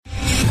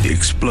The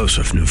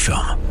explosive new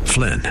film,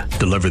 Flynn,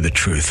 deliver the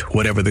truth,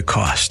 whatever the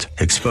cost,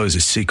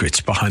 exposes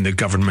secrets behind the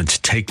government's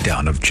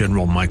takedown of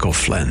General Michael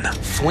Flynn.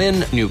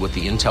 Flynn knew what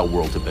the intel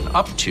world had been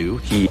up to.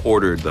 He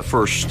ordered the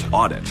first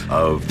audit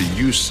of the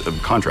use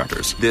of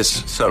contractors.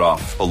 This set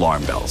off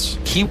alarm bells.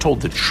 He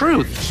told the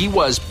truth. He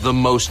was the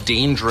most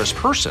dangerous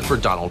person for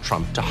Donald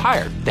Trump to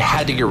hire. They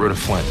had to get rid of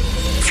Flynn.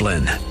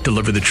 Flynn,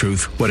 deliver the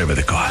truth, whatever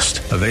the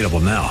cost. Available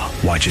now.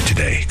 Watch it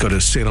today. Go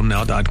to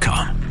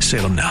salemnow.com.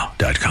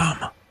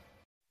 salemnow.com.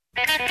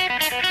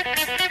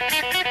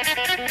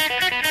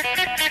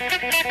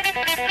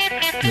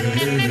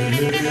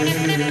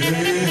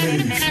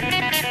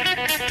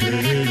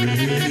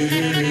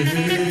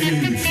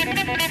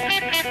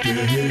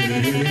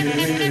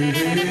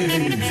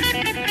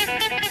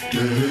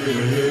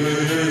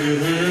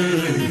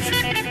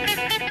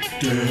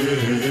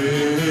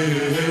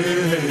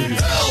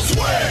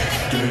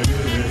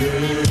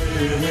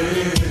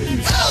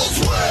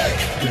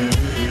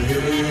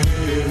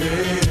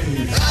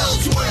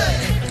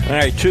 All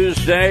right,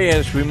 Tuesday,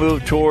 as we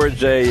move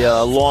towards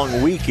a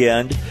long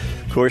weekend.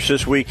 Of course,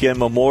 this weekend,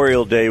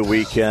 Memorial Day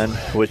weekend,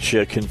 which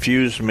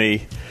confused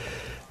me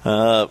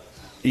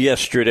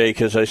yesterday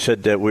because I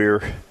said that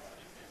we're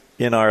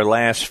in our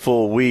last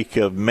full week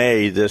of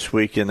May this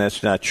week, and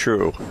that's not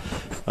true.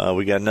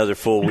 We got another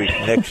full week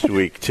next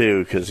week,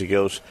 too, because it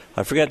goes –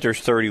 I forgot there's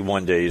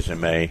 31 days in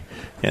May,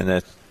 and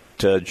that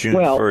June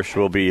 1st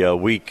will be a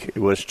week – it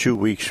was 2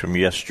 weeks from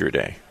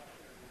yesterday.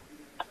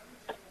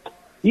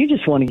 You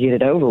just want to get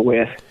it over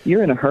with.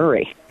 You're in a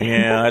hurry.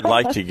 Yeah, I'd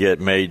like to get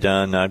May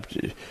done.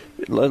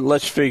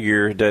 Let's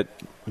figure that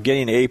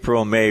getting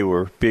April and May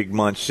were big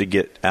months to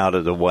get out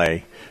of the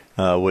way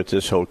with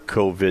this whole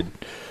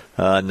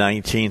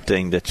COVID-19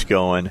 thing that's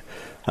going.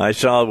 I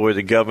saw where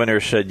the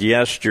governor said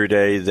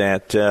yesterday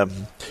that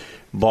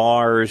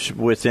bars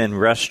within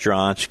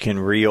restaurants can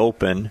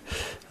reopen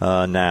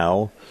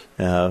now.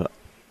 Now,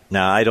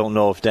 I don't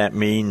know if that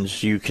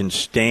means you can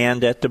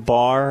stand at the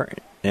bar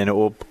and it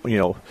will,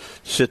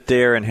 sit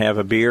there and have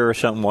a beer or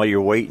something while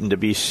you're waiting to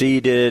be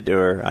seated,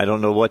 or I don't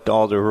know what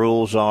all the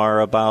rules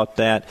are about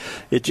that.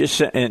 It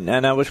just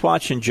and I was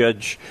watching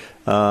Judge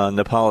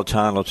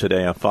Napolitano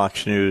today on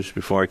Fox News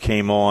before I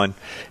came on,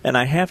 and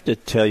I have to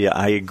tell you,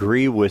 I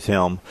agree with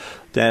him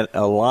that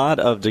a lot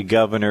of the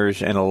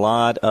governors and a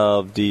lot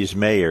of these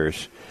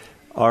mayors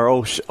are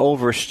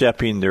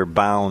overstepping their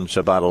bounds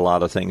about a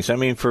lot of things. I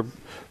mean, for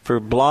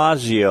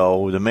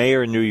Blasio, the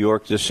mayor of New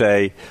York, to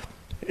say,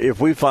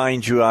 if we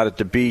find you out at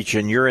the beach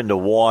and you're in the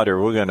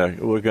water,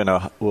 we're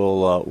gonna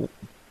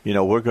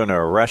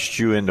arrest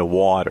you in the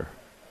water.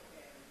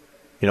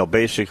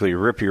 Basically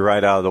rip you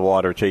right out of the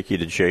water, take you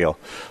to jail.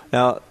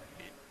 Now,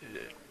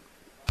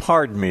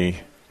 pardon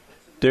me,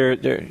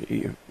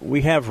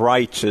 we have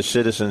rights as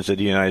citizens of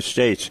the United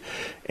States,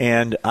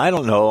 and I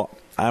don't know.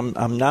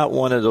 I'm not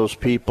one of those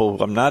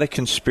people. I'm not a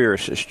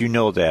conspiracist. You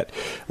know that,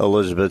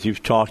 Elizabeth.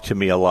 You've talked to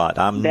me a lot.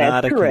 That's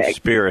not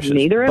correct. Conspiracist.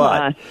 Neither am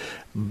I.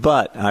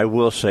 But I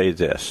will say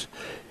this.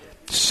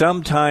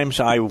 Sometimes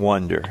I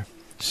wonder.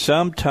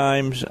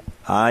 Sometimes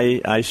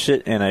I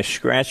sit and I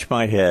scratch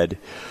my head.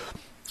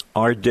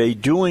 Are they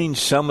doing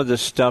some of the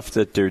stuff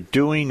that they're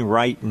doing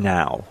right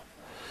now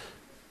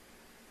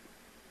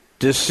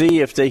to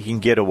see if they can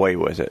get away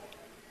with it?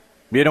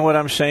 You know what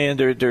I'm saying?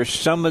 There's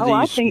some of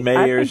these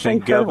mayors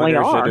and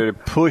governors that are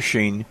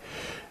pushing,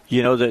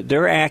 that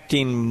they're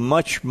acting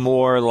much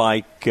more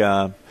like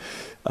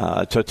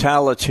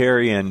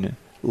totalitarian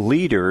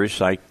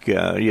leaders, like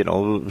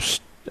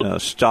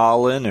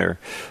Stalin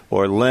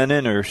or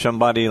Lenin or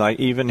somebody like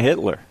even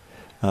Hitler,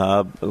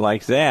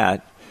 like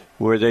that,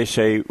 where they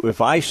say, if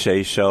I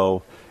say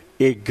so,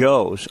 it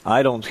goes.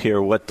 I don't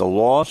care what the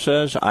law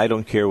says. I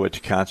don't care what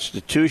the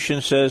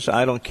Constitution says.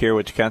 I don't care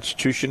what the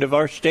Constitution of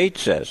our state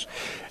says.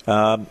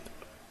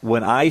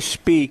 When I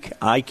speak,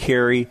 I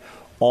carry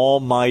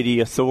almighty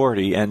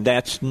authority, and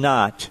that's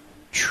not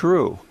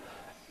true.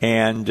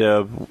 And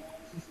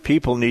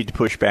people need to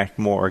push back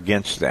more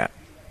against that.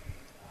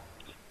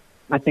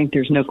 I think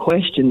there's no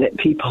question that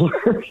people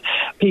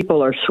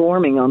are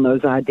swarming on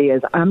those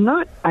ideas.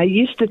 I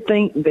used to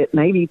think that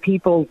maybe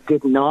people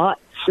did not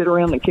sit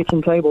around the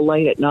kitchen table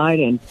late at night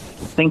and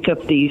think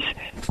up these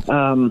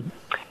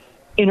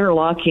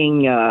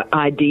interlocking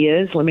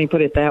ideas, let me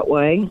put it that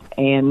way.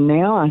 And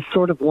now I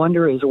sort of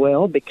wonder as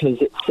well,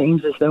 because it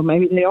seems as though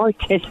maybe they are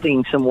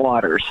testing some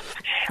waters.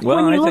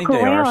 Well, I think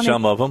they are,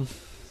 some of them.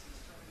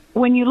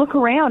 When you look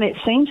around, it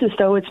seems as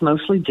though it's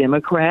mostly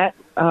Democrat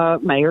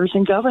mayors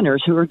and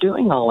governors who are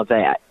doing all of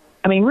that.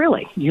 I mean,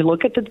 really, you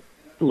look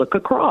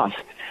across.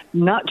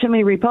 Not too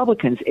many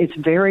Republicans. It's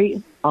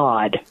very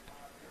odd.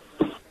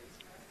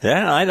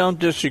 Yeah, I don't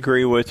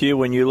disagree with you.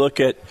 When you look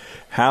at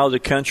how the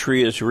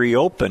country is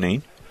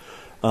reopening,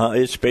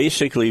 it's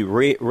basically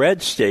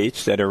red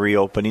states that are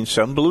reopening.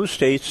 Some blue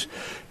states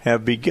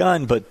have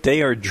begun, but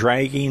they are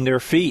dragging their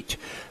feet.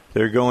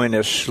 They're going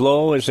as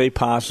slow as they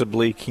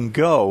possibly can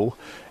go.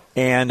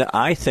 And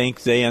I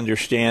think they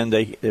understand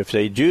if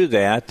they do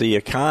that, the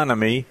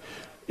economy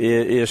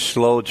is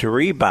slow to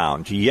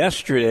rebound.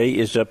 Yesterday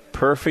is a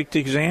perfect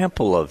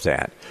example of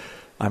that.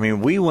 I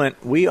mean,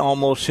 we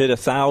almost hit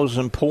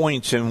 1,000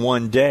 points in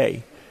one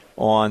day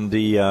on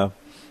the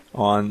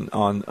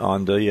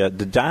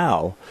the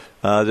Dow.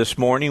 This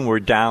morning we're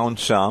down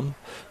some,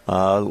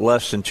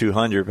 less than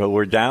 200, but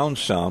we're down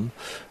some.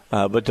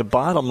 But the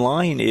bottom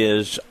line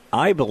is,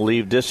 I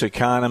believe this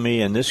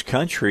economy and this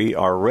country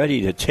are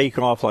ready to take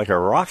off like a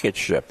rocket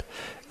ship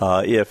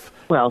if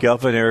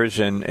governors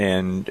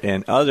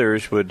and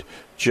others would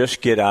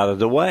just get out of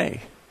the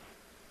way.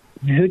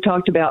 Who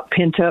talked about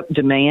pent-up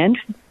demand?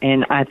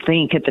 And I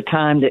think at the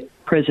time that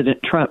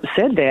President Trump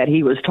said that,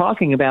 he was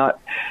talking about,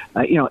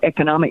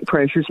 economic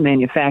pressures,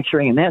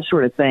 manufacturing, and that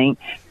sort of thing.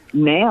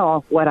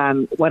 Now, what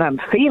I'm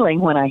feeling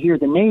when I hear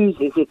the news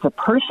is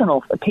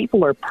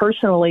people are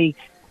personally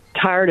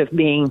tired of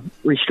being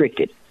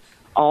restricted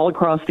all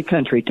across the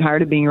country,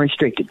 tired of being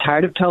restricted,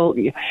 tired of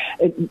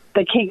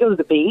they can't go to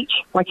the beach.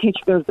 Why can't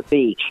you go to the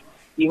beach?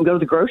 You can go to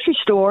the grocery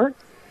store.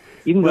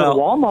 You can go to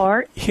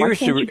Walmart. Why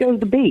can't you go to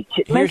the beach?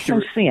 It makes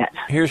no sense.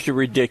 Here's the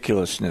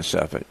ridiculousness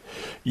of it.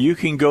 You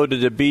can go to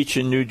the beach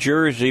in New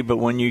Jersey, but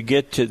when you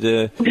get to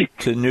the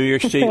New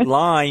York State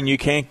line, you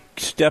can't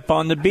step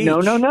on the beach.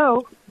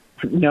 No.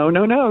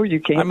 You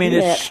can't. I mean,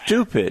 it's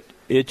stupid.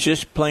 It's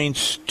just plain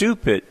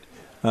stupid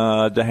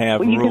to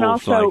have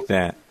rules like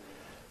that.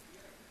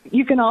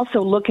 You can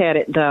also look at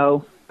it,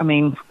 though. I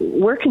mean,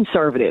 we're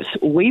conservatives.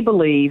 We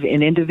believe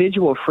in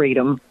individual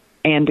freedom,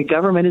 and the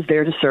government is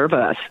there to serve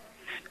us.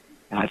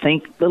 I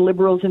think the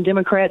liberals and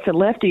Democrats and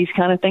lefties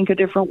kind of think a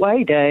different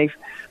way, Dave.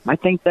 I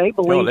think they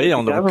believe they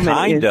don't the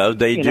government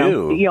they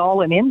do. Be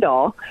all and end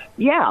all.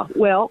 Yeah,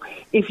 well,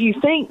 if you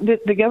think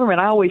that the government,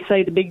 I always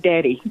say the big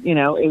daddy,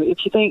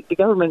 if you think the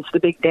government's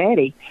the big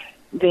daddy,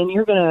 then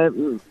you're going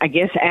to, I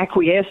guess,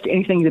 acquiesce to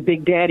anything the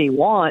big daddy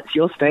wants.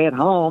 You'll stay at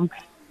home.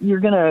 You're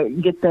going to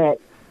get that.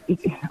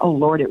 Oh,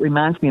 Lord, it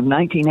reminds me of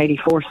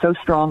 1984 so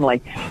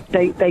strongly.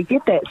 They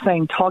get that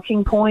same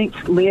talking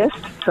points list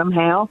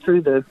somehow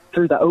through the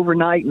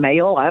overnight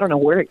mail. I don't know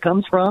where it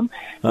comes from.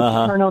 You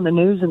turn on the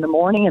news in the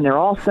morning, and they're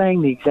all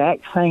saying the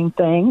exact same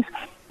things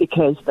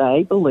because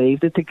they believe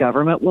that the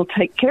government will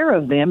take care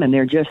of them, and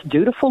they're just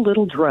dutiful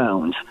little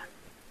drones.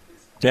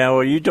 Yeah,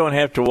 well, you don't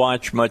have to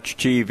watch much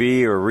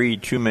TV or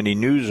read too many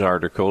news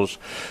articles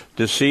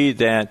to see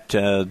that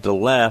the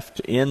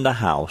left in the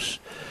House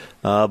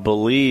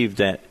believe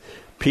that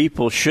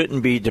people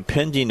shouldn't be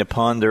depending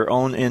upon their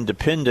own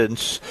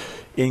independence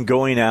in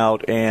going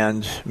out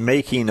and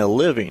making a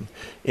living.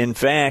 In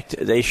fact,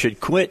 they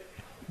should quit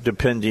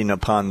depending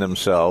upon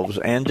themselves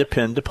and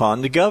depend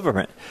upon the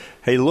government.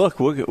 Hey, look,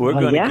 we're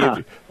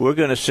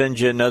going to send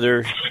you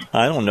another,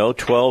 I don't know,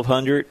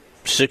 $1,200,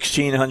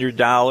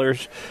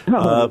 $1,600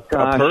 a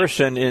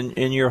person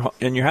in your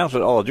house.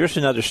 Oh, there's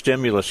another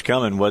stimulus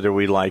coming, whether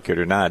we like it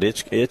or not.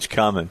 It's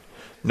coming.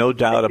 No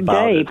doubt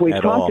about it. Dave,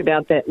 we've talked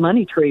about that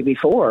money tree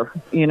before.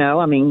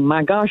 I mean,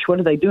 my gosh, what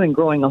are they doing?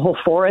 Growing a whole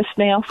forest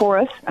now for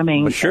us? I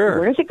mean, sure.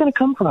 Where's it going to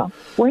come from?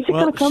 Where's it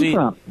going to come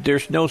from?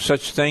 There's no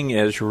such thing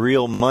as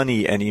real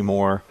money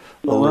anymore,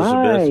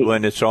 Elizabeth, right.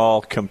 When it's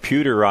all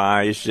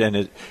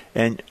computerized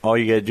and all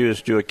you got to do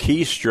is do a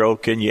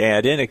keystroke and you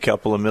add in a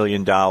couple of $1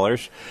 million.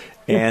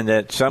 And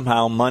that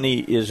somehow money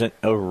isn't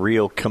a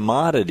real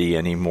commodity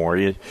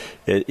anymore.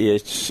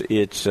 It's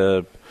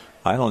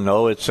I don't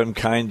know. It's some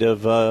kind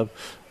of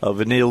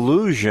an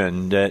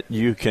illusion that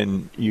you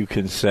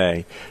can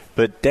say,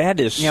 but that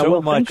is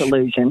so much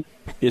illusion.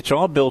 It's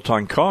all built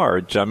on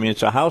cards. I mean,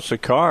 it's a house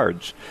of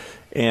cards,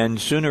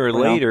 and sooner or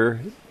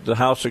later, the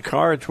house of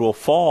cards will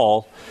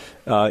fall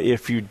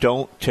if you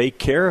don't take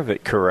care of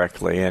it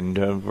correctly.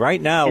 And right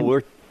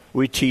now,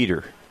 we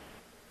teeter.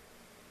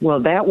 Well,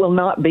 that will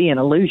not be an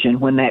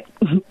illusion when that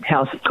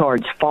house of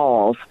cards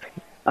falls.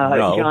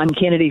 No. John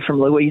Kennedy from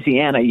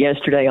Louisiana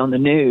yesterday on the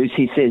news,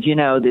 he says,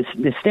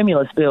 this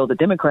stimulus bill, the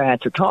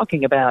Democrats are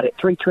talking about it,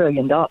 $3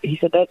 trillion. He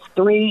said that's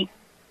 3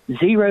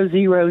 0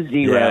 0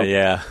 0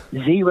 yeah.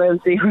 0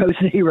 0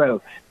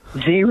 0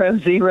 0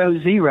 0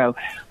 0.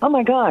 Oh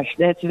my gosh,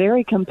 that's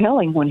very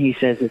compelling when he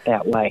says it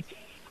that way.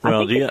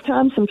 Well, I think it's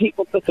time some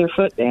people put their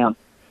foot down.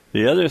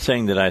 The other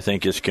thing that I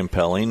think is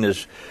compelling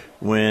is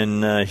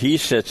when he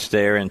sits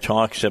there and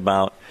talks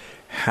about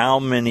how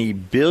many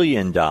 $1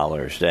 billion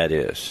that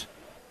is.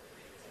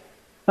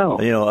 Oh.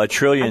 $1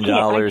 trillion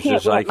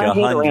is like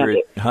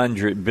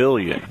 100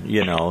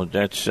 billion.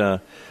 That's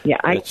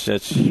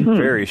that's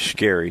very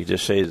scary to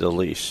say the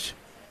least.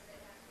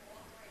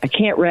 I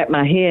can't wrap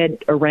my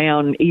head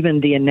around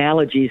even the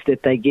analogies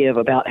that they give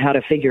about how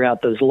to figure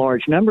out those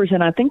large numbers,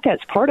 and I think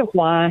that's part of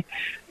why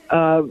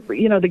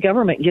the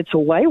government gets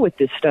away with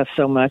this stuff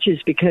so much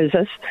is because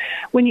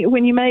when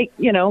you make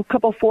a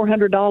couple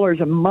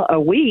 $400 a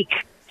week,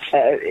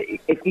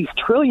 these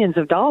trillions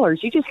of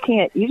dollars, you just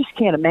can't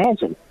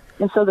imagine.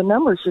 And so the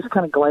numbers just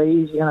kind of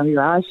glaze,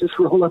 your eyes just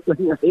roll up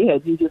in your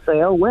head. You just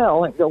say, oh,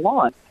 well, and go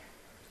on.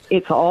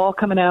 it's all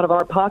coming out of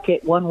our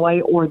pocket one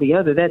way or the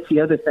other. That's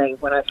the other thing.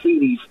 When I see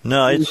these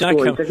stories, they're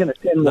going to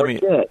send more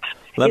checks.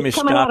 It's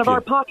coming out of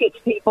our pockets,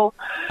 people.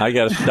 I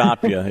got to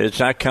stop you. It's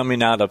not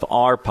coming out of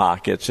our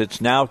pockets.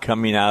 It's now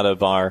coming out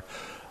of our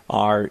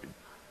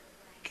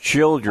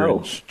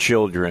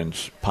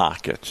children's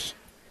pockets.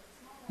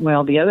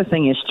 Well, the other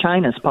thing is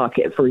China's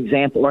pocket, for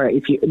example, or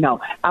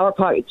our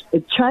pockets.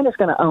 China's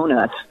going to own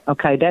us.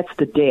 Okay, that's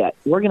the debt.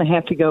 We're going to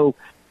have to go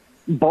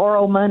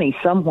borrow money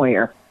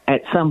somewhere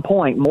at some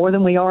point, more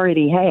than we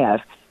already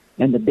have.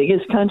 And the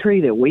biggest country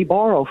that we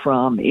borrow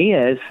from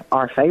is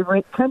our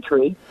favorite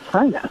country,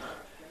 China.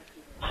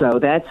 So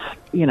that's,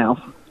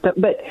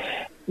 but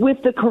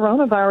with the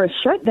coronavirus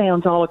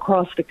shutdowns all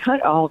across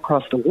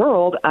the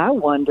world, I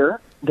wonder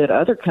that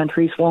other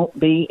countries won't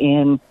be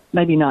in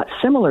maybe not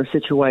similar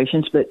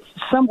situations, but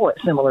somewhat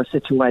similar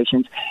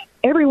situations.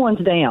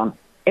 Everyone's down.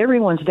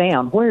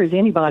 Where is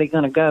anybody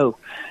going to go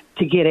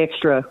to get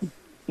extra,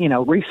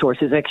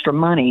 resources, extra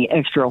money,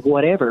 extra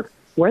whatever?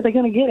 Where are they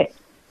going to get it?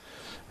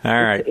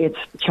 All right. It's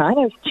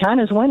China's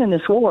winning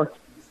this war.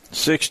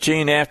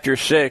 16 after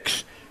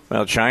 6.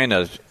 Well,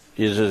 China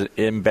is as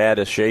in bad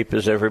a shape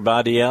as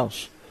everybody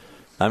else.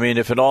 I mean,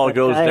 if it all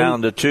goes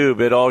down the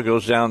tube, it all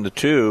goes down the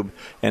tube.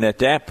 And at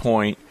that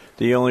point,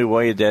 the only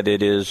way that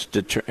it is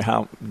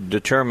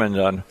determined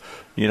on,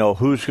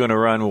 who's going to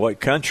run what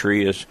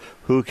country is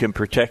who can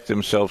protect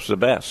themselves the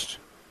best.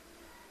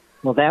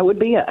 Well, that would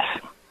be us.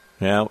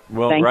 Yeah.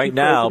 Well, Thank right you,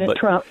 now, President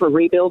Trump, for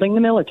rebuilding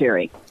the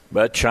military.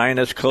 But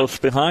China's close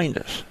behind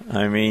us.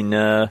 I mean,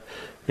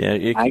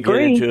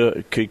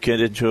 it could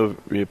get into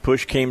a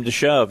push came to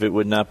shove. It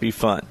would not be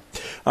fun.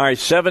 All right,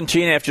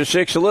 17 after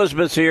 6.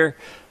 Elizabeth's here.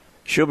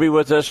 She'll be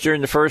with us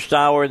during the first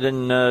hour.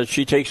 Then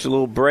she takes a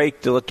little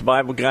break to let the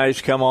Bible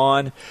guys come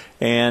on,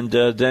 and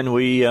then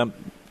we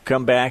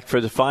come back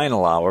for the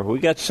final hour. We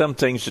got some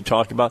things to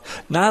talk about.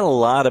 Not a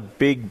lot of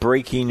big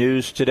breaking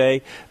news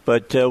today,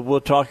 but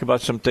we'll talk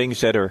about some things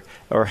that are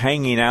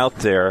hanging out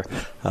there.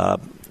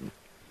 I'm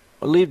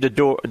going to leave the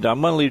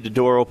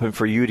door open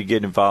for you to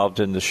get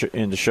involved in the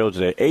show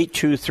today.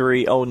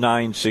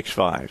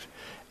 823-0965.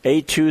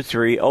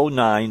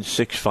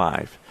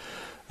 823-0965.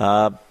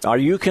 Are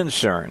you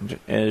concerned,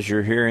 as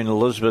you're hearing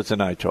Elizabeth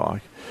and I talk,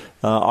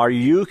 are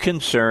you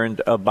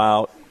concerned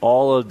about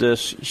all of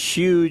this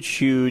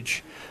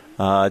huge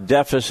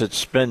deficit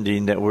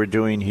spending that we're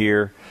doing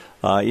here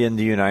in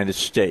the United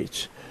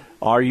States?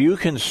 Are you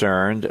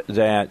concerned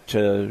that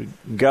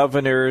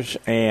governors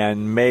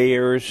and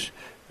mayors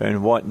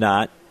and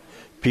whatnot,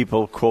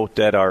 people, quote,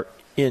 that are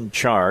in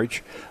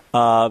charge,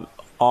 are,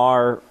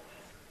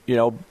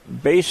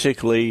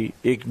 basically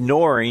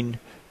ignoring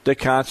the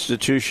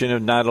Constitution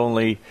of not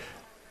only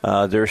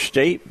their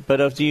state, but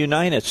of the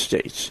United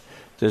States?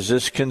 Does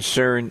this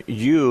concern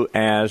you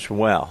as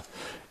well?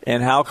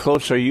 And how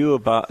close are you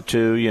about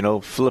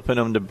to, flipping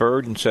them the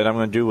bird and said, I'm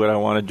going to do what I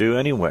want to do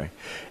anyway?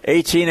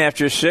 18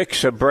 after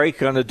 6, a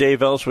break on the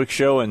Dave Elswick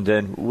Show, and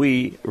then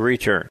we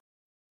return.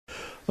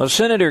 Well,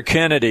 Senator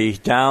Kennedy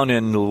down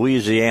in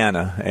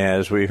Louisiana,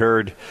 as we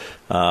heard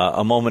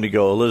a moment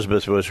ago,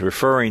 Elizabeth was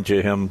referring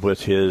to him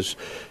with his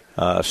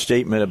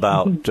statement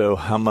about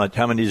how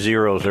many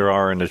zeros there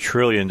are in $1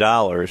 trillion,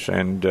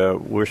 and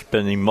we're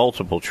spending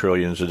multiple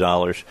trillions of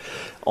dollars.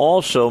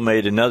 Also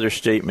made another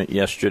statement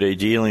yesterday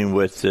dealing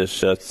with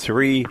this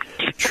 $3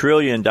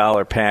 trillion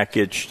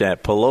package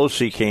that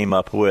Pelosi came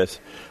up with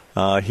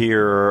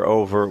here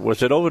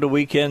was it over the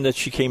weekend that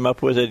she came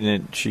up with it,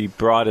 and she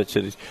brought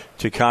it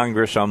to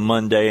Congress on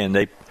Monday, and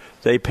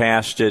they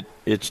passed it.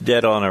 It's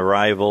dead on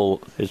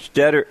arrival. It's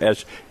deader,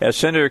 as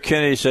Senator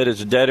Kennedy said,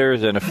 it's deader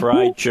than a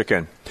fried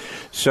chicken.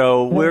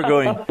 So we're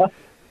going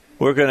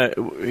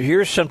to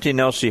here's something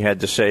else he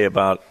had to say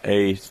about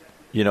a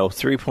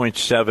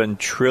 $3.7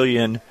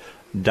 trillion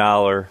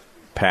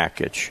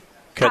package.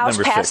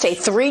 House passed a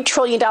 $3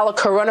 trillion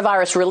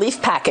coronavirus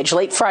relief package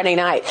late Friday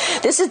night.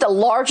 This is the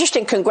largest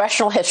in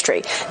congressional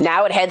history.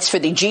 Now it heads for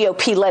the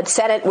GOP-led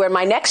Senate, where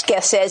my next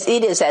guest says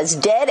it is as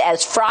dead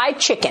as fried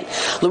chicken.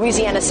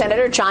 Louisiana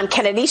Senator John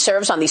Kennedy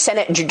serves on the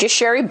Senate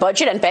Judiciary,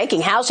 Budget and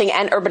Banking, Housing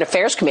and Urban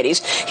Affairs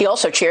committees. He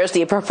also chairs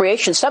the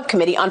Appropriations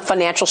Subcommittee on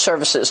Financial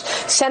Services.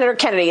 Senator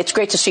Kennedy, it's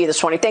great to see you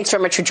this morning. Thanks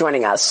very much for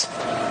joining us.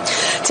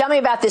 Tell me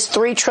about this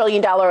 $3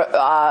 trillion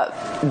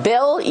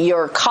bill.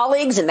 Your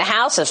colleagues in the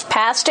House have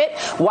passed it.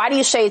 Why do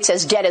you say it's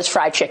as dead as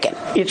fried chicken?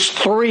 It's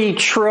 $3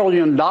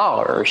 trillion,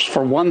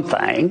 for one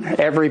thing,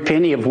 every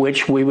penny of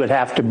which we would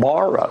have to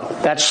borrow.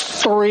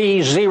 That's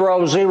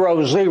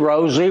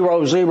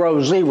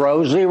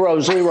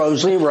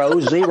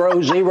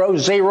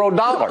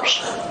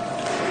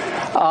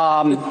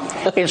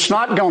 $3,000,000,000,000,000,000,000. It's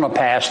not going to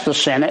pass the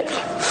Senate,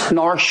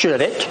 nor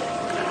should it.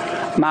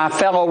 My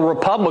fellow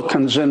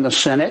Republicans in the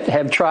Senate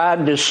have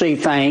tried to see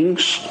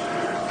things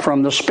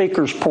from the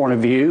Speaker's point of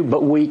view,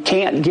 but we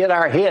can't get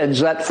our heads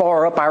that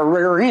far up our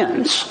rear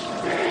ends.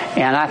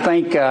 And I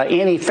think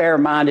any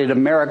fair-minded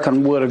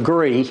American would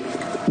agree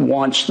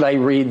once they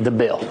read the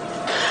bill.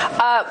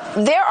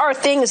 There are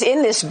things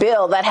in this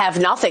bill that have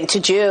nothing to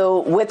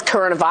do with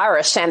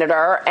coronavirus,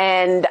 Senator.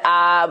 And,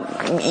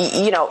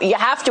 you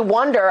have to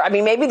wonder. I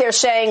mean, maybe they're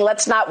saying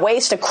let's not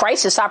waste a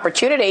crisis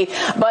opportunity,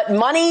 but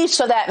money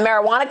so that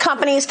marijuana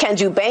companies can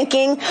do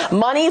banking,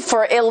 money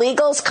for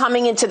illegals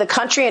coming into the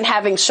country and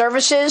having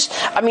services.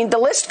 I mean, the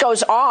list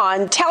goes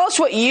on. Tell us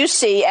what you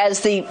see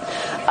as the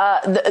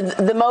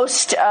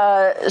most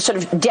sort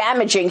of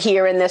damaging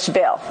here in this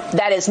bill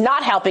that is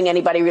not helping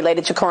anybody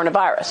related to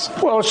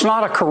coronavirus. Well, it's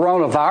not a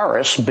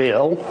coronavirus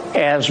bill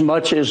as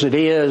much as it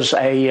is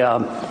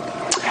an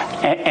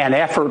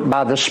effort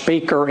by the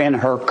Speaker and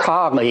her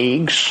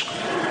colleagues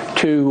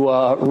to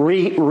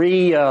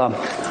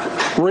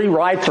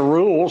rewrite the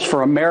rules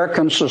for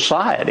American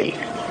society.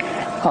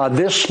 Her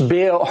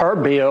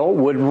bill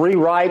would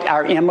rewrite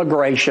our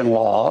immigration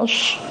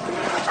laws.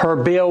 Her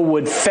bill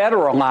would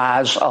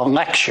federalize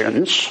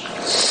elections.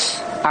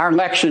 Our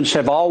elections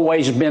have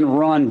always been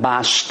run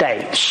by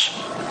states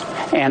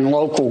and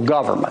local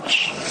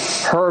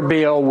governments. Her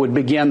bill would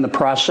begin the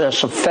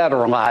process of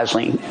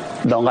federalizing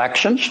the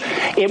elections.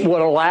 It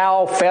would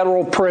allow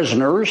federal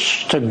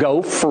prisoners to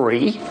go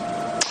free.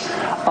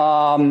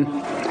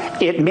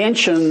 It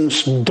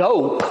mentions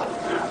dope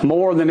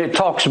more than it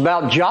talks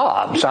about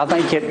jobs. I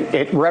think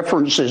it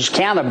references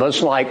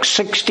cannabis like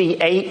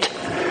 68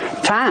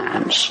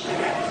 times.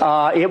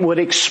 It would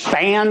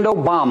expand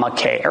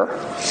Obamacare.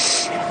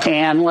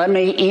 And let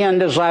me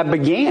end as I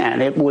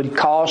began. It would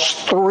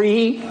cost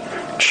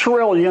 $3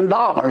 trillion.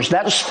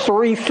 That's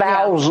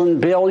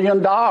 $3,000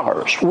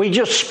 billion. We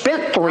just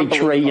spent $3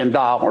 trillion.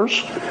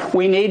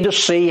 We need to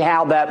see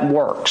how that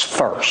works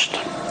first.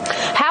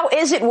 How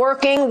is it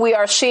working? We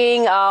are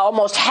seeing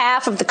almost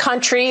half of the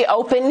country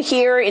open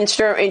here in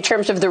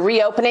terms of the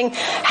reopening.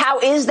 How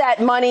is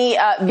that money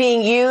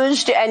being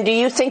used? And do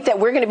you think that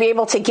we're going to be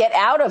able to get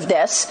out of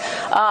this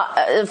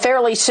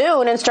fairly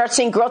soon and start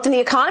seeing growth in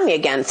the economy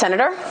again,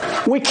 Senator?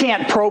 We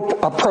can't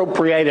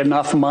appropriate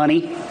enough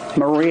money,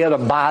 Maria, to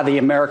buy the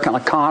American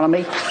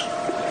economy.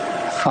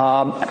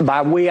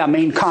 By we, I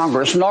mean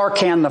Congress, nor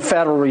can the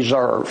Federal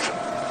Reserve.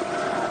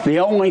 The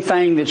only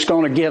thing that's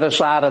going to get us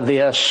out of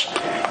this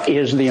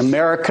is the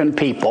American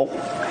people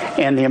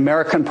and the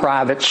American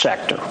private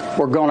sector.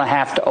 We're going to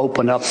have to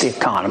open up the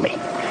economy.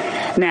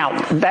 Now,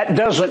 that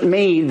doesn't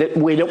mean that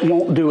we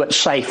won't do it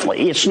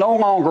safely. It's no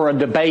longer a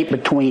debate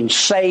between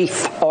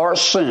safe or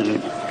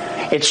soon.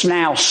 It's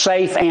now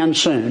safe and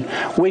soon.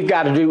 We've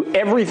got to do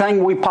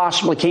everything we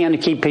possibly can to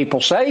keep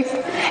people safe,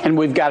 and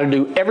we've got to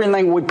do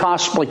everything we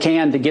possibly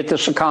can to get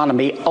this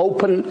economy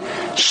open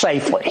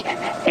safely.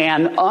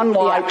 And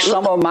unlike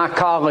some of my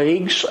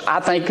colleagues,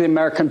 I think the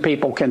American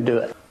people can do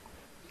it.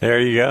 There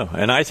you go.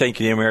 And I think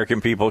the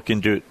American people can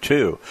do it,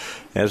 too.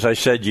 As I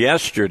said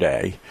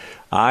yesterday,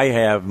 I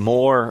have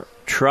more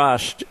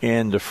trust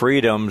in the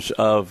freedoms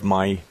of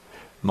my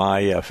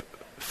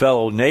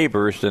fellow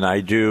neighbors than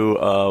I do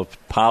of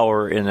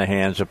power in the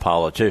hands of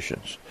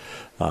politicians.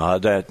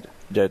 That's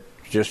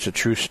just a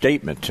true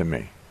statement to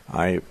me.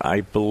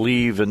 I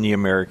believe in the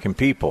American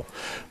people.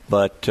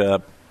 But,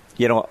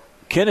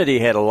 Kennedy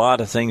had a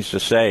lot of things to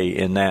say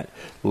in that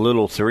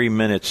little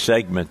 3-minute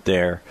segment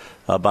there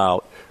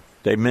about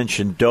they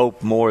mentioned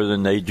dope more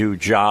than they do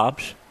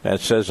jobs. That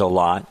says a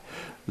lot.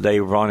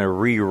 They want to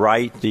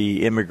rewrite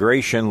the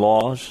immigration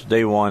laws.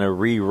 They want to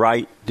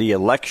rewrite the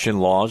election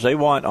laws. They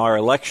want our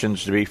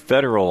elections to be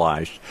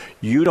federalized.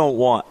 You don't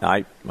want,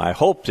 I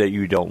hope that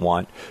you don't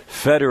want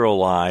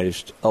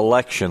federalized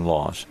election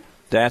laws.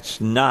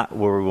 That's not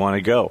where we want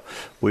to go.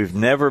 We've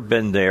never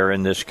been there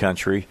in this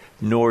country,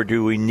 nor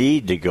do we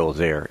need to go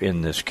there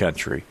in this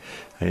country.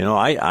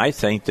 I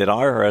think that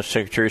our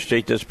Secretary of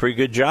State does a pretty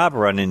good job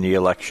running the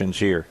elections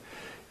here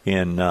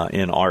in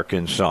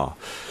Arkansas.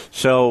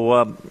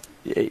 So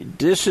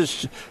this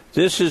is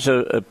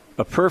a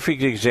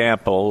perfect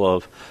example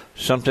of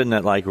something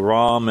that like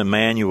Rahm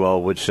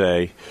Emanuel would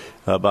say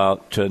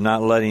about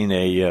not letting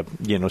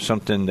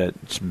something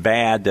that's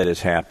bad that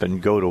has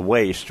happened go to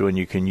waste when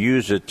you can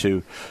use it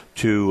to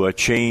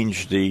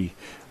change the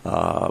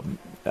the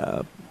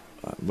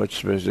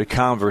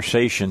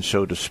conversation,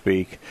 so to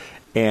speak,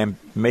 and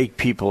make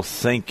people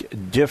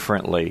think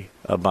differently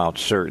about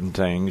certain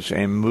things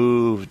and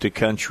move the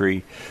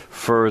country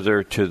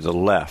further to the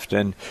left.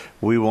 And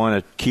we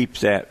want to keep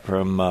that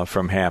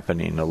from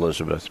happening,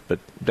 Elizabeth. But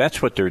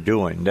that's what they're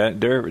doing.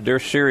 They're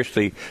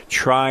seriously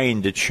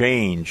trying to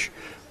change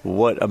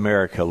what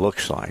America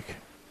looks like.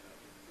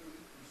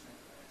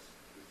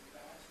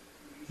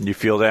 You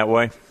feel that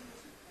way?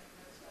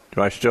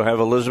 Do I still have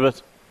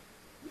Elizabeth?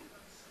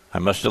 I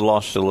must have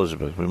lost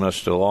Elizabeth. We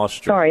must have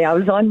lost her. Sorry, I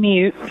was on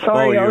mute.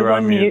 Sorry, I was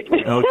on mute.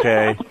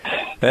 Okay.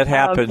 That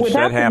happens.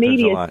 That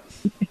happens a lot.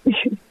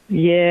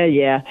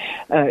 Yeah.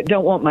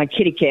 Don't want my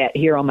kitty cat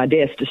here on my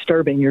desk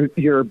disturbing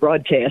your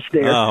broadcast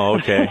there. Oh,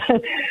 okay.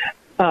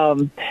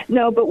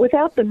 No, but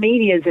without the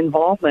media's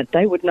involvement,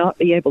 they would not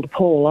be able to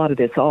pull a lot of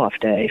this off,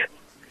 Dave.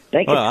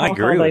 They could talk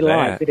all they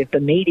like, but if the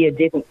media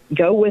didn't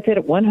go with it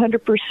at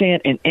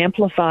 100% and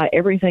amplify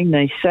everything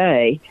they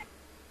say,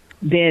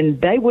 then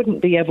they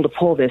wouldn't be able to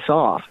pull this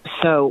off.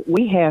 So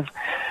we have,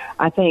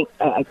 I think,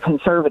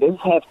 conservatives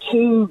have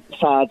two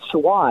sides to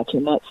watch,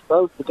 and that's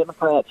both the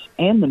Democrats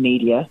and the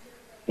media.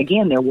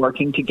 Again, they're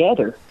working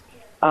together.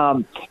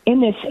 In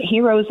this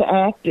HEROES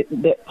Act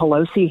that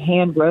Pelosi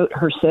hand-wrote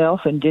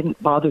herself and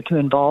didn't bother to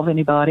involve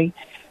anybody,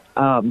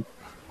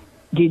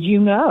 did you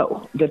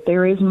know that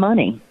there is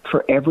money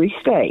for every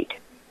state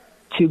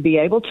to be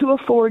able to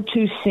afford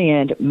to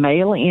send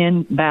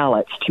mail-in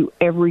ballots to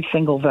every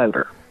single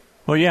voter?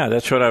 Well, yeah,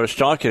 that's what I was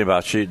talking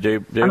about. I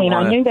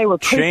knew they were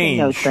pushing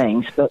those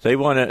things, but they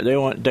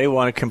want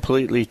to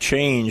completely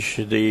change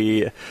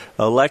the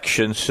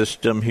election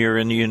system here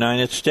in the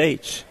United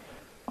States.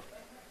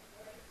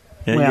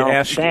 And well,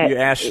 you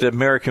ask the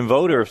American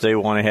voter if they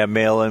want to have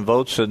mail-in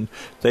votes, and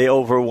they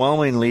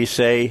overwhelmingly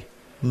say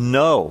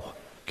no,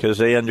 because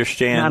they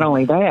understand not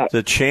only that,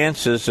 the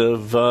chances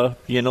of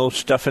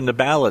stuffing the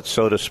ballot,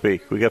 so to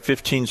speak. We got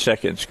 15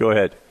 seconds. Go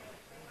ahead.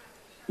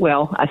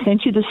 Well, I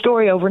sent you the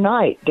story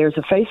overnight. There's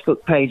a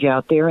Facebook page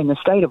out there in the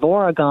state of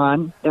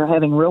Oregon. They're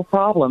having real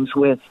problems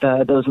with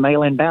those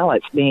mail-in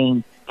ballots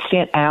being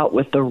sent out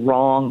with the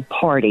wrong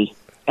party.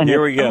 And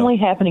it's only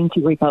happening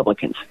to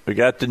Republicans. We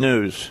got the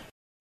news.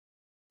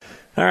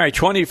 All right,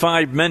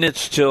 25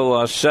 minutes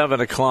till 7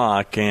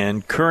 o'clock,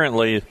 and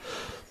currently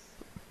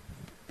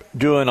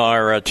doing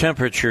our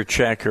temperature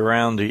check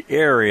around the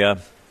area.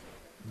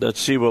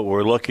 Let's see what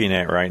we're looking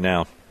at right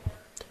now.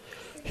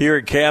 Here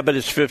at Cabot,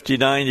 it's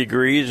 59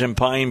 degrees. In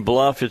Pine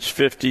Bluff, it's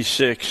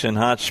 56. In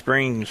Hot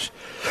Springs,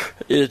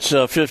 it's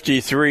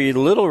 53.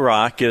 Little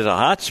Rock is a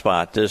hot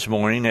spot this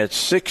morning at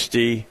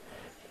 60.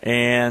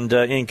 And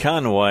in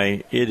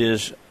Conway, it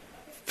is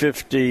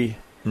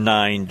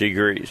 59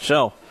 degrees.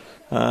 So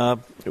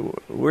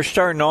we're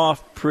starting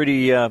off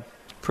pretty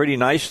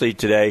nicely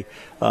today.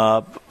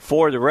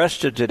 For the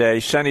rest of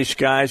today, sunny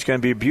skies, going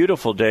to be a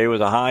beautiful day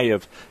with a high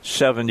of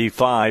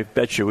 75.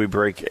 Bet you we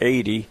break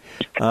 80.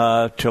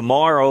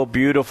 Tomorrow,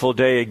 beautiful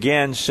day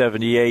again,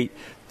 78.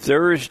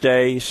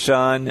 Thursday,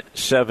 sun,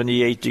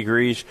 78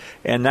 degrees.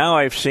 And now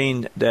I've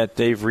seen that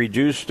they've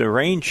reduced the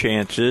rain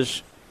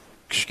chances.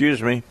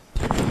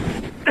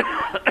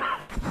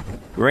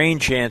 Rain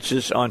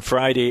chances on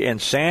Friday and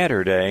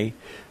Saturday.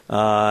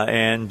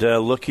 And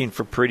looking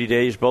for pretty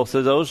days both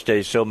of those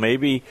days. So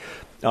maybe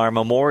our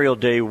Memorial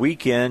Day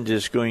weekend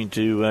is going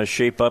to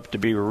shape up to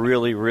be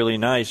really, really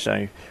nice.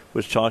 I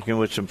was talking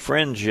with some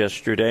friends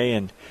yesterday,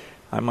 and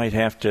I might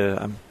have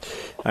to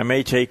I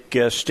may take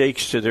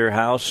steaks to their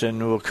house,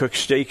 and we'll cook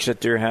steaks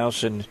at their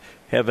house and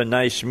have a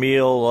nice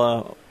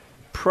meal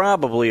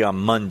probably on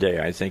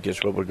Monday, I think,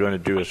 is what we're going to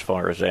do as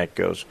far as that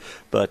goes.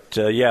 But,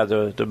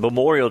 the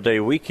Memorial Day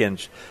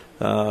weekend's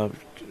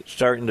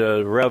starting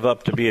to rev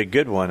up to be a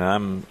good one.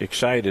 I'm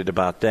excited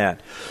about that.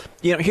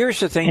 Here's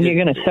the thing. And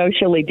you're going to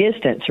socially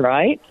distance,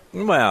 right?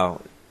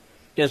 Well,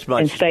 as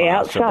much and stay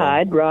as possible.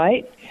 Outside,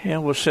 right? Yeah,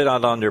 we'll sit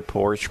out on their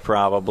porch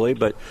probably.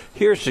 But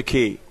here's the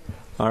key.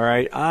 All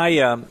right,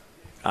 I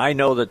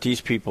know that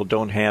these people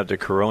don't have the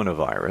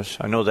coronavirus.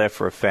 I know that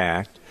for a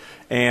fact.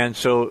 And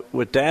so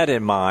with that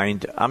in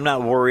mind, I'm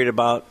not worried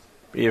about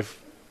if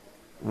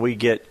we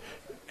get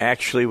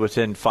actually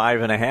within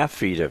 5.5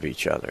 feet of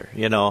each other.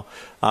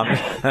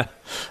 I'm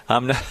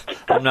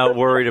not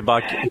worried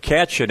about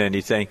catching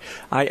anything.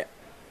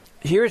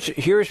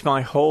 Here's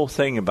my whole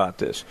thing about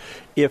this.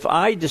 If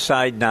I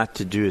decide not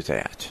to do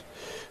that,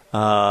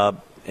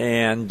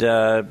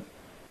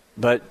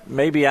 but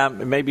maybe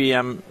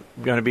I'm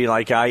going to be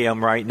like I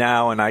am right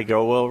now, and I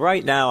go, well,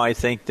 right now I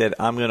think that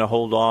I'm going to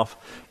hold off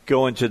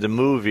going to the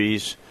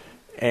movies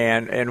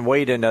and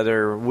wait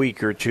another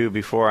week or two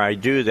before I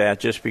do that,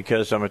 just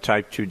because I'm a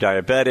type 2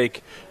 diabetic.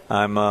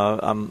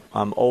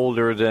 I'm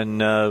older than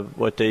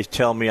what they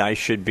tell me I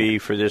should be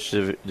for this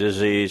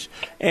disease,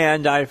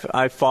 and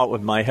I've fought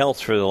with my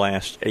health for the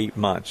last 8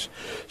 months.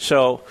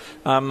 So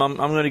I'm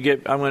going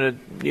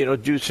to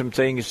do some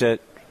things that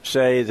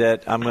say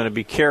that I'm going to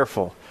be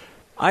careful.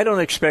 I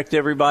don't expect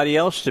everybody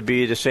else to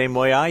be the same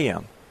way I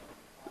am.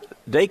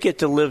 They get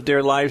to live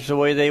their lives the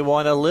way they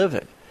want to live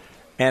it.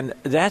 And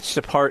that's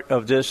the part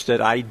of this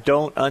that I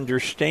don't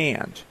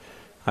understand.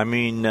 I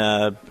mean,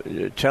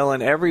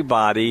 telling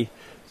everybody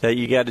that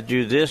you got to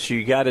do this,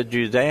 you got to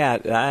do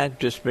that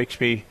just makes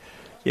me,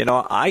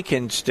 I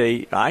can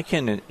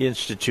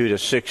institute a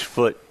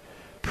 6-foot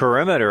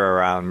perimeter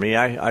around me.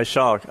 I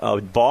saw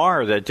a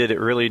bar that did it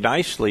really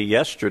nicely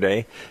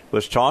yesterday,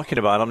 was talking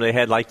about them. They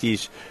had like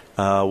these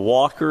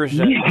walkers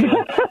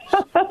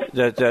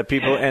that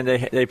people, and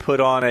they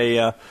put on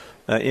a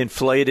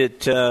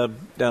inflated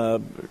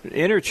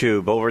inner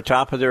tube over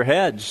top of their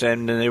heads,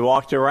 and then they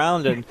walked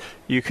around, and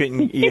you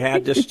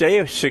had to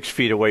stay 6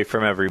 feet away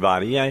from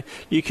everybody. Yeah,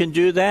 you can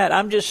do that.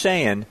 I'm just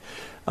saying,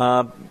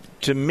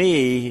 to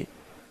me,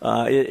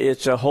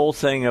 it's a whole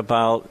thing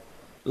about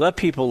let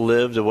people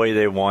live the way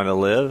they want to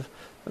live.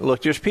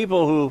 Look, there's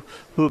people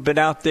who've been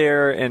out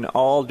there and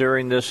all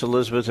during this,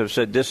 Elizabeth, have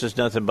said this is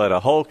nothing but a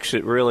hoax.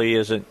 It really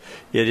isn't.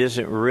 It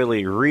isn't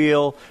really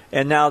real.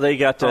 And now they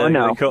got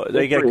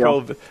they get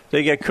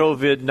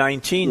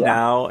COVID-19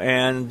 now,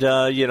 and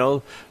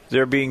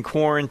they're being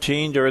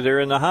quarantined or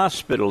they're in the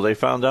hospital. They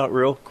found out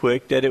real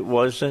quick that it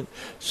wasn't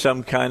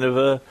some kind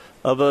of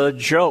a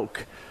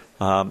joke.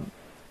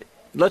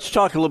 Let's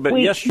talk a little bit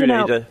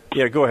yesterday.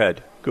 Go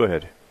ahead.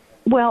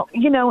 Well,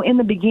 in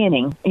the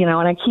beginning, and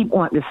I keep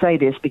wanting to say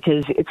this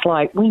because it's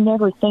like we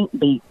never think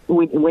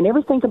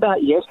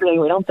about yesterday.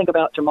 We don't think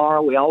about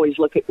tomorrow. We always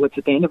look at what's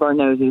at the end of our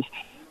noses.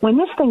 When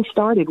this thing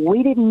started,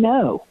 we didn't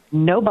know.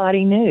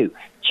 Nobody knew.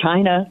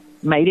 China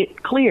made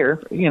it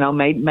clear,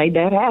 made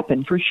that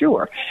happen for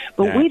sure.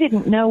 But we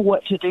didn't know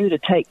what to do to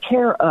take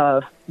care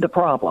of the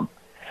problem.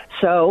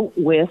 So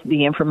with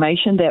the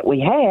information that we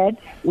had,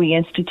 we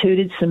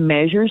instituted some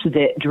measures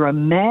that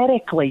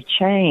dramatically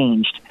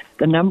changed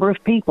the number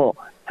of people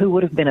who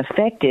would have been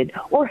affected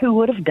or who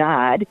would have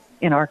died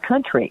in our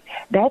country.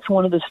 That's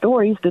one of the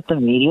stories that the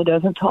media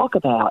doesn't talk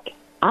about.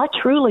 I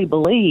truly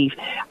believe,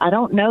 I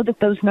don't know that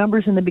those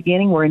numbers in the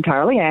beginning were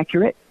entirely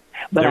accurate,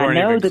 but I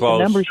know that the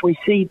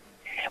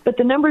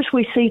numbers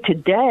we see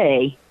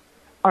today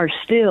are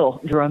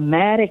still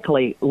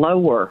dramatically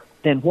lower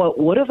than what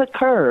would have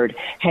occurred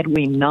had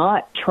we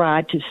not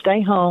tried to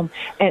stay home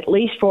at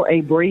least for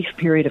a brief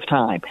period of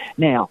time.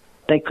 Now,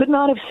 they could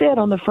not have said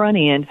on the front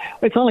end,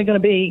 it's only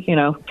going to be,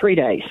 3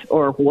 days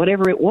or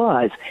whatever it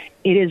was.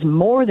 It is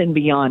more than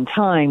beyond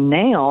time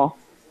now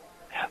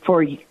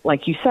for,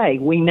 like you say,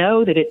 we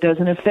know that it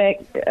doesn't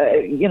affect,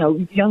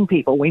 young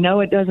people. We know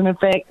it doesn't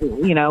affect,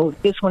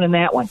 this one and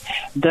that one.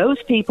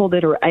 Those people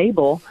that are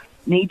able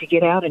need to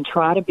get out and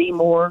try to be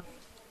more,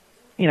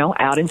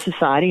 out in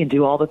society and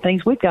do all the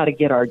things. We've got to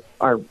get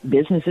our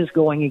businesses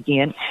going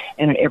again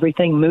and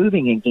everything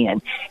moving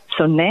again.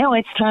 So now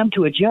it's time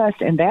to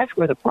adjust, and that's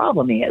where the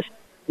problem is.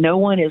 No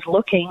one is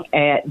looking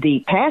at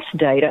the past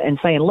data and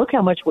saying, look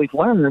how much we've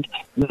learned,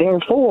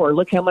 therefore,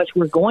 look how much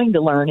we're going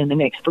to learn in the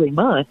next 3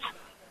 months,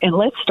 and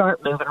let's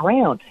start moving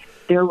around.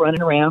 They're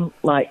running around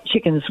like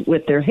chickens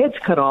with their heads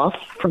cut off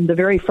from the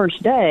very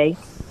first day,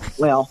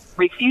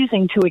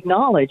 refusing to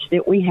acknowledge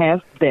that we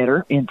have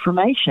better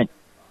information.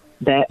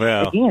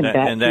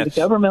 The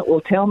government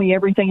will tell me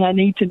everything I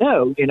need to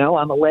know.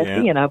 I'm a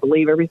lefty and I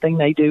believe everything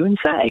they do and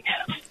say.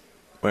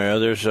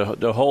 Well,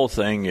 the whole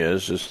thing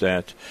is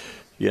that,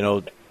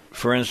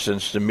 for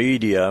instance, the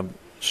media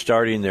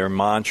starting their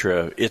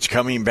mantra, it's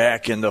coming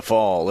back in the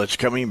fall. It's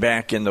coming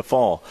back in the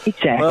fall.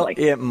 Exactly. Well,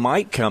 it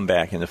might come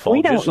back in the fall.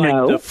 We don't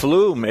know. Like the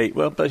flu may.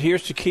 Well, but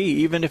here's the key.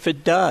 Even if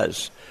it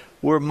does,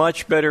 we're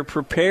much better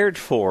prepared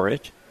for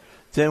it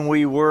than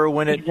we were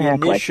when it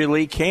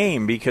initially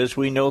came because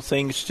we know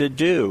things to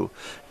do.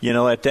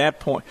 At that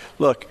point,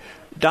 look,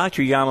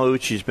 Dr.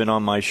 Yamauchi's been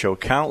on my show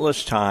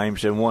countless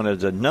times, and one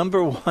of the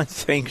number one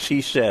things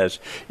he says,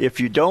 if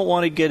you don't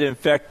want to get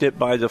infected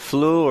by the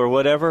flu or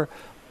whatever,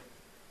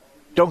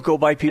 don't go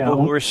by people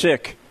who are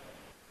sick.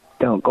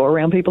 Don't go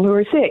around people who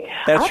are sick.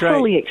 That's right. I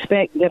fully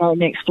expect that our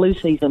next flu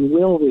season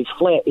will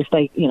reflect,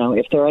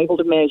 if they're able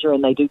to measure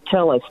and they do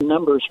tell us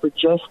numbers for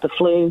just the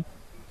flu,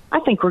 I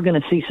think we're going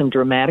to see some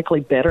dramatically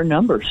better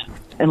numbers,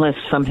 unless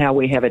somehow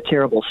we have a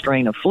terrible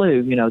strain of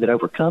flu, that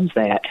overcomes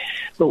that.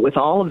 But with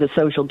all of the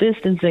social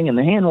distancing and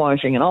the hand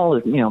washing and all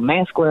the,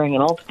 mask wearing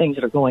and all the things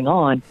that are going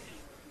on,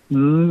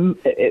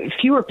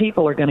 fewer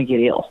people are going to get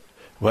ill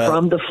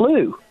from the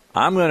flu.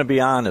 I'm going to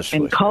be honest with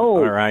you. And cold,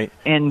 all right?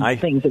 And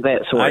things of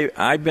that sort.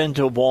 I've been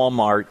to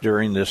Walmart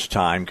during this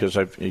time because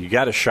you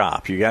got to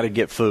shop. You got to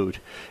get food.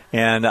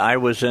 And I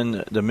was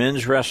in the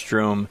men's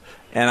restroom,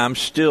 and I'm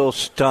still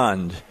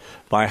stunned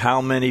by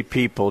how many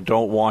people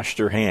don't wash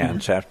their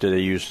hands after they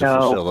use the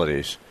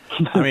facilities.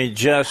 I mean,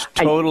 just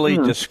totally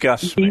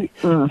disgusts me.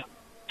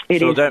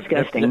 It is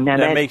disgusting.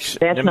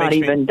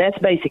 That's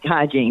basic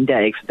hygiene,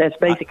 Dave. That's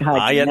basic hygiene.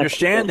 I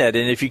understand that.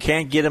 And if you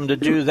can't get them to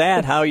do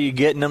that, how are you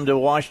getting them to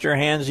wash their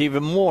hands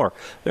even more?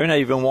 They're not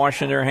even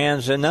washing their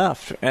hands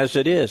enough as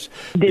it is.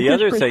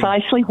 This is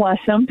precisely why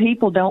some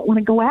people don't want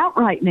to go out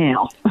right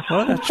now.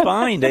 Well, that's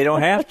fine. They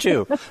don't have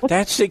to.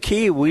 That's the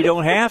key. We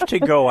don't have to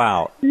go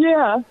out.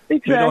 Yeah,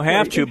 exactly. We don't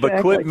have to,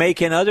 but quit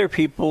making other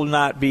people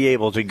not be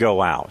able to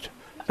go out.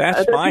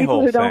 That's my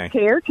whole thing. People who don't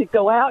care to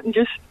go out and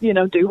just,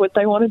 do what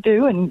they want to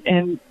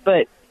do.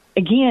 But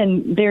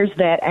again, there's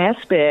that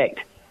aspect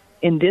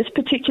in this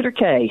particular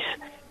case.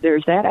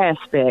 There's that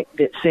aspect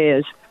that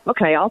says,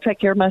 okay, I'll take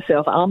care of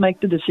myself. I'll make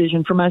the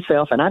decision for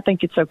myself. And I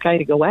think it's okay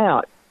to go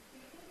out.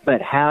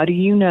 But how do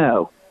you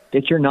know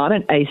that you're not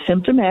an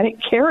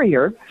asymptomatic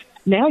carrier?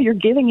 Now you're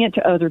giving it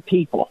to other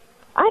people.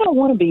 I don't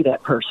want to be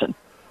that person.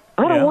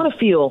 I don't want to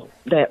feel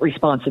that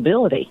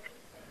responsibility.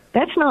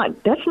 That's not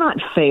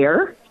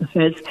fair,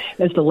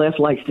 as the left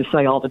likes to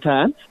say all the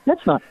time.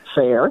 That's not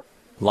fair.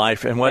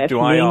 Life, and what do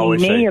I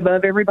always say? Me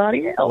above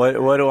everybody else.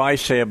 What do I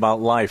say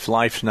about life?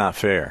 Life's not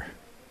fair.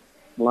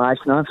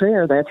 Life's not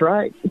fair. That's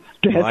right.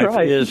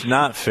 Life is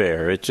not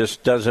fair. It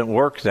just doesn't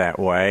work that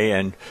way.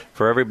 And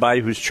for everybody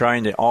who's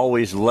trying to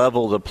always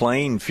level the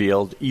playing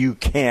field, you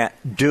can't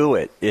do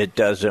it. It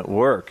doesn't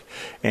work.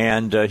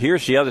 And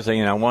here's the other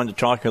thing, and I wanted to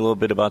talk a little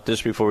bit about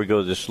this before we go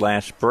to this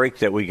last break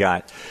that we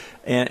got.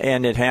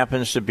 And it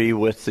happens to be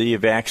with the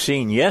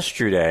vaccine.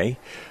 Yesterday,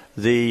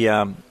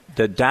 the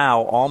the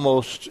Dow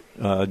almost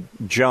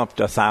jumped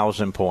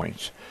 1,000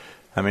 points.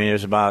 I mean, it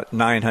was about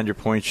 900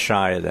 points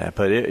shy of that,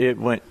 but it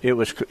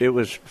was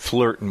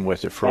flirting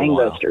with it for a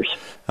while.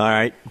 All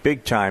right,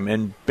 big time.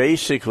 And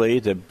basically,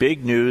 the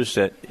big news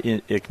that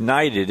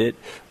ignited it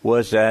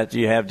was that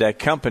you have that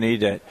company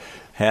that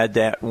had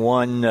that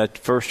one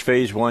first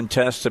phase 1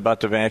 test about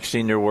the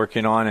vaccine they're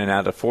working on, and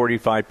out of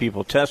 45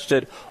 people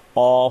tested,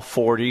 all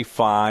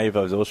 45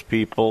 of those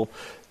people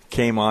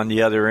came on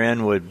the other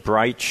end with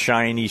bright,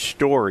 shiny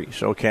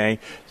stories, okay?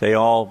 They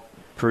all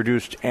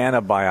produced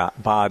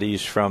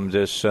antibodies from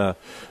this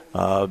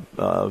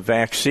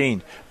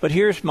vaccine. But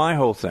here's my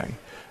whole thing.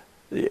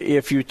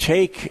 If you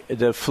take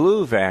the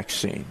flu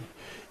vaccine,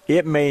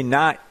 it may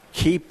not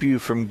keep you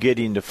from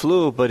getting the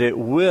flu, but it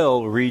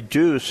will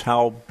reduce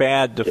how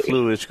bad the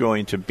flu is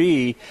going to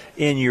be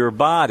in your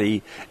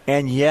body,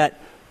 and yet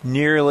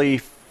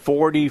nearly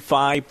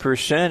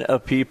 45%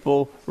 of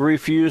people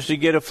refuse to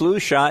get a flu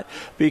shot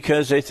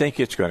because they think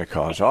it's going to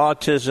cause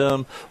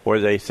autism, or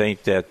they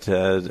think that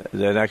they're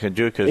not going to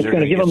do it because they're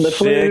going to get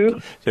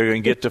sick. They're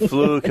going to get the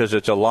flu because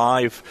it's a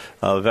live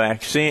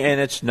vaccine, and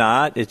it's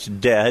not. It's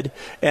dead.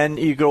 And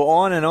you go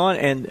on,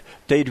 and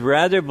they'd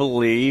rather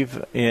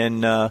believe in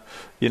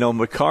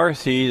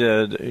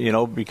McCarthy,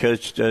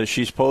 because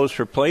she's posed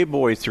for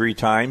Playboy 3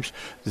 times.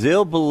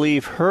 They'll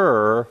believe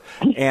her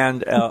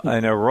and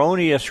an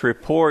erroneous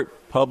report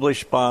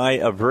published by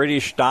a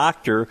British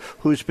doctor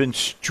who's been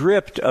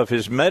stripped of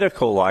his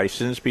medical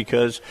license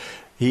because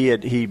he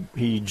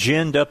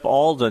ginned up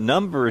all the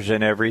numbers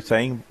and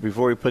everything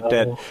before he put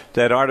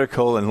that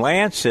article in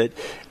Lancet,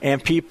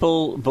 and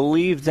people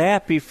believe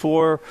that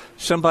before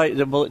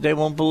they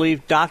won't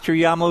believe Dr.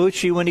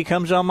 Yamauchi when he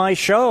comes on my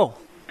show.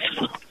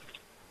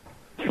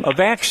 A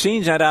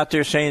vaccine's not out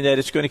there saying that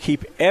it's going to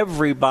keep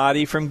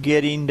everybody from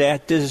getting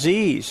that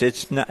disease.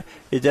 It's not.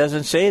 It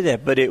doesn't say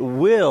that, but it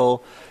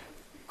will,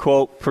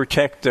 quote,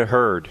 protect the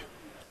herd.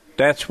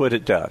 That's what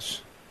it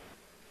does.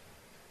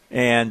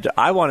 And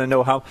I want to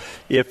know how,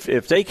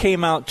 if they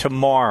came out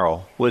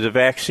tomorrow with a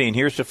vaccine,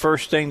 here's the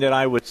first thing that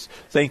I would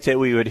think that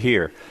we would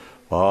hear.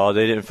 Well,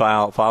 they didn't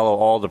follow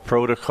all the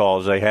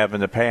protocols they have in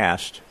the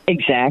past.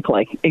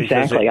 Exactly.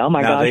 Oh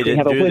my gosh, we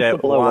have a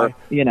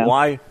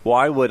whistleblower.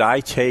 Why would I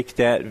take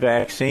that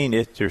vaccine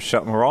if there's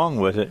something wrong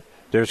with it?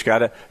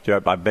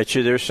 I bet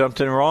you there's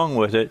something wrong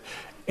with it.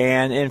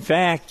 And in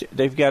fact,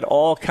 they've got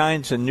all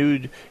kinds of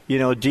new,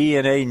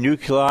 DNA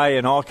nuclei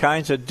and all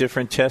kinds of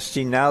different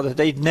testing now that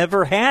they've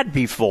never had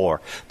before.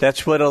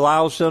 That's what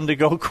allows them to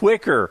go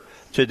quicker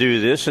to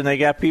do this, and they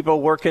got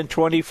people working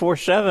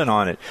 24/7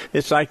 on it.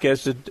 It's like,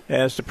 as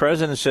the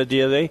president said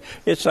the other day,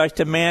 it's like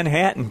the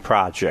Manhattan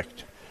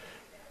Project.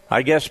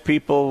 I guess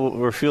people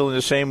were feeling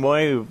the same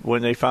way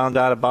when they found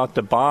out about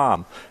the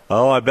bomb.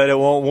 Oh, I bet it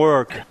won't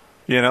work.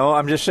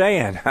 I'm just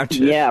saying.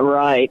 Yeah,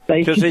 right.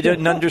 Because they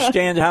didn't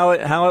understand how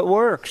it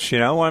works. You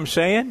know what I'm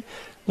saying?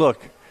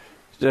 Look,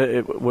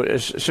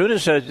 as soon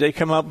as they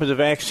come up with a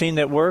vaccine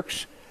that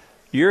works,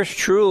 yours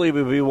truly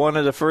would be one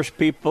of the first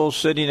people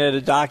sitting at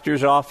a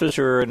doctor's office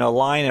or in a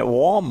line at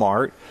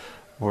Walmart.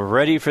 We're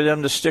ready for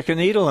them to stick a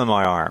needle in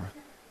my arm.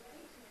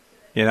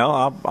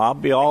 I'll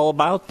be all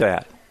about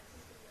that.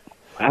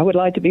 I would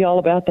like to be all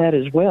about that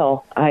as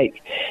well.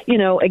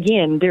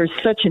 Again, there's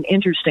such an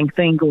interesting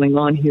thing going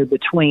on here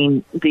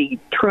between the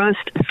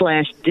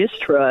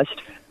trust/distrust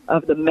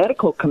of the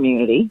medical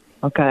community,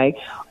 okay?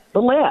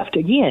 The left,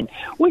 again,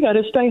 we got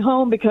to stay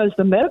home because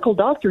the medical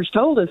doctors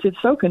told us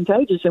it's so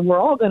contagious and we're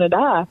all going to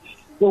die.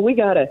 Well, we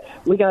got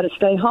to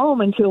stay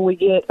home until we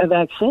get a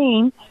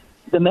vaccine.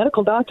 The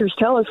medical doctors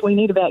tell us we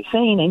need a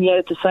vaccine, and yet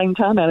at the same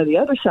time, out of the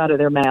other side of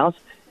their mouths,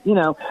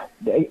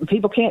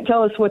 people can't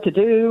tell us what to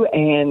do,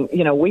 and,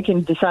 we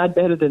can decide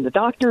better than the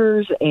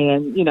doctors,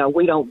 and,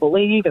 we don't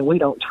believe and we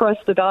don't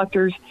trust the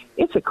doctors.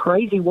 It's a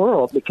crazy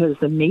world because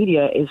the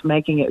media is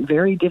making it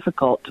very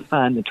difficult to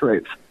find the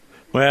truth.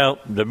 Well,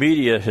 the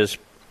media has,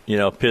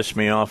 pissed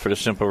me off for the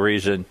simple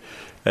reason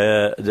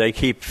they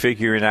keep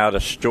figuring out a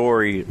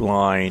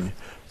storyline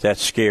that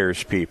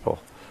scares people.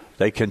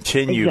 They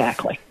continue,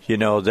 exactly.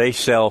 They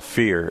sell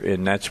fear,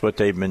 and that's what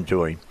they've been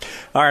doing.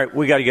 All right,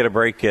 we got to get a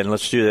break in.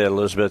 Let's do that,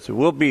 Elizabeth.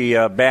 We'll be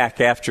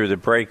back after the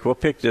break. We'll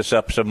pick this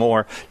up some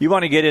more. You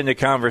want to get in the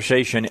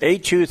conversation,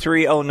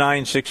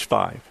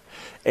 823-0965.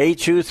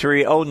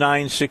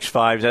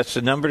 823-0965. That's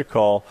the number to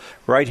call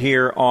right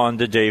here on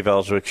the Dave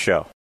Elswick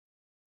Show.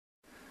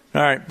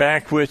 All right,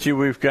 back with you.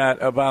 We've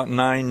got about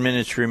 9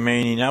 minutes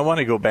remaining. I want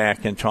to go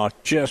back and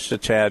talk just a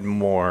tad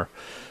more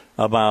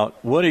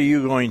about what are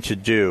you going to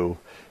do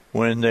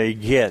when they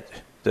get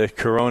the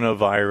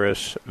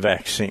coronavirus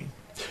vaccine,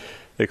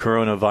 the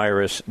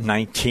coronavirus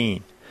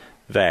 19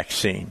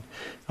 vaccine.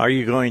 Are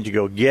you going to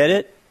go get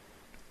it,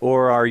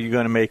 or are you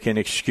going to make an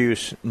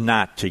excuse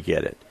not to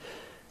get it?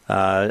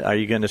 Are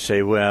you going to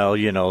say, well,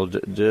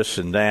 this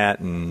and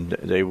that, and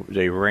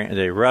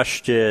they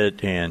rushed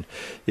it, and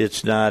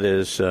it's not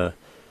as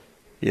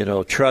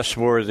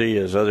trustworthy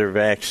as other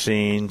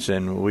vaccines,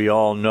 and we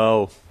all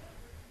know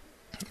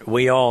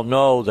we all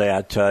know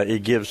that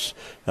it gives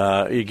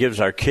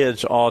our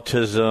kids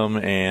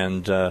autism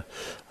and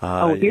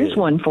here's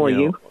one for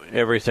you.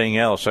 Everything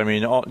else. I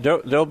mean,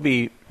 there'll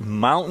be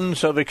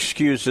mountains of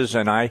excuses,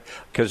 and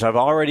because I've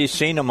already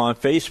seen them on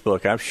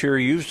Facebook. I'm sure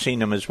you've seen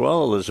them as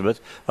well, Elizabeth.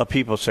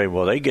 People say,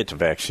 "Well, they get the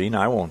vaccine,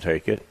 I won't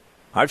take it."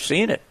 I've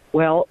seen it.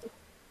 Well,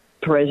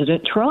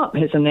 President Trump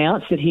has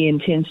announced that he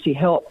intends to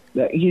help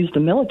use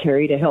the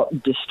military to help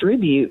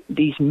distribute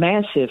these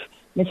massive.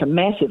 It's a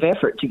massive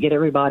effort to get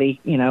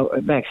everybody,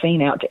 a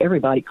vaccine out to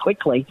everybody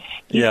quickly.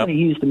 He's going to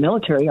use the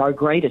military, our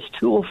greatest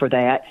tool for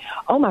that.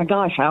 Oh, my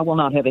gosh, I will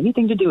not have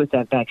anything to do with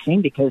that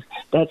vaccine because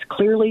that's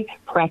clearly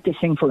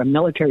practicing for a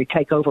military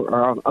takeover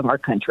of our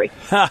country.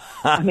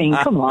 I mean,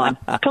 come on.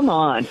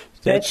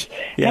 That's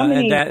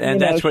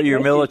what your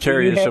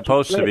military is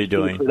supposed to be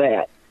doing. For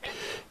that.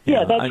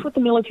 Yeah, that's what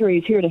the military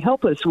is here to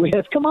help us with.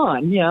 Come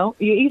on, you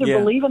either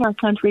believe in our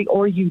country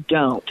or you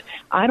don't.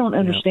 I don't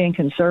understand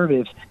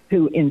conservatives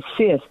who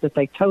insist that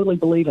they totally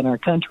believe in our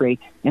country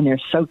and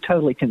they're so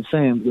totally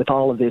consumed with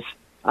all of this.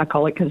 I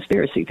call it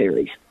conspiracy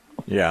theories.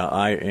 Yeah,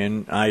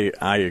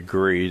 I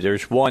agree.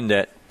 There's one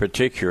that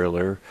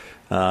particular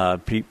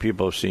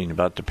people have seen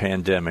about the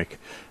pandemic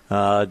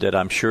that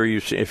I'm sure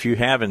if you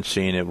haven't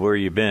seen it, where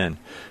you been?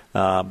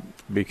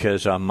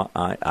 Because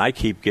I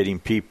keep getting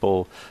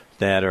people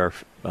that are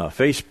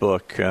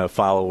Facebook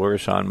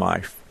followers on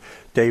my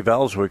Dave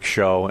Elswick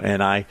show,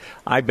 and I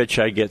bet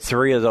you I get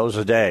 3 of those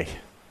a day.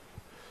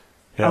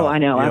 I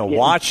know.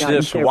 Watch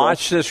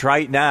this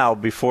right now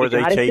before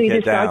they take it down. You got to see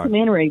this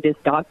documentary. This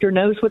doctor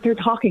knows what they're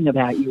talking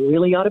about. You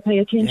really ought to pay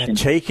attention. Yeah,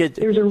 take it.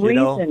 There's a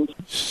reason.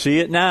 See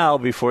it now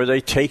before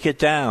they take it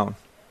down.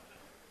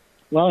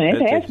 Well,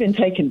 it has been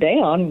taken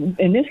down.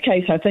 In this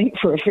case, I think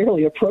for a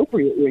fairly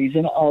appropriate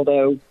reason,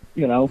 although,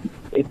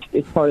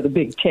 it's part of the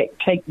big tech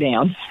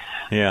takedown.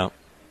 Yeah.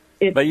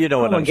 It's but you know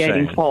what I'm saying.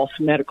 Promulgating false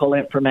medical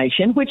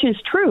information, which is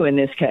true in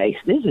this case.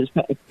 This is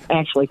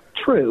actually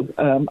true,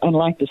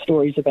 unlike the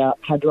stories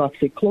about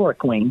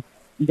hydroxychloroquine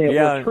that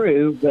were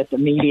true, but the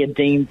media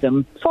deemed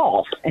them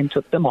false and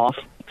took them off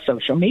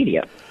social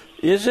media.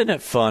 Isn't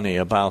it funny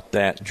about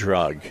that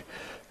drug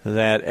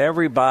that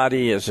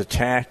everybody is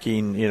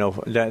attacking?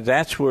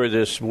 That's where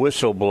this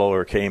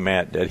whistleblower came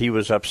at, that he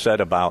was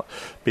upset about,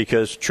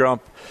 because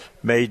Trump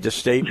made the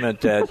statement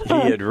that he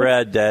had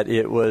read that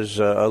it was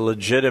a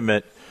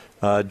legitimate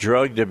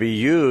drug to be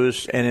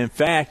used. And in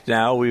fact,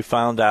 now we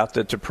found out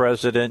that the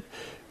president,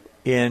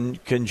 in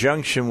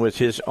conjunction with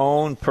his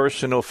own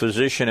personal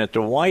physician at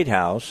the White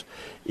House,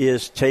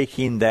 is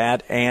taking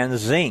that and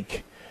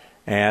zinc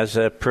as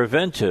a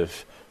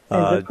preventive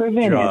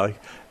drug.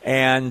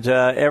 And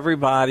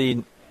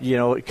everybody,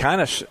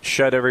 kind of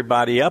shut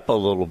everybody up a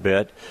little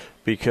bit,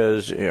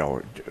 because,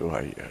 you're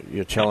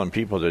telling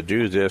people to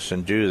do this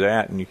and do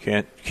that, and you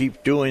can't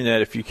keep doing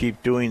that. If you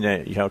keep doing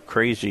that, how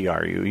crazy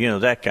are you?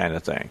 That kind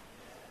of thing.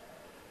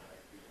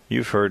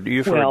 You've heard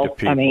the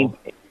people. I mean,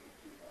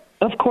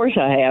 of course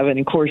I have. And,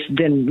 of course,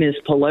 then Ms.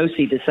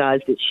 Pelosi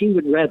decides that she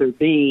would rather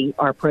be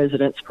our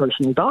president's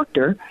personal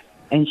doctor,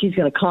 and she's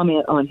going to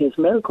comment on his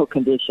medical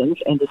conditions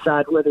and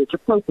decide whether it's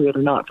appropriate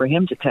or not for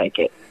him to take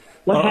it.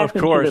 What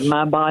happens to the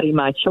my body,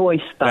 my choice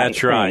thing?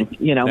 That's right.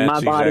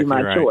 My body,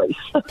 my choice.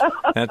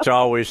 That's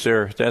always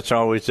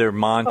their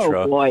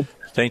mantra. Oh, boy.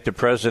 I think the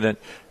president,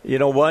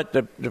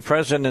 the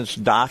president's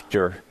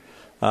doctor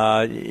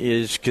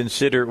is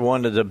considered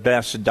one of the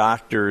best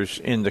doctors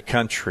in the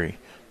country.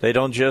 They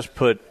don't just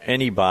put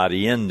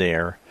anybody in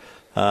there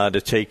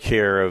to take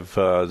care of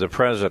the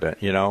president,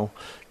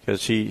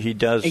 because he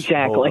does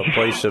hold a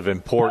place of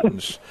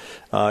importance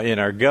in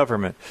our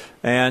government.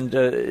 And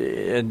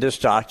this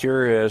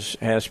doctor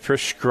has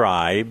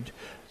prescribed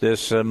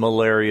this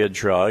malaria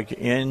drug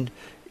in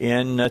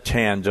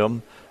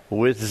tandem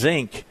with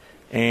zinc.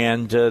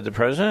 And the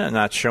president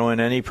not showing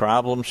any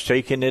problems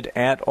taking it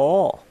at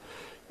all.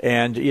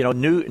 And,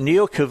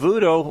 Neil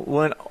Cavuto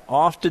went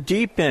off the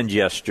deep end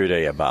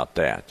yesterday about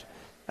that.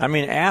 I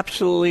mean,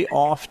 absolutely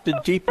off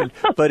the deep end.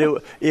 But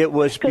it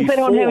was before. Because they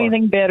don't have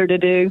anything better to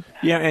do.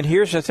 Yeah, and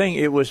here's the thing.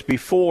 It was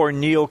before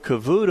Neil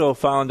Cavuto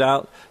found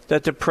out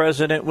that the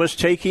president was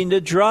taking the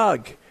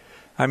drug.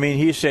 I mean,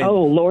 he's saying,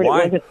 "Oh Lord,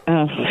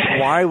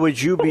 why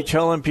would you be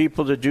telling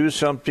people to do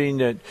something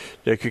that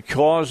could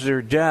cause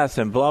their death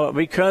and blah, blah,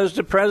 because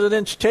the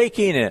president's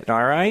taking it,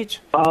 all right?"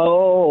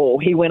 Oh,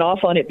 he went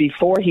off on it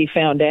before he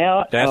found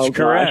out? That's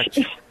correct.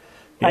 Gosh.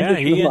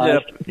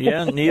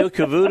 Yeah, Neil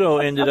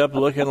Cavuto ended up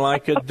looking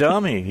like a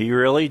dummy. He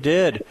really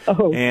did.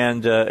 Oh.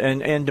 And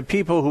the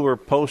people who were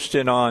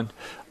posting on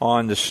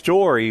the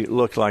story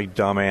looked like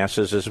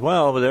dumbasses as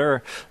well.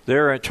 But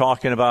they're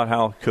talking about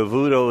how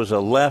Cavuto is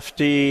a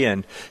lefty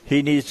and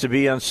he needs to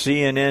be on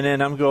CNN.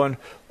 And I'm going,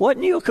 what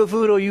Neil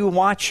Cavuto are you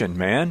watching,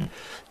 man?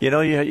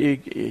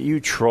 You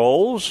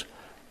trolls,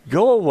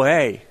 go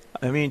away.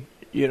 I mean,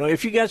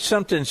 if you got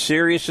something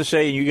serious to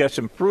say and you got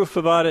some proof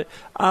about it,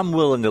 I'm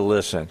willing to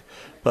listen.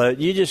 But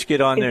you just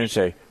get on there and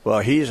say, well,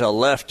 he's a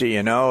lefty,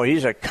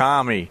 he's a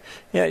commie.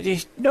 Yeah,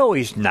 no,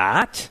 he's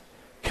not.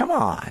 Come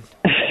on.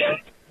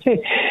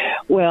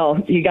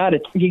 Well, you got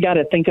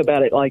to think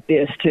about it like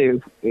this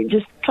too.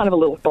 Just kind of a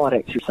little thought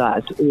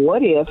exercise.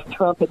 What if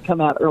Trump had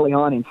come out early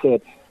on and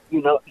said,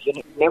 you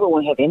never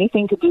want to have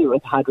anything to do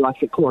with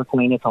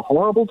hydroxychloroquine. It's a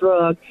horrible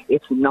drug.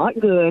 It's not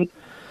good.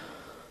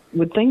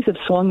 Would things have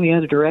swung the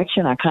other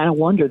direction? I kind of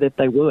wonder that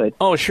they would.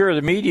 Oh, sure.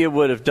 The media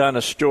would have done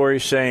a story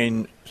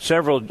saying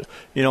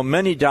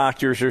many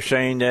doctors are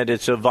saying that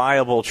it's a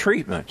viable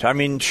treatment. I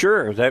mean,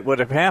 sure, that would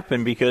have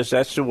happened because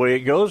that's the way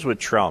it goes with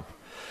Trump.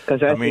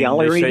 Because that's the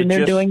only reason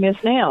they're doing this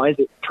now, is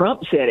that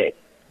Trump said it.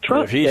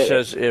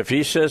 If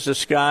he says the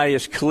sky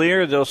is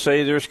clear, they'll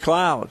say there's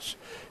clouds.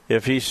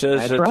 If he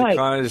says the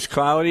sky is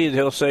cloudy,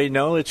 they'll say,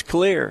 no, it's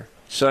clear.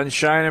 Sun's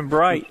shining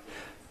bright.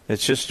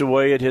 It's just the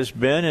way it has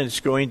been, and it's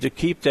going to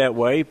keep that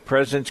way.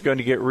 President's going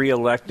to get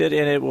reelected,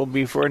 and it will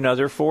be for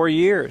another 4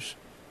 years.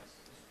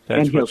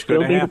 That's what's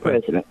going to happen. The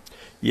president.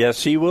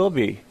 Yes, he will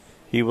be.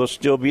 He will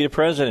still be the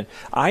president.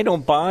 I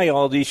don't buy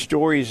all these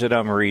stories that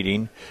I'm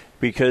reading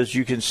because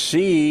you can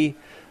see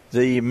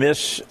the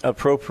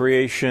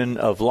misappropriation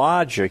of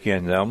logic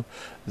in them,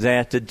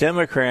 that the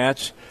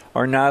Democrats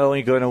are not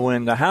only going to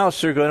win the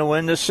House, they're going to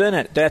win the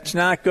Senate. That's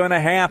not going to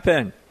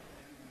happen.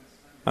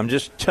 I'm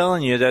just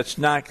telling you that's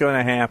not going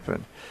to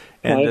happen.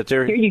 And that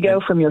here you go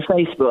from your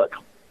Facebook.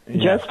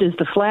 Yeah. Just as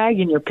the flag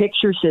in your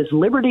picture says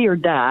liberty or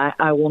die,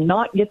 I will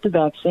not get the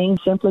vaccine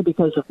simply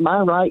because of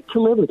my right to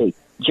liberty,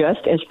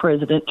 just as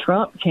President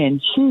Trump can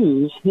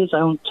choose his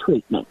own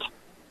treatment.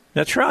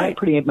 That's right. That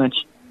pretty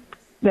much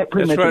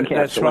encapsulates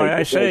That's why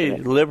I say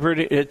president.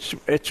 Liberty.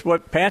 It's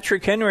what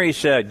Patrick Henry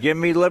said. Give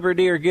me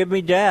liberty or give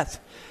me death.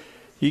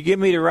 You give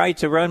me the right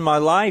to run my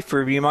life,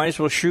 or you might as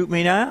well shoot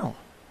me now.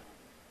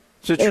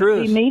 It's the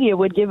truth. If the media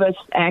would give us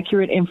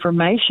accurate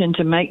information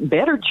to make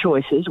better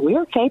choices, we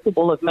are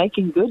capable of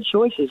making good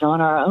choices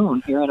on our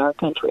own here in our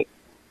country.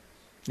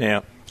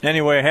 Yeah.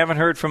 Anyway, I haven't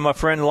heard from my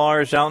friend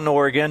Lars out in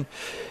Oregon.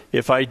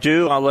 If I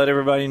do, I'll let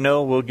everybody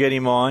know. We'll get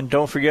him on.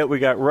 Don't forget, we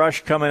got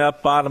Rush coming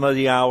up bottom of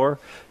the hour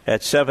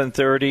at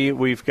 7:30.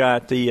 We've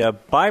got the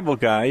Bible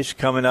guys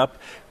coming up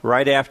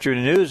right after the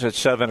news at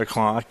 7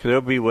 o'clock.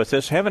 They'll be with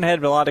us. Haven't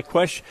had a lot of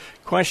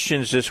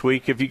questions this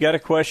week. If you got a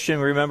question,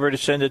 remember to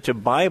send it to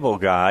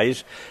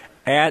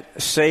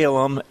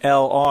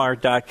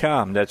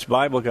BibleGuys@SalemLR.com. That's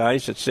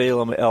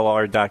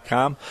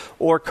BibleGuys@SalemLR.com.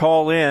 Or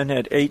call in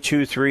at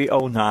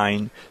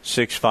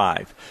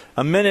 823-0965.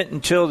 A minute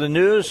until the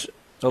news.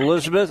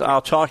 Elizabeth,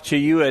 I'll talk to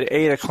you at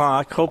 8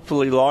 o'clock.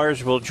 Hopefully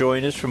Lars will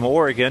join us from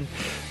Oregon.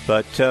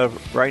 But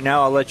right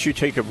now I'll let you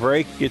take a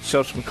break, get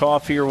yourself some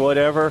coffee or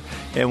whatever,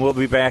 and we'll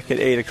be back at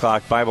 8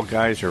 o'clock. Bible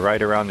guys are right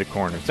around the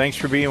corner. Thanks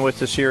for being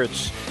with us here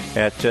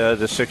at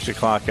the 6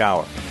 o'clock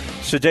hour.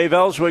 It's the Dave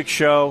Elswick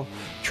Show.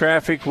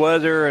 Traffic,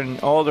 weather, and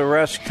all the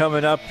rest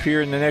coming up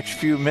here in the next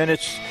few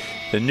minutes.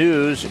 The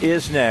news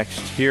is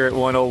next here at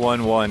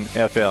 101.1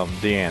 FM,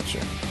 The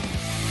Answer.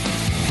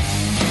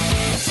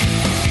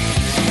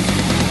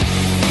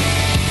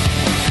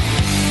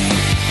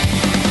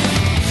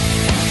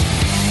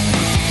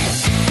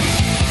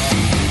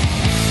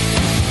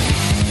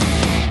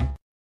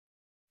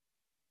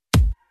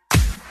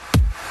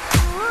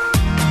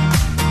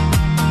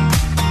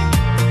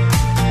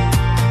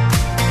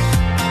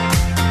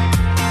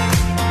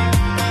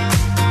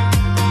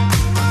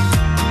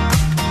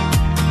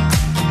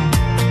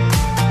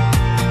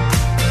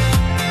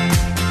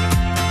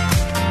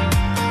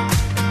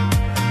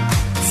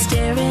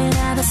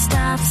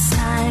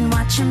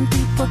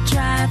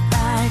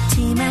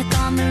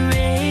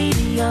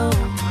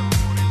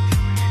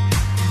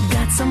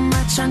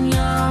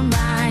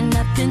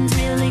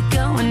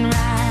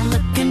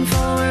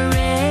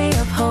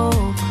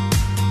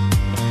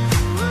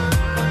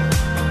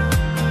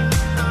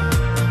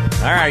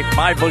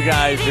 Bible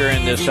guys are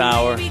in this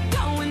hour,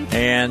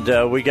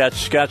 and we got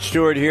Scott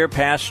Stewart here,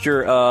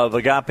 pastor of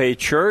Agape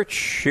Church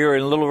here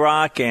in Little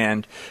Rock,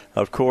 and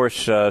of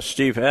course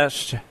Steve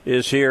Hest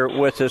is here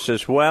with us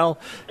as well.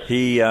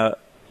 He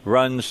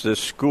runs the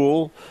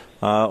school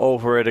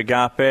over at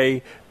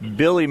Agape.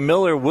 Billy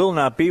Miller will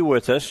not be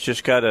with us.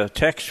 Just got a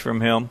text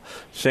from him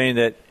saying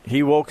that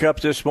he woke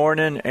up this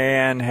morning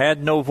and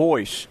had no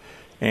voice.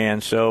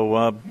 And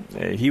so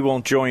he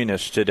won't join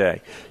us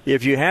today.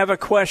 If you have a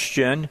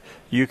question,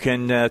 you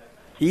can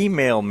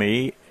email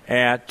me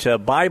at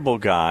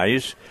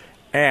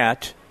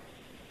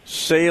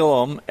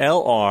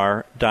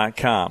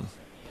BibleGuys@SalemLR.com.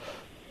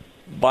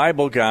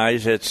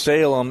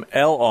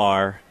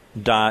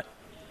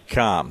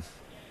 BibleGuys@SalemLR.com.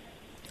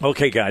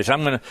 Okay, guys,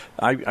 I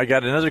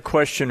got another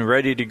question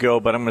ready to go,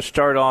 but I'm going to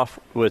start off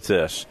with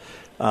this.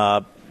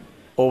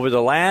 Over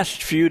the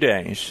last few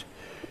days,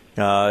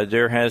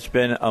 there has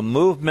been a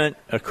movement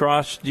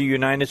across the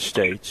United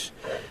States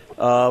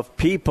of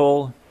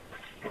people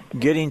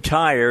getting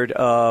tired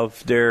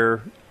of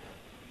their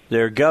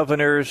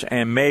governors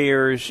and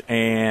mayors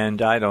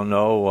and, I don't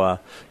know,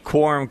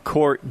 quorum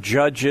court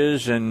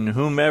judges and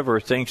whomever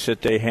thinks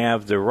that they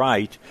have the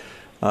right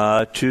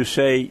to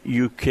say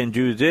you can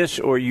do this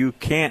or you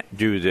can't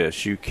do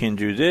this. You can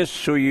do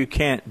this or you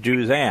can't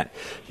do that.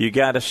 You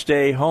got to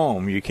stay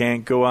home. You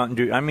can't go out and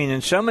do. I mean,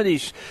 in some of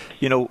these,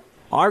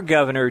 our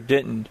governor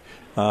didn't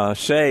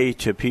say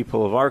to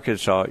people of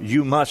Arkansas,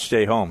 you must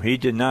stay home. He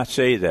did not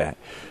say that.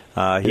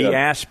 He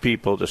asked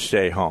people to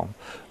stay home,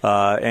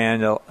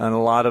 and a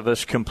lot of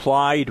us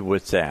complied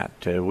with that.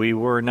 We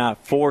were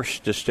not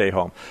forced to stay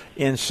home.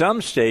 In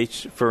some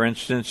states, for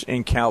instance,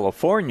 in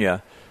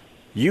California,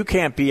 you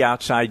can't be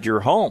outside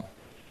your home.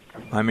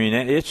 I mean,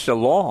 it's the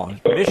law.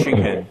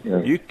 Michigan,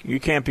 you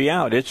can't be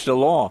out. It's the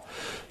law.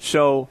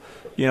 So,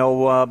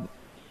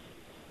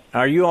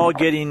 are you all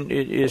getting,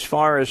 as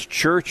far as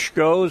church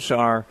goes,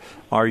 are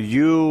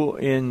you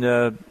in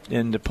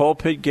the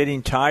pulpit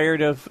getting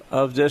tired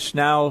of this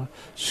now,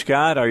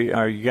 Scott? Are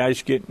you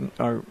guys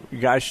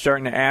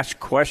starting to ask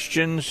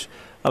questions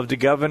of the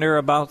governor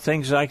about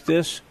things like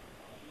this?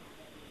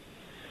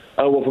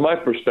 Well, from my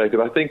perspective,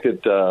 I think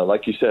that,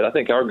 like you said, I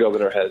think our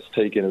governor has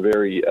taken a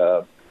very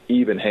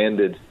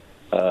even-handed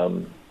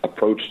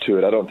approach to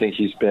it. I don't think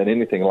he's been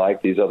anything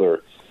like these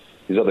other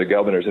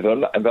governors. If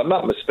I'm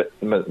not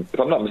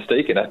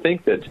mistaken, I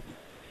think that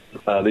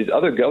these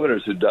other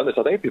governors who've done this,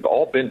 I think they've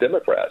all been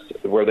Democrats,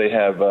 where they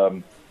have.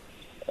 I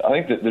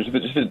think that there's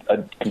just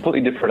a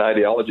completely different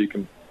ideology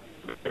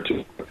compared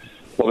to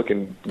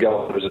Republican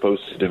governors as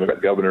opposed to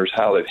Democrat governors,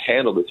 how they've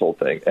handled this whole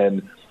thing.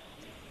 And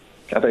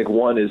I think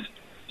one is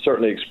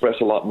certainly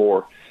expressed a lot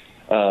more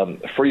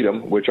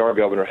freedom, which our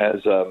governor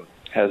has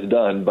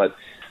done. But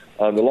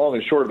the long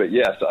and short of it,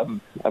 yes,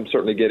 I'm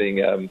certainly getting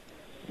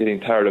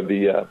tired of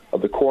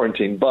the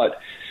quarantine. But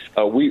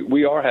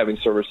we are having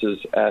services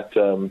at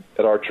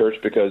our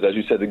church because, as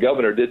you said, the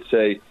governor did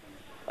say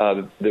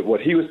that what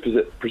he was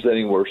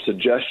presenting were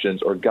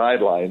suggestions or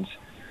guidelines.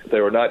 They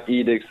were not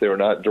edicts. They were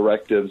not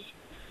directives.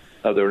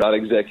 They were not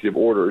executive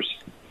orders.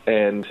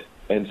 And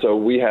so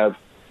we have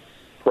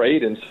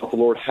prayed and sought the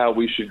Lord how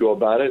we should go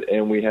about it.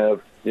 And we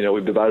have,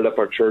 we've divided up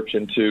our church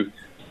into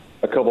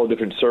a couple of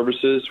different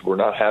services. We're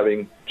not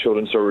having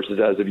children's services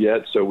as of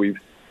yet, so we've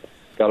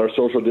got our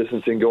social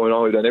distancing going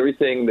on. We've done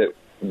everything that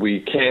we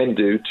can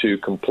do to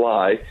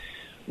comply,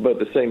 but at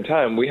the same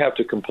time, we have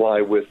to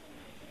comply with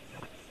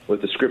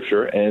the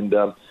Scripture, and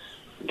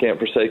we can't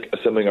forsake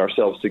assembling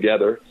ourselves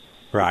together.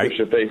 Right.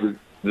 The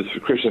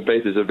Christian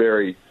faith is a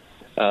very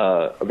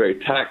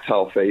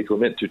tactile faith. We're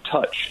meant to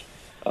touch.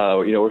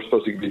 We're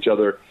supposed to give each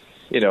other,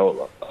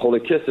 holy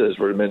kisses.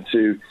 We're meant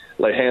to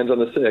lay hands on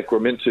the sick. We're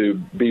meant to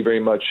be very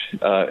much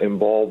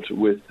involved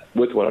with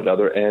one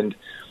another, and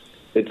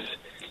it's.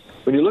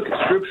 When you look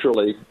at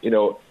scripturally,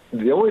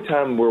 the only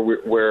time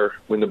where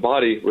when the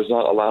body was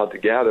not allowed to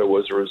gather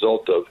was a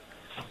result of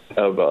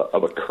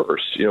a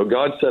curse.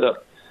 God set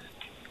up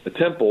a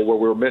temple where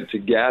we were meant to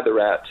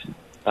gather at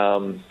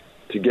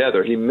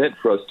together. He meant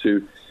for us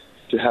to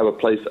have a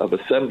place of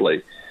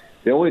assembly.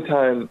 The only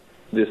time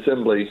the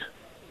assembly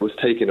was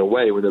taken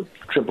away when the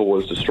temple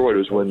was destroyed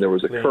was when there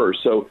was a curse.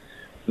 So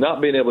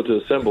not being able to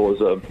assemble is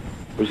a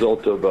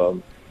result of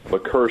a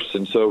curse.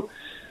 And so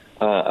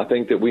I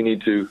think that we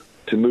need to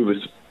move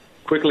as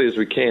quickly as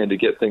we can to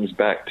get things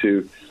back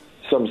to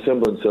some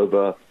semblance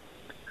of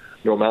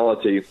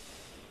normality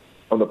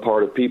on the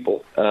part of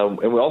people. And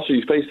we also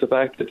face the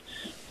fact that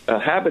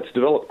habits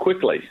develop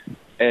quickly.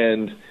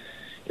 And,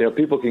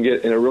 people can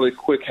get in a really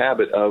quick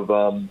habit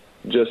of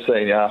just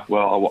saying, I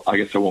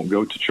guess I won't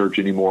go to church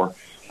anymore.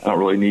 I don't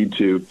really need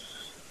to,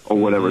 or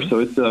whatever.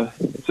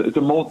 Mm-hmm. So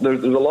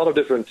there's a lot of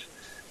different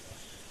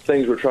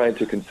things we're trying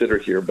to consider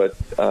here. But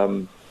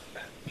I'm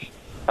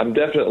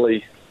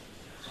definitely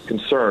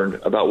concerned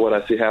about what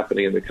I see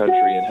happening in the country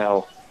and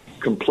how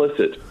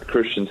complicit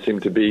Christians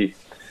seem to be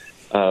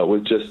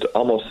with just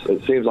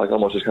it seems like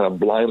almost just kind of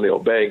blindly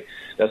obeying.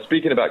 Now,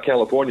 speaking about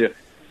California,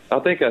 I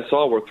think I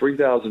saw where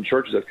 3,000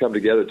 churches have come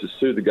together to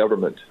sue the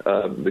government,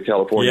 the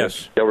California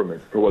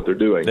government, for what they're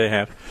doing. They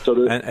have. So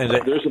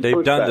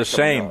they've done the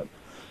same.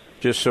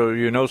 Just so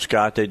you know,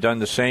 Scott, they've done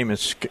the same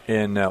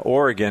in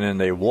Oregon, and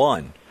they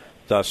won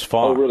thus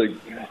far. Oh, really?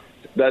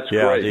 That's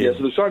great.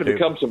 So there's starting to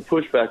become some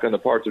pushback on the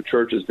parts of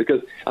churches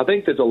because I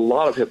think there's a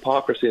lot of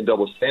hypocrisy and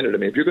double standard. I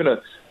mean, if you're going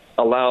to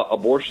allow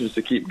abortions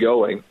to keep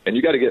going, and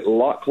you got to get a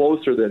lot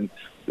closer than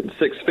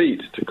 6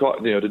 feet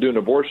to do an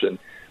abortion,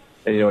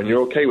 and and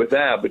you're okay with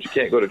that, but you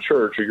can't go to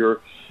church,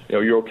 or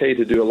you're okay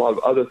to do a lot of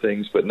other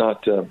things, but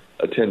not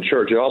attend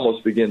church. It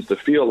almost begins to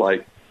feel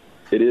like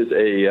it is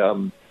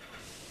an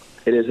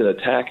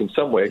attack in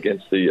some way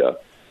against the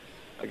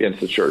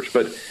church,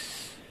 but.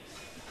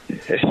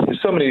 There's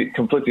so many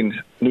conflicting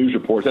news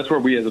reports. That's where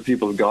we as the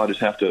people of God just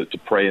have to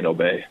pray and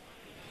obey.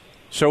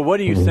 So what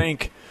do you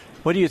think?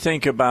 What do you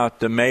think about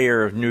the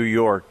mayor of New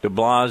York, de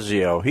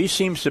Blasio? He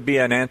seems to be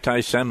an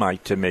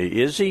anti-Semite to me.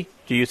 Is he?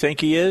 Do you think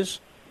he is?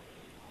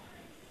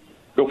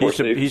 Go for it,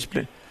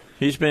 Steve.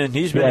 He's been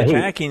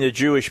attacking the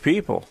Jewish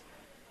people.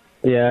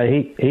 Yeah,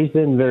 he's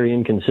been very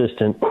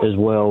inconsistent as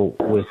well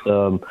with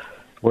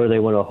where they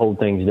want to hold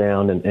things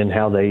down and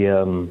how they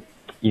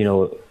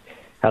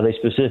how they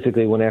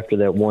specifically went after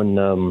that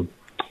one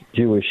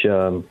Jewish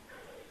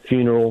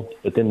funeral,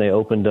 but then they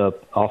opened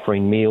up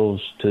offering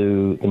meals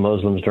to the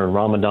Muslims during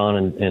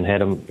Ramadan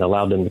and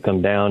allowed them to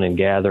come down and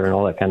gather and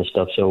all that kind of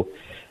stuff. So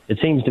it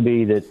seems to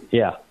be that,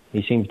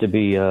 He seems to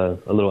be a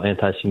little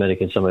anti-Semitic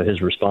in some of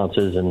his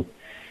responses, and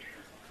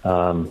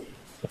I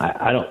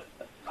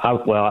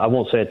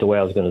won't say it the way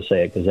I was going to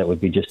say it because that would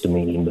be just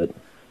demeaning. But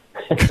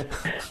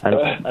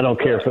I don't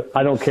care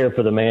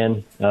for the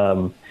man,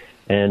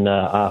 and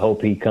I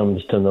hope he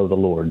comes to know the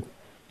Lord.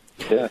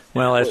 Yeah.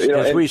 Well,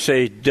 as we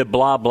say, de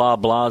blah blah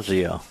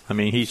blasio. I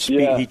mean,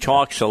 he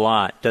talks a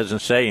lot, doesn't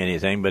say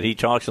anything, but he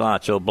talks a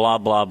lot. So blah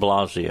blah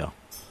blasio.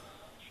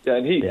 Yeah,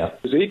 and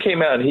so he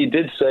came out and he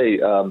did say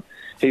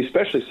he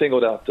especially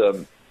singled out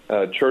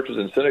churches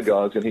and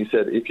synagogues, and he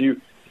said if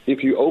you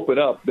open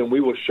up, then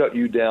we will shut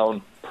you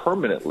down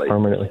permanently.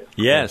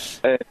 Yes.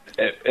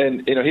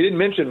 And he didn't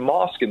mention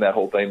mosque in that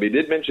whole thing, but he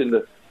did mention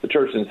the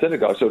churches and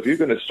synagogues. So if you're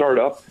going to start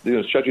up, they're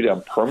going to shut you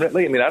down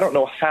permanently. I mean, I don't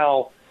know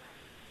how.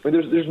 I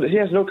mean, he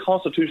has no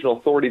constitutional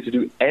authority to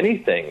do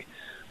anything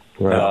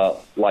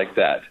like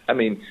that. I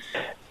mean,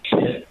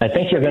 I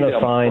think you're going to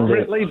find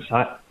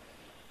that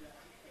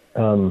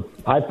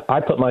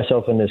I put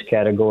myself in this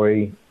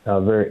category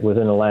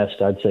within the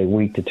last, I'd say,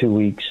 week to 2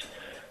 weeks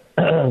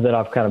that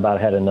I've kind of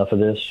about had enough of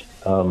this.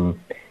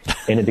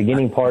 In the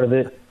beginning part of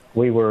it,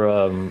 we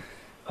were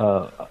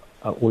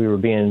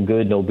being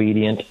good and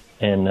obedient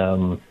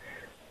and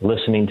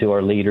listening to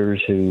our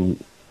leaders who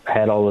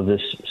had all of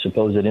this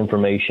supposed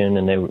information,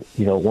 and they were,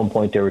 at one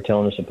point they were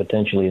telling us that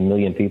potentially 1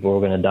 million people were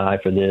going to die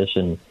for this,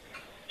 and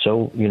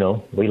so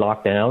we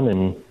locked down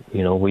and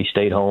we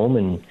stayed home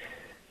and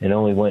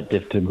only went to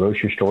the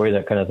grocery store,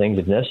 that kind of things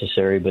if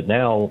necessary. But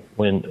now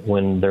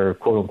when their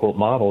quote unquote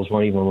models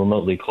weren't even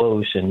remotely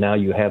close, and now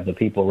you have the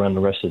people around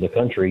the rest of the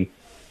country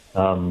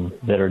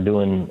that are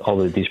doing all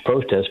of these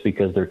protests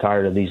because they're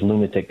tired of these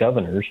lunatic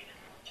governors.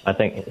 I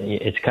think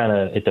it's kind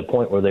of at the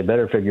point where they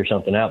better figure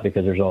something out,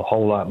 because there's a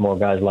whole lot more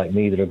guys like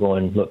me that are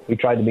going, look, we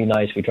tried to be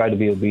nice. We tried to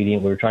be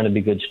obedient. We were trying to be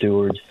good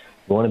stewards.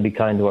 We want to be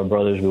kind to our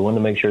brothers. We want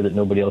to make sure that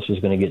nobody else is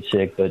going to get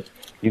sick. But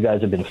you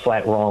guys have been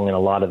flat wrong in a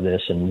lot of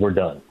this, and we're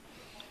done.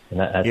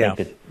 And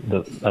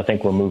I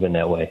think we're moving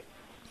that way.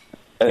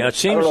 Yeah, it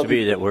seems to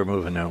be that we're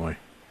moving that way.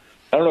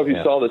 I don't know if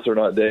you saw this or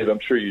not, Dave.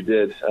 I'm sure you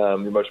did.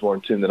 You're much more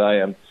in tune than I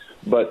am.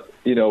 But,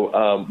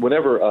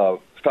 whenever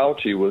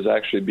Fauci was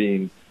actually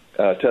being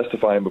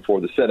testifying before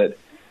the Senate,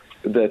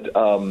 that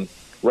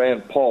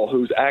Rand Paul,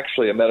 who's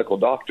actually a medical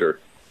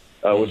doctor,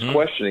 was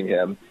questioning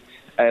him.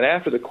 And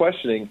after the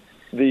questioning,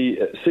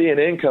 the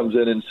CNN comes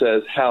in and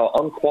says how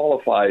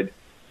unqualified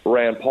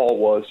Rand Paul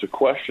was to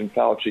question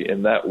Fauci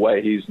in that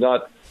way. He's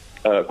not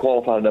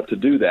qualified enough to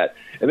do that.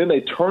 And then they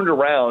turned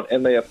around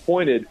and they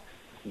appointed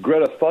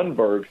Greta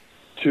Thunberg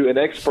to an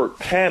expert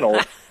panel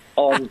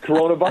on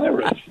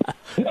coronavirus.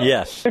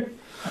 Yes.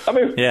 I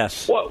mean,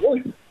 yes.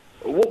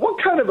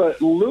 What kind of a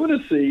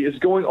lunacy is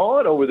going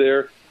on over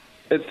there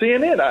at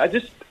CNN?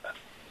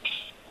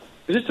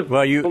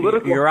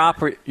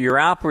 Your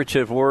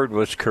operative word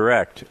was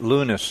correct,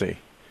 lunacy.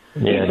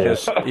 Yeah,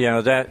 because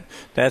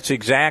that's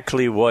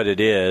exactly what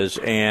it is,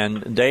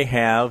 and they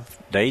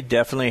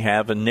definitely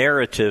have a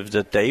narrative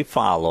that they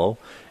follow,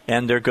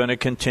 and they're going to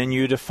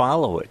continue to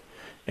follow it.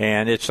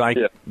 And it's like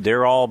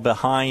they're all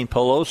behind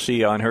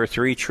Pelosi on her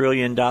 $3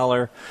 trillion,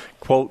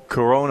 quote,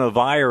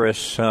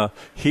 coronavirus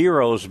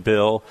heroes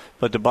bill.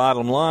 But the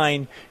bottom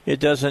line, it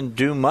doesn't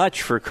do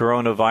much for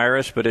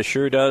coronavirus, but it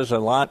sure does a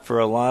lot for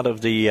a lot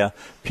of the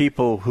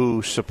people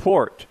who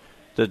support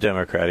the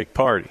Democratic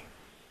Party.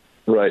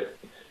 Right.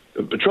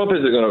 But Trump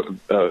isn't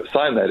going to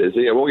sign that, is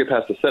he? It won't get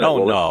past the Senate.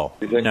 Oh, no.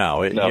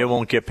 It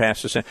won't get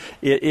past the Senate.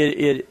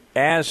 It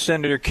as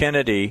Senator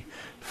Kennedy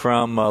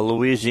from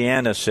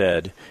Louisiana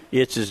said,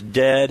 it's as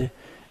dead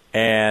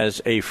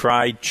as a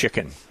fried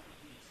chicken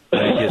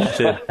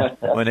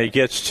when it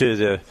gets to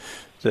the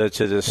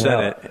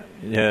Senate,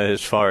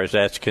 as far as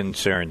that's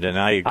concerned. And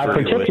I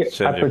agree with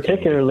Senator I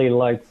particularly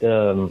liked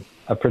the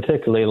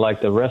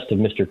rest of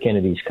Mr.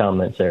 Kennedy's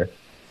comments there.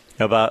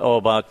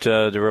 About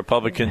the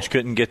Republicans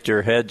couldn't get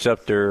their heads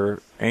up their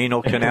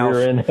anal canals.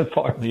 We were in that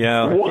far.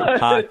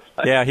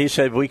 Yeah, he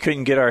said we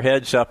couldn't get our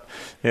heads up.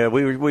 Yeah,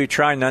 we were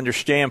trying to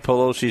understand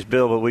Pelosi's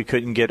bill, but we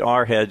couldn't get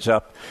our heads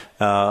up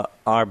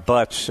our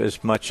butts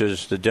as much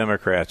as the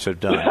Democrats have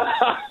done.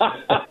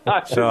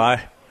 So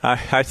I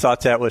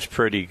thought that was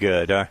pretty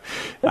good.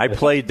 I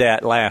played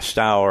that last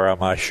hour on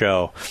my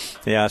show.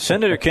 Yeah,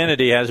 Senator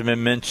Kennedy hasn't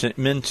been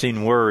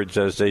mincing words,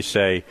 as they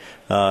say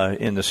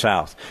in the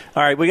South.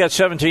 All right, we got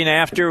 17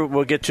 after.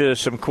 We'll get to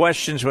some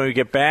questions when we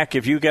get back.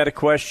 If you got a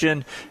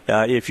question,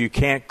 if you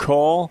can't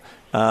call,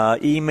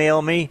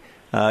 email me.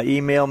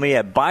 Email me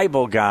at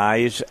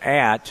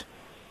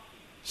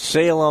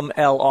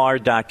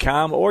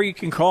BibleGuys@SalemLR.com, or you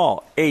can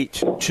call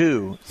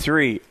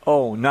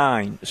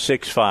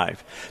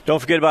 823-0965. Don't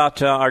forget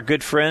about our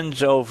good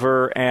friends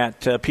over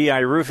at PI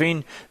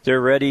Roofing.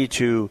 They're ready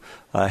to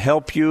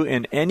help you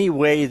in any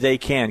way they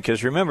can.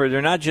 Because remember,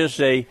 they're not just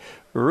a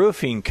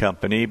roofing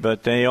company,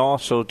 but they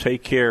also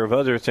take care of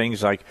other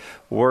things like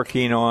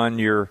working on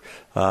your,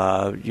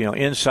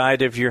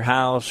 inside of your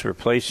house,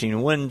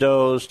 replacing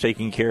windows,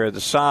 taking care of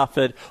the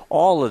soffit,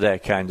 all of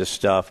that kind of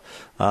stuff.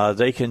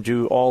 They can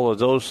do all of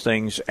those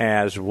things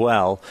as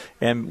well,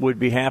 and would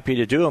be happy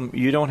to do them.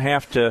 You don't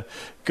have to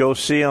go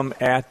see them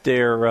at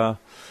their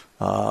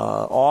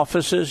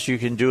offices. You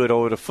can do it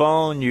over the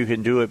phone. You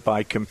can do it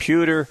by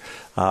computer.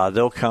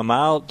 They'll come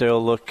out.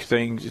 They'll look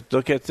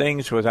at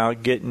things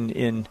without getting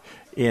in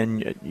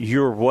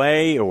your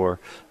way or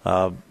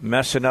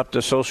messing up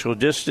the social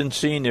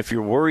distancing. If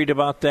you're worried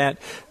about that,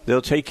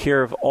 they'll take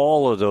care of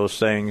all of those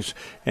things,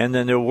 and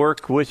then they'll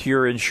work with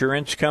your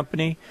insurance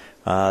company.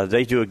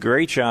 They do a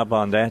great job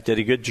on that. Did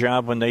a good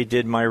job when they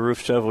did my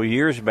roof several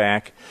years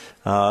back,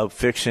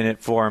 fixing it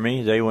for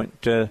me. They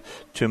went to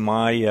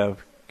my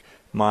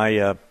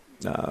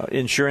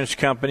insurance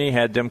company,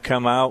 had them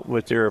come out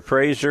with their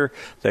appraiser.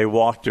 They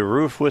walked the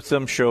roof with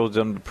them, showed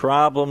them the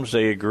problems.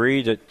 They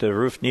agreed that the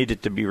roof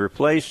needed to be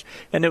replaced,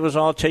 and it was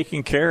all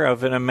taken care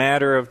of in a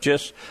matter of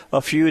just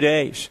a few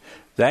days.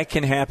 That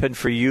can happen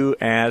for you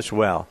as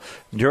well.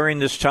 During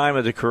this time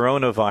of the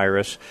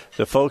coronavirus,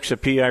 the folks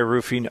at PI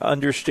Roofing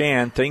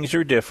understand things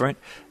are different.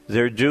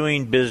 They're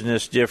doing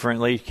business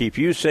differently, keep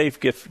you safe,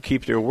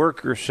 keep their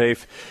workers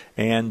safe,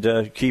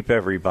 and keep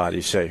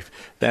everybody safe.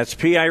 That's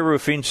PI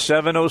Roofing,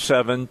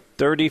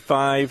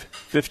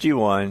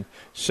 707-3551,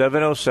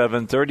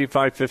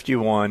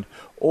 707-3551,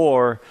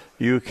 or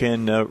you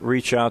can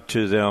reach out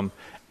to them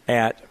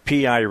at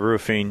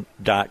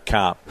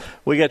piroofing.com.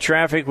 We got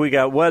traffic, we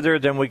got weather,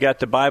 then we got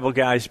the Bible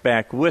guys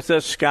back with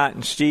us. Scott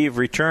and Steve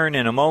return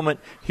in a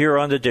moment here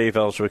on the Dave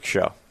Elswick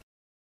Show.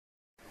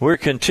 We're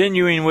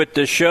continuing with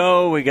the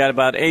show. We got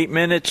about 8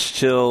 minutes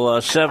till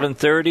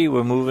 7:30.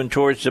 We're moving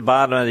towards the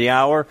bottom of the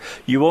hour.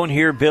 You won't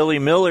hear Billy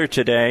Miller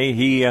today.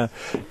 He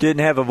didn't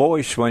have a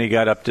voice when he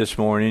got up this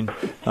morning.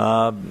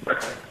 I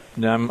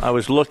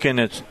was looking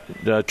at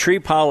the tree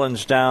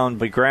pollen's down,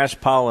 but grass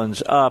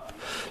pollen's up.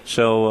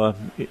 So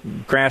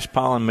grass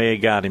pollen may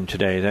have got him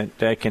today.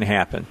 That can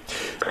happen.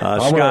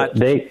 Scott, I want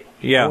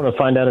to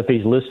find out if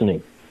he's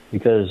listening,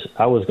 because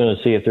I was going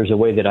to see if there's a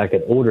way that I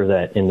could order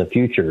that in the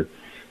future.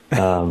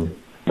 To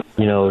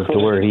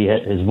where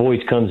his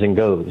voice comes and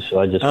goes. So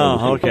I just want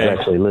to see if he's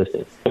actually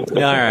listening.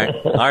 All right.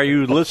 Are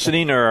you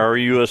listening or are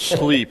you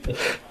asleep?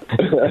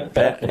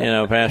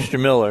 Pastor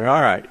Miller.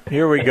 All right.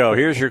 Here we go.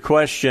 Here's your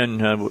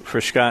question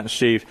for Scott and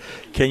Steve.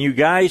 Can you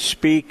guys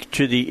speak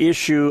to the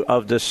issue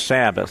of the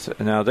Sabbath?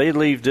 Now, they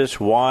leave this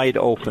wide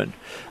open.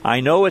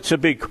 I know it's a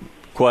big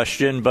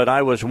question, but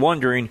I was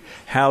wondering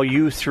how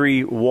you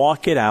three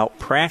walk it out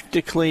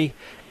practically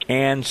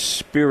and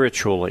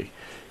spiritually.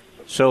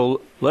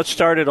 So let's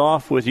start it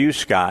off with you,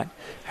 Scott.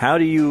 How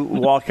do you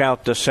walk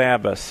out the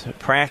Sabbath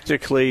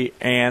practically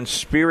and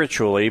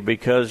spiritually,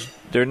 because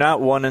they're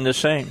not one and the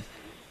same?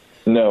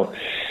 No.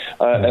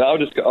 And I'll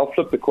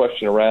flip the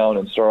question around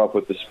and start off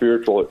with the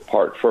spiritual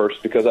part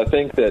first, because I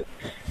think that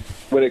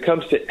when it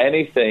comes to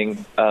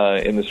anything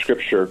in the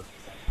Scripture,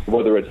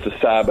 whether it's the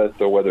Sabbath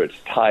or whether it's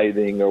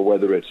tithing or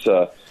whether it's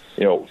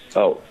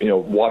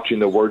watching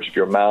the words of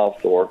your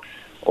mouth or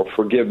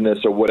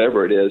forgiveness or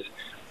whatever it is,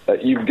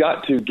 you've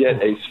got to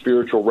get a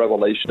spiritual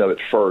revelation of it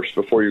first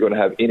before you're going to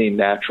have any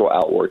natural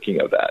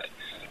outworking of that.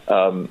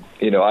 I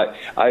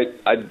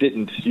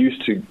didn't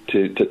used to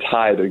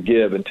tithe or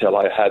give until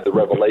I had the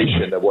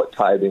revelation of what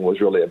tithing was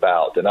really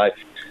about. And I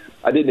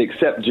didn't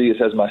accept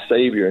Jesus as my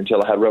Savior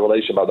until I had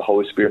revelation by the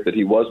Holy Spirit that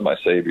He was my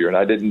Savior. And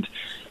I didn't,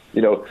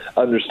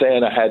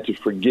 understand I had to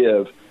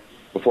forgive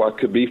before I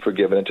could be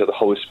forgiven until the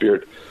Holy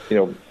Spirit,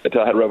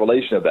 until I had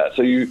revelation of that.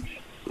 So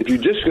if you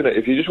just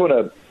want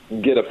to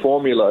get a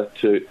formula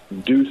to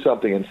do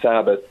something in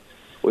Sabbath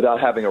without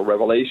having a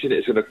revelation,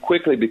 it's going to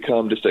quickly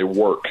become just a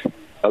work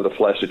of the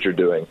flesh that you're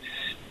doing.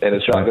 And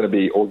it's not going to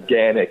be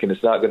organic, and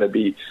it's not going to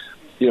be,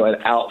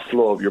 an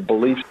outflow of your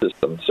belief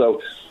system.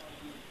 So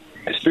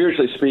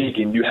spiritually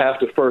speaking, you have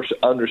to first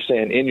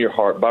understand in your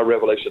heart by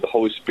revelation of the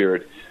Holy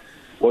Spirit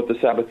what the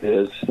Sabbath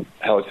is,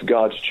 how it's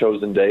God's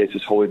chosen day, it's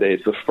His holy day.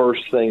 It's the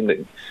first thing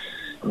that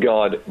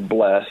God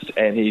blessed,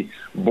 and He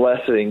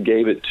blessed it and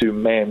gave it to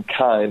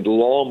mankind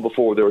long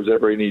before there was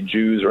ever any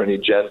Jews or any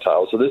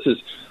Gentiles. So this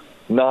is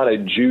not a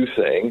Jew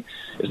thing.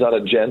 It's not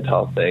a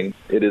Gentile thing.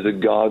 It is a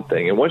God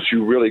thing. And once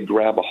you really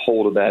grab a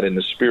hold of that in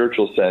the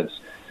spiritual sense,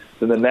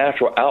 then the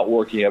natural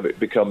outworking of it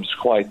becomes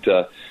quite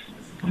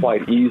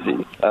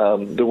easy.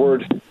 The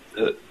word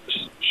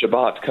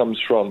Shabbat comes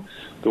from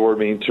the word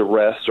meaning to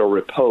rest or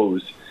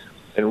repose.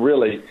 And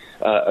really,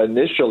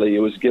 initially, it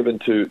was given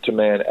to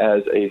man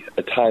as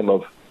a time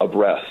of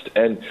rest.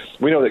 And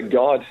we know that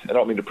God, I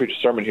don't mean to preach a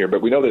sermon here,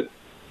 but we know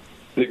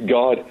that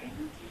God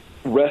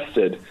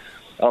rested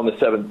on the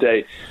seventh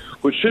day,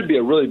 which should be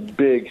a really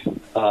big,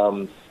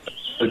 kind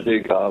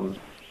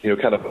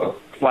of a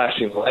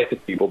flashing light to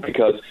people,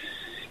 because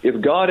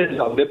if God is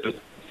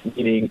omnipotent,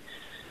 meaning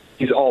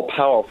He's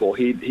all-powerful,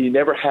 He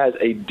never has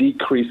a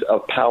decrease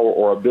of power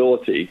or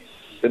ability.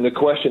 then the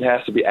question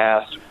has to be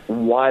asked,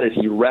 why did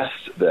he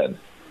rest then?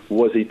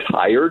 Was he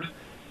tired?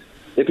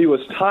 If he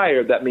was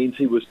tired, that means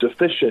he was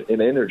deficient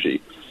in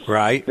energy.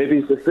 Right. And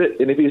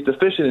if he's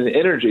deficient in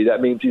energy,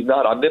 that means he's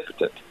not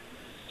omnipotent.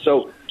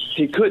 So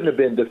he couldn't have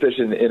been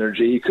deficient in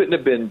energy. He couldn't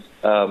have been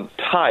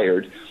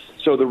tired.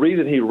 So the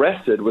reason he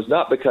rested was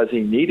not because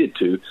he needed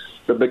to,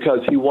 but because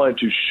he wanted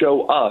to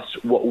show us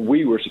what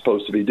we were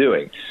supposed to be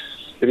doing.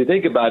 If you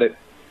think about it,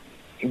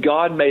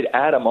 God made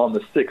Adam on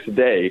the sixth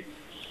day.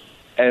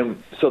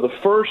 And so the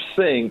first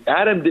thing,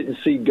 Adam didn't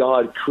see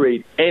God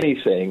create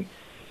anything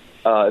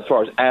as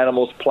far as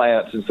animals,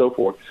 plants, and so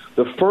forth.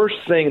 The first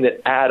thing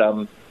that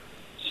Adam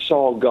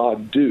saw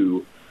God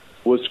do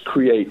was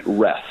create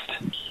rest.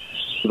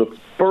 So the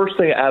first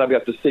thing Adam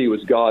got to see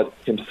was God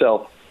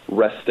himself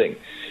resting.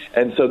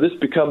 And so this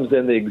becomes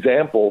then the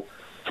example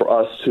for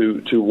us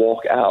to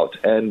walk out.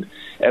 And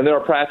there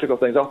are practical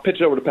things. I'll pitch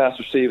it over to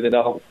Pastor Steve, and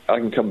then I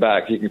can come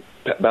back. He can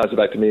bounce it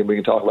back to me, and we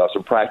can talk about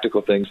some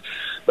practical things.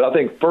 But I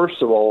think,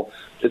 first of all,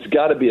 it's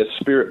got to be a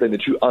spirit thing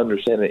that you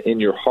understand it in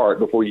your heart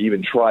before you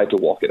even try to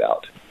walk it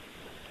out.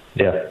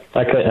 Yeah,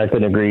 I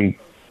couldn't agree.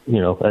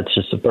 That's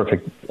just a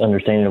perfect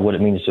understanding of what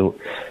it means to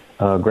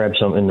grab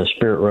something in the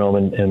spirit realm.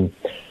 And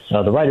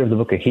the writer of the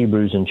book of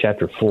Hebrews in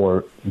chapter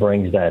 4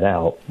 brings that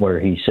out,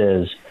 where he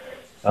says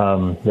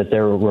that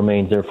there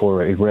remains,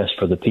 therefore, a rest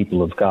for the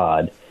people of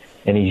God.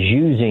 And he's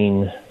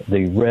using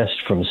the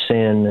rest from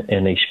sin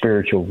and a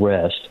spiritual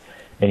rest,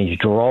 and he's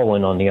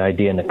drawing on the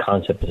idea and the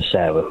concept of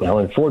Sabbath. Now,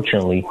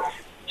 unfortunately,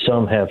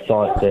 some have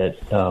thought that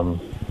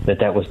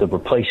that was the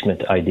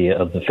replacement idea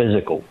of the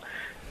physical.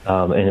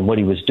 And what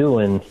he was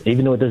doing,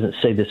 even though it doesn't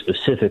say this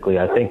specifically,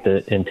 I think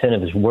the intent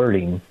of his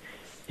wording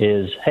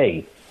is,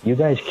 hey, you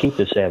guys keep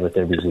the Sabbath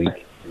every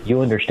week.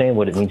 You understand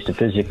what it means to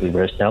physically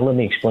rest. Now let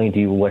me explain to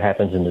you what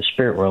happens in the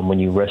spirit realm when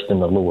you rest in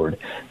the Lord,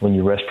 when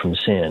you rest from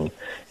sin,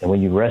 and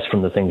when you rest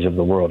from the things of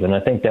the world. And I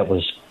think that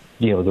was,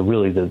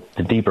 the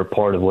deeper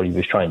part of what he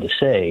was trying to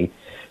say.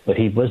 But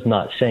he was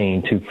not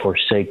saying to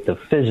forsake the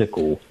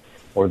physical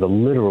or the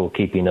literal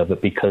keeping of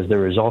it, because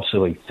there is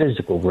also a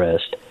physical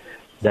rest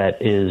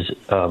that is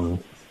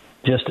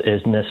just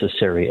as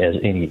necessary as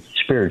any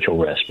spiritual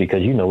rest,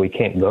 because we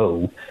can't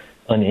go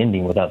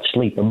unending without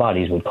sleep. Our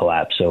bodies would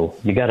collapse. So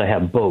you got to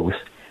have both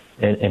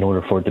in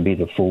order for it to be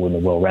the full and the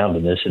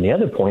well-roundedness. And the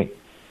other point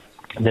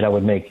that I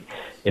would make,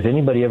 if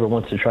anybody ever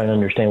wants to try and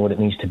understand what it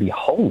means to be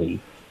holy,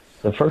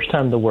 the first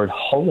time the word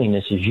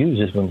holiness is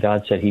used is when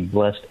God said he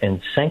blessed and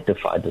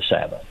sanctified the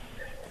Sabbath.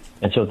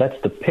 And so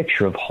that's the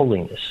picture of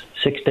holiness.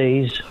 6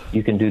 days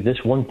you can do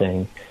this one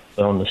thing,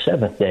 but on the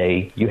seventh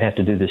day you have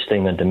to do this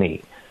thing unto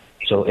me.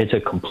 So it's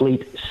a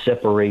complete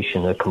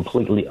separation, a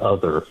completely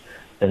other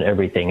than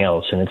everything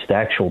else, and it's the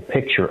actual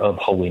picture of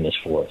holiness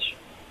for us.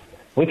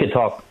 We could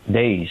talk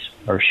days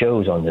or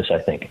shows on this, I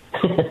think.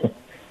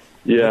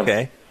 Yeah.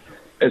 Okay.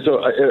 And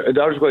so I'll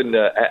just go ahead and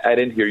add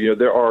in here.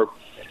 There are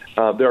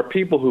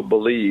people who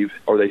believe,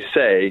 or they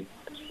say,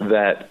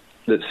 that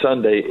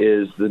Sunday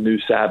is the new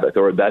Sabbath,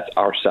 or that's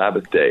our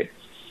Sabbath day.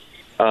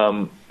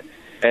 And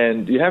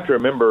you have to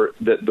remember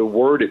that the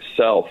word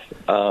itself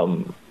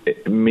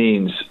it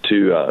means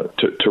to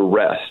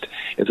rest,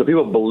 and so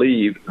people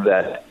believe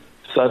that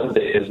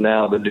Sunday is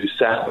now the new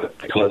Sabbath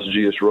because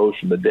Jesus rose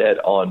from the dead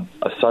on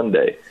a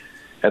Sunday.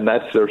 And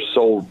that's their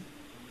sole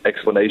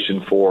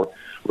explanation for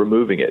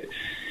removing it.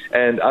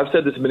 And I've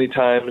said this many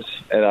times,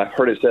 and I've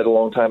heard it said a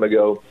long time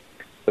ago,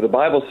 but the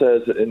Bible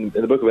says, in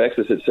the book of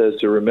Exodus, it says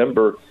to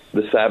remember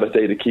the Sabbath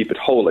day to keep it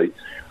holy.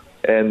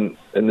 And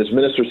this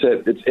minister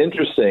said, it's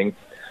interesting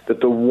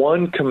that the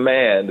one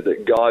command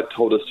that God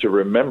told us to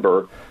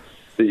remember,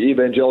 the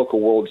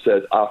evangelical world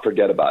says, I'll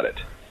forget about it.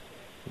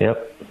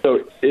 Yep.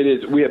 So it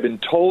is. We have been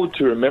told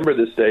to remember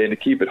this day and to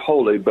keep it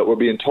holy, but we're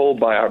being told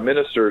by our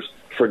ministers,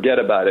 forget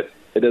about it.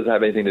 It doesn't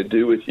have anything to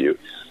do with you,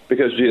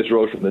 because Jesus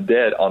rose from the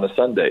dead on a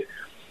Sunday.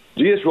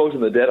 Jesus rose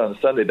from the dead on a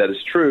Sunday. That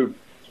is true,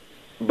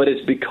 but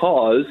it's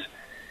because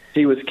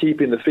he was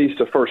keeping the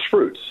Feast of First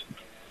Fruits.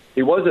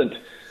 He wasn't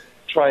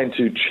trying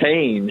to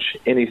change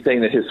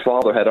anything that his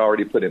Father had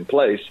already put in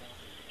place.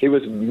 He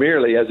was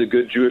merely, as a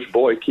good Jewish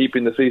boy,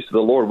 keeping the Feast of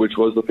the Lord, which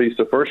was the Feast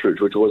of First Fruits,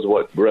 which was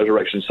what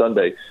Resurrection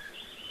Sunday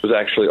was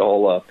actually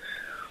all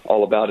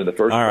about in the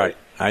first place. All right.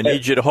 I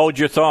need you to hold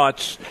your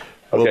thoughts.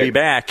 We'll be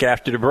back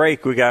after the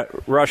break. We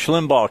got Rush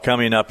Limbaugh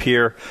coming up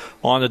here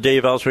on the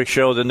Dave Elswick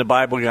Show. Then the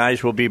Bible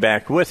guys will be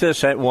back with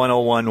us at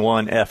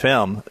 101.1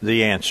 FM,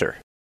 The Answer.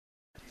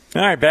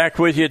 All right, back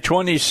with you.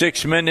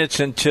 26 minutes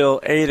until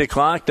 8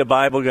 o'clock. The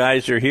Bible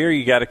guys are here.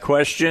 You got a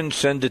question,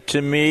 send it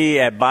to me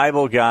at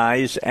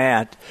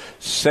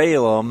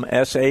BibleGuys@Salem,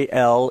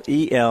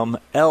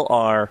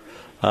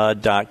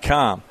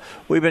 SALEMLR.com.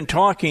 We've been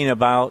talking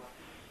about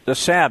the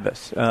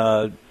Sabbath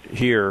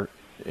here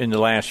in the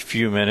last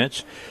few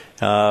minutes.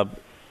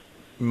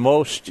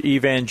 Most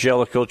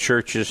evangelical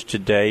churches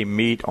today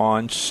meet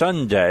on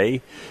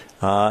Sunday,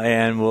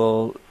 and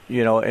will,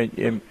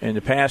 and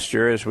the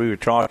pastor, as we were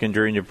talking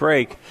during the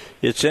break,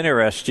 it's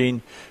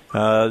interesting.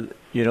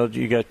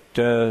 you got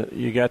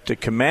the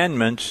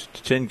commandments, the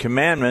 10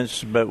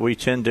 Commandments, but we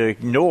tend to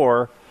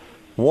ignore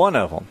one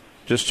of them.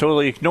 Just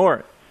totally ignore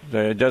it.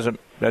 That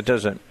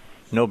doesn't.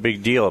 No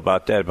big deal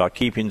about that, about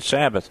keeping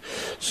Sabbath.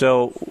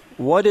 So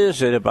what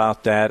is it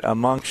about that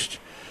amongst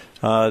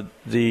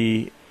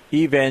the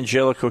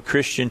evangelical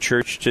Christian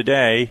church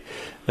today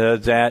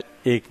that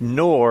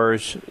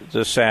ignores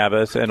the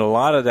Sabbath? And a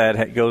lot of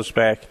that goes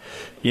back,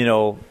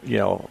 hundreds,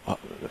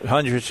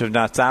 if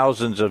not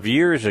thousands of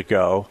years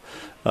ago,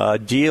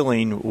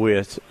 dealing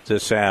with the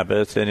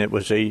Sabbath. And it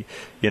was it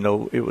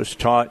was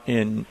taught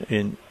in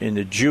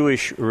the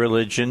Jewish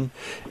religion,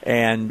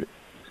 and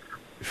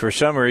for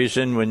some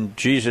reason, when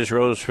Jesus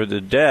rose from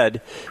the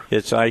dead,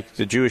 it's like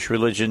the Jewish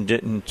religion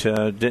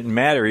didn't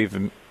matter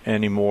even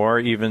anymore,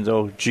 even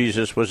though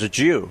Jesus was a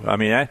Jew. I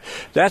mean,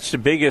 that's the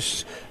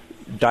biggest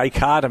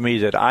dichotomy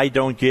that I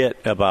don't get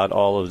about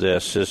all of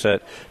this, is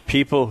that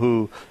people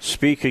who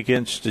speak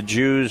against the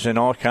Jews and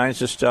all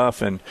kinds of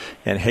stuff and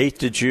hate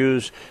the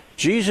Jews.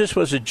 Jesus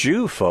was a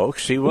Jew,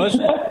 folks. He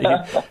wasn't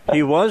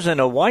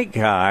a white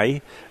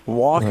guy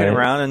walking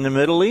around in the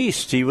Middle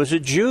East. He was a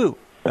Jew.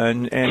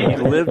 And he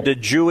lived a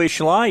Jewish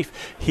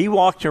life. He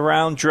walked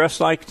around dressed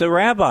like the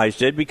rabbis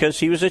did because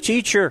he was a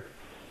teacher.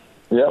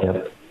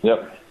 Yep.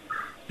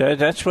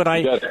 That's what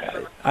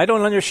I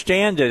don't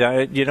understand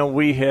it.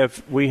 We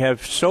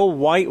have so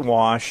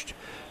whitewashed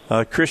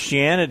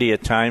Christianity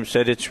at times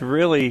that it's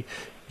really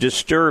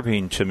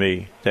disturbing to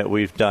me that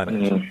we've done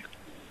it. Mm-hmm.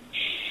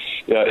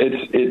 Yeah,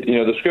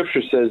 the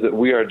Scripture says that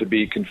we are to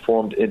be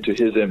conformed into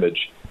His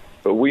image,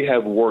 but we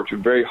have worked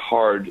very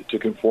hard to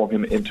conform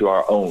Him into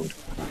our own.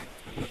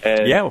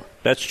 And, yeah,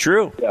 that's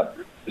true. Yeah.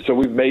 So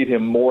we've made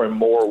him more and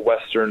more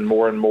Western,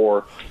 more and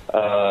more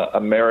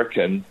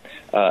American,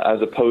 as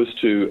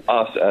opposed to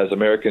us as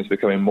Americans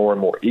becoming more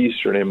and more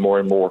Eastern and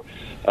more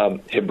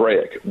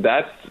Hebraic.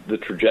 That's the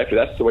trajectory.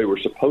 That's the way we're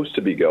supposed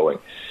to be going.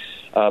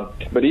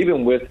 But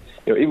even once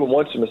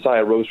the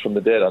Messiah rose from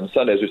the dead on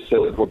Sunday, as we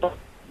said, we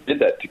did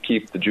that to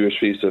keep the Jewish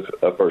feast of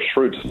first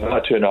fruits,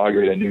 not to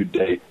inaugurate a new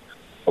day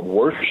of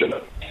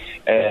worship.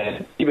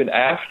 And even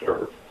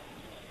after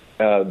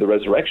the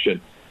resurrection,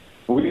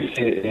 we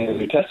see in the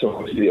New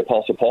Testament, we see the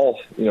Apostle Paul,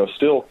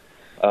 still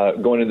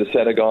going into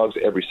synagogues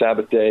every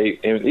Sabbath day,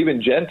 and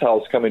even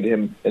Gentiles coming to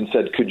him and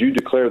said, "Could you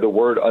declare the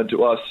word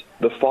unto us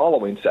the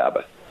following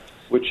Sabbath?"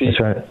 Which he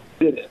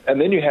did. And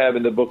then you have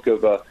in the book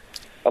of, I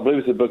believe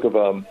it's the book of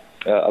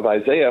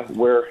Isaiah,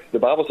 where the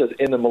Bible says,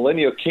 "In the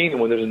millennial kingdom,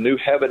 when there's a new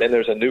heaven and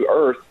there's a new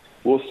earth,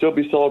 we'll still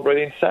be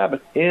celebrating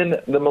Sabbath in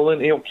the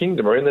millennial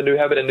kingdom, or in the new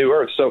heaven and new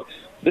earth." So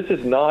this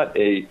is not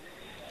a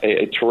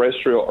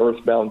terrestrial,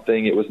 earthbound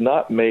thing. It was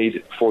not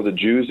made for the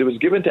Jews. It was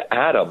given to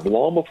Adam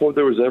long before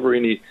there was ever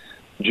any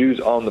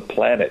Jews on the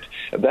planet.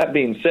 That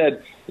being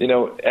said,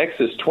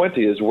 Exodus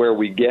 20 is where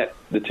we get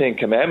the 10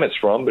 Commandments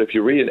from. But if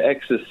you read in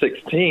Exodus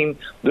 16,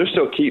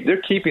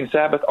 they're keeping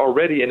Sabbath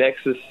already in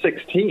Exodus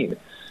 16.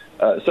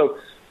 So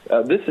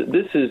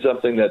this is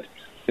something that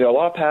a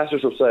lot of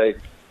pastors will say,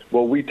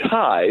 well, we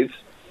tithe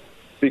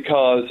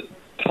because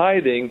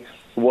tithing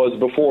was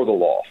before the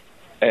law.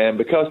 And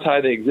because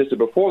tithing existed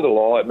before the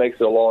law, it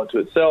makes it a law unto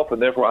itself,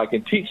 and therefore I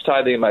can teach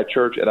tithing in my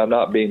church, and I'm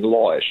not being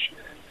lawish.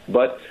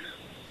 But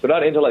they're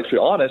not intellectually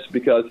honest,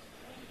 because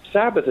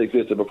Sabbath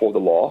existed before the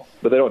law,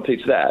 but they don't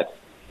teach that.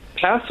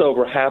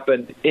 Passover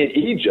happened in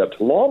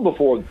Egypt long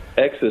before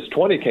Exodus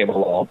 20 came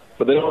along,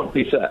 but they don't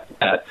teach that.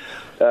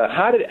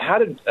 How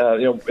did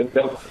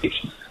they'll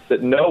teach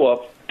that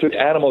Noah took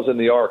animals in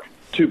the ark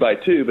 2 by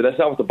 2, but that's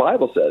not what the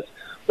Bible says.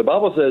 The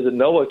Bible says that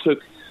Noah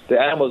took the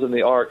animals in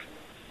the ark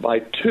by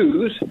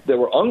 2s that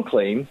were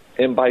unclean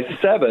and by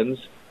 7s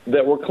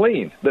that were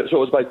clean. So it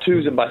was by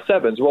 2s and by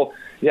 7s. Well,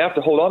 you have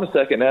to hold on a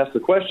second and ask the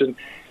question,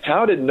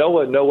 how did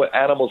Noah know what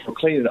animals were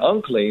clean and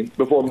unclean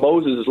before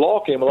Moses' law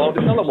came along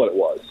to tell him what it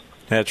was?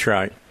 That's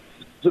right.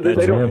 So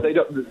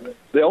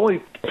they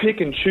only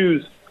pick and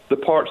choose the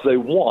parts they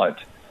want,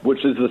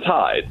 which is the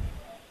tithe,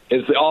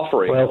 is the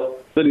offering. Well,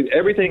 they leave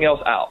everything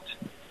else out.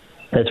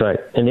 That's right.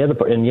 And the other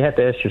part, and you have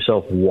to ask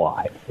yourself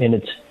why.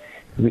 And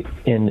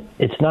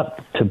it's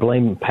not to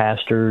blame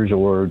pastors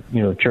or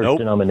church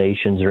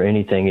denominations or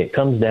anything. It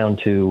comes down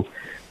to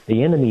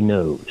the enemy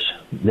knows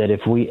that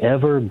if we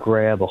ever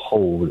grab a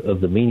hold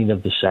of the meaning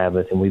of the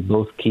Sabbath and we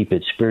both keep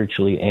it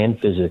spiritually and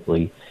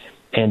physically,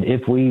 and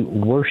if we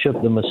worship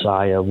the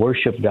Messiah,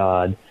 worship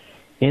God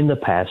in the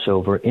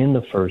Passover, in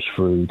the first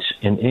fruits,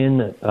 and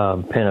in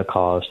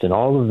Pentecost and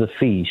all of the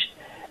feasts,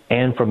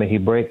 and from a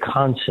Hebraic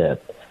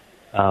concept,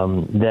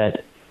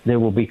 that there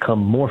will become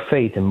more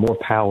faith and more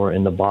power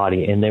in the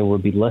body, and there will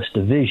be less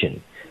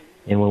division.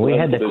 And when we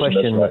had the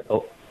question,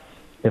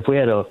 if we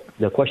had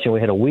the question we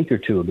had a week or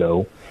two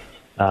ago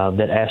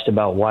that asked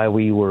about why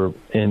we were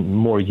in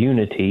more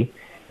unity,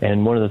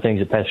 and one of the things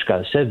that Pastor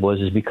Scott said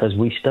is because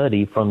we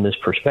study from this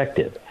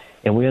perspective,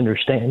 and we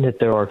understand that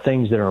there are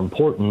things that are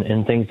important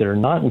and things that are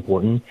not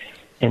important,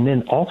 and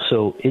then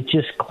also it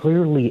just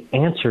clearly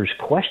answers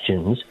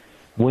questions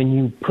when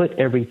you put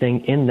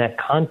everything in that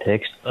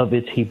context of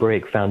its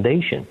Hebraic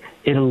foundation.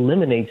 It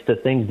eliminates the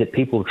things that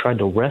people tried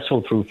to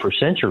wrestle through for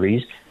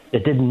centuries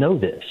that didn't know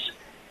this.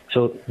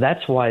 So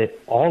that's why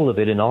all of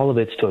it in all of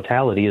its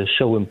totality is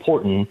so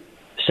important.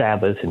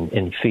 Sabbath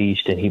and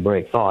feast and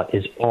Hebraic thought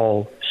is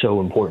all so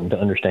important to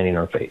understanding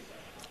our faith.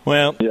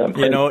 Well,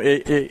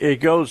 it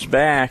goes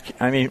back.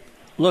 I mean,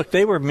 look,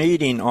 they were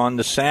meeting on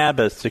the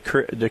Sabbath,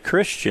 the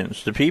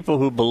Christians, the people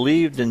who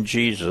believed in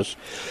Jesus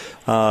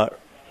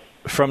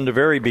from the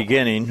very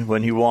beginning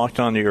when he walked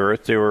on the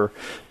earth. There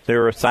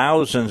were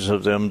thousands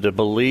of them that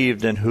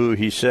believed in who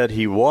he said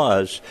he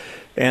was.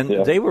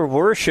 And they were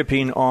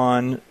worshiping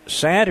on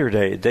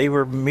Saturday. They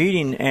were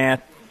meeting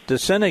at the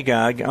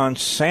synagogue on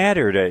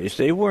Saturdays.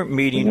 They weren't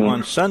meeting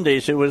on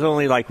Sundays. It was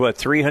only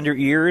 300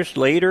 years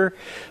later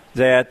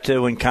that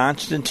when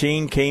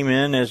Constantine came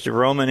in as the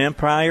Roman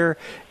Empire,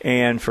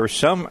 and for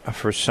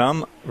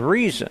some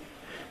reason,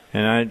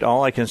 and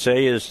all I can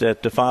say is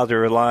that the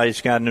father of lies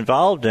got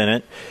involved in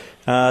it,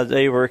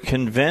 they were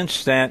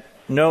convinced that,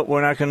 no,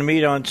 we're not going to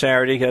meet on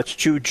Saturday. That's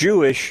too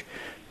Jewish.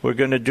 We're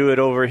going to do it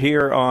over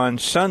here on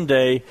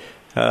Sunday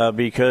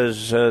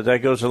because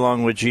that goes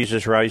along with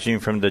Jesus rising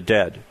from the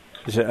dead.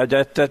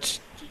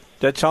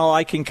 That's all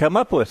I can come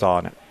up with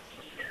on it.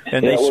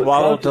 And they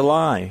swallowed the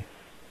lie.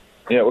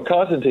 Yeah, well,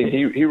 Constantine,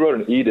 he wrote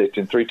an edict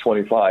in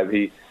 325.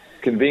 He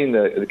convened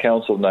the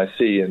Council of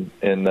Nicaea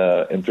in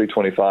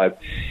 325,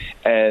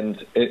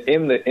 and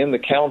in the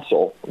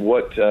council,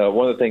 one of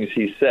the things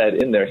he said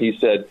in there, he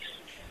said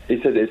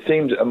it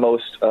seems a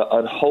most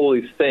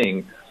unholy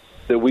thing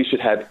that we should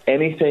have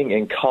anything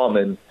in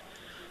common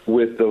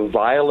with the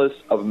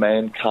vilest of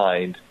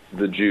mankind,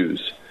 the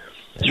Jews.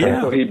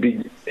 Yeah. So he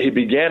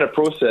began a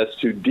process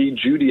to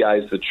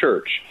de-Judaize the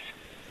church,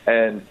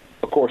 and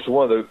of course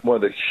one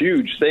of the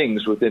huge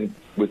things within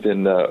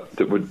the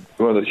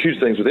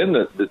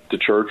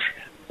church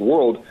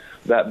world,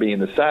 that being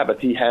the Sabbath,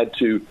 he had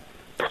to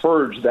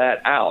purge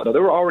that out. Now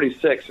there were already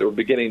sects that were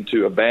beginning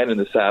to abandon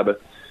the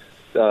Sabbath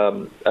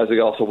as they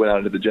also went out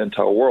into the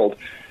Gentile world.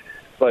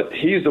 But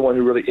he's the one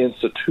who really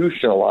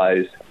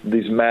institutionalized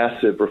these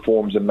massive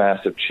reforms and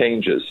massive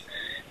changes.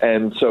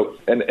 And so,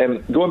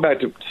 and going back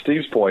to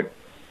Steve's point,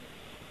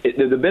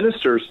 the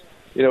ministers,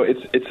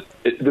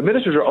 the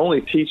ministers are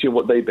only teaching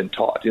what they've been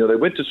taught. They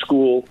went to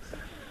school,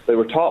 they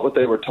were taught what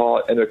they were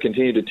taught, and they're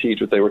continuing to teach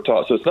what they were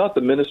taught. So it's not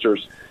the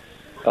ministers'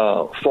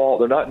 fault.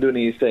 They're not doing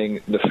anything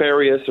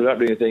nefarious. They're not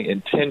doing anything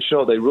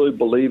intentional. They really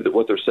believe that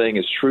what they're saying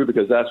is true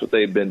because that's what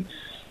they've been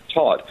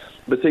taught.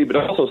 But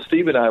also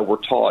Steve and I were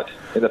taught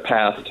in the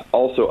past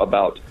also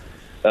about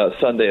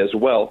Sunday as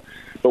well.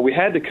 But we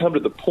had to come to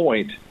the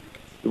point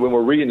when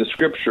we're reading the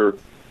Scripture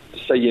to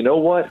say, you know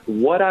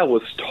what I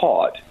was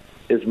taught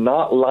is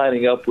not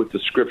lining up with the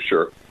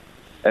Scripture.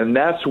 And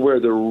that's where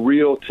the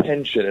real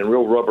tension and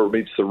real rubber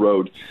meets the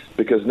road,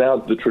 because now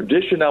the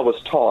tradition I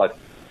was taught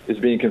is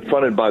being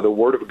confronted by the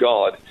Word of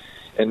God,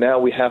 and now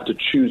we have to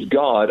choose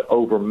God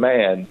over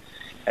man.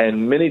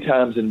 And many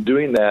times in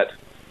doing that,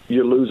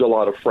 you lose a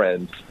lot of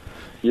friends.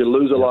 You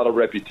lose a lot of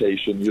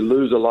reputation. You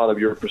lose a lot of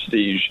your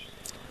prestige.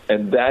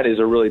 And that is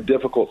a really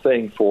difficult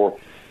thing for,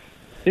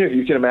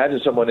 you can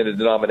imagine someone in a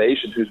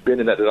denomination who's been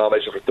in that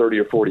denomination for 30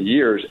 or 40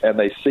 years, and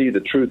they see the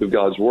truth of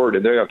God's Word,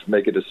 and they have to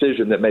make a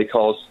decision that may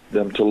cause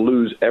them to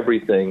lose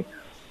everything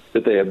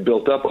that they have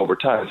built up over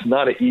time. It's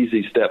not an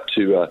easy step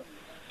to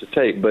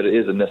take, but it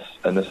is a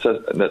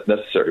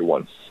necessary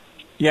one.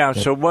 Yeah,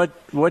 so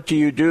what do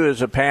you do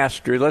as a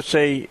pastor? Let's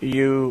say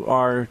you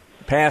are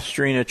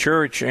pastoring a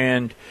church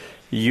and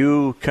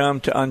you come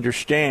to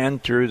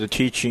understand through the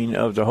teaching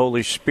of the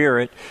Holy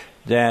Spirit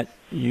that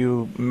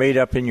you made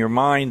up in your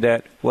mind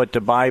that what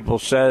the Bible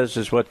says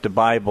is what the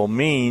Bible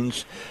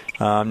means,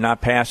 not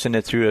passing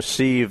it through a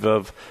sieve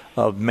of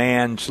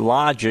man's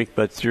logic,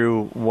 but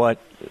through what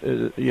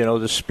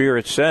the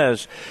Spirit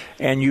says.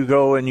 And you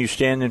go and you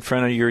stand in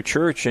front of your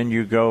church and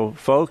you go,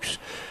 folks,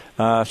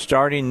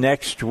 starting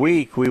next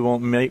week, we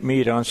won't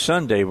meet on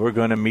Sunday. We're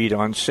going to meet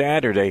on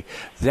Saturday.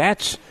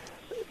 That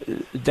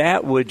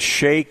would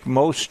shake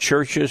most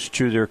churches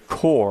to their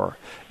core.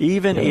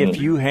 Even if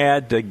you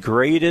had the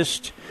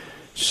greatest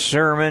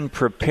sermon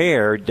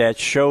prepared that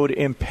showed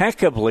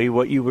impeccably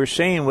what you were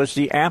saying was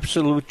the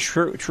absolute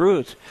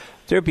truth,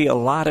 there'd be a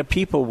lot of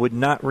people would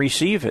not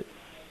receive it.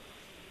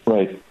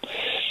 Right.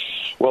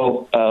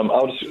 Well,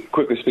 I'll just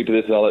quickly speak to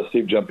this, and I'll let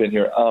Steve jump in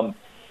here. Well,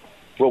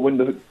 when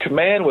the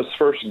command was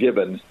first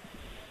given,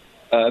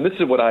 and this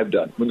is what I've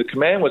done. When the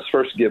command was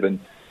first given,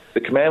 the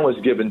command was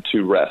given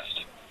to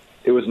rest.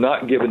 It was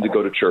not given to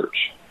go to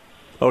church.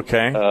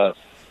 Okay.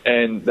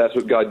 And that's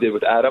what God did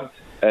with Adam.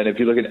 And if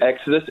you look at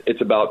Exodus, it's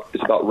about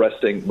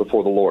resting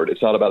before the Lord.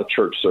 It's not about a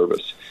church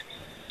service.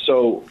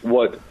 So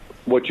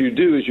what you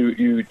do is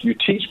you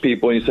teach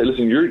people and you say,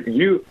 listen,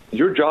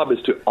 your job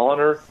is to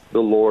honor the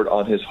Lord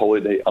on His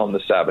holy day, on the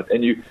Sabbath,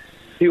 and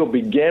He will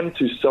begin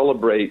to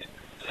celebrate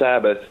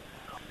Sabbath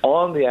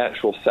on the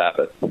actual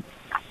Sabbath.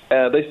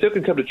 They still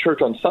can come to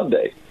church on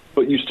Sunday,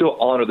 but you still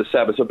honor the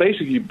Sabbath. So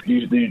basically,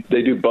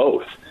 they do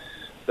both.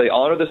 They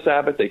honor the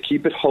Sabbath. They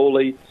keep it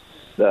holy.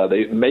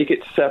 They make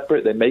it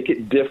separate. They make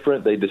it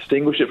different. They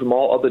distinguish it from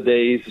all other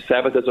days. The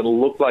Sabbath doesn't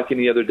look like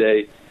any other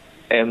day.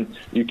 And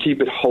you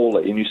keep it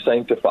holy, and you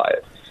sanctify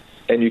it,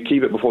 and you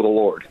keep it before the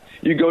Lord.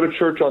 You go to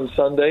church on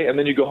Sunday, and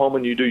then you go home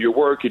and you do your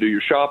work, you do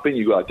your shopping,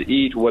 you go out to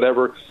eat,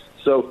 whatever.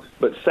 So,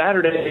 but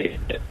Saturday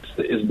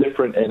is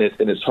different, and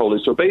it's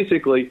holy. So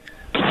basically,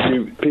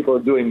 people are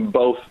doing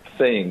both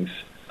things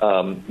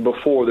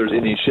before there's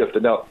any shift.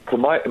 And now, from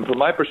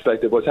my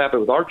perspective, what's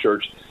happened with our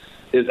church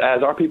is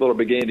as our people are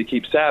beginning to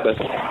keep Sabbath,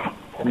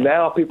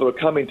 now people are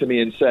coming to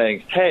me and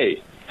saying,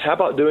 hey, how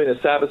about doing a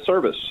Sabbath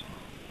service?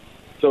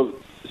 So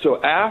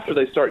after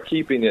they start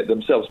keeping it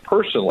themselves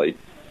personally,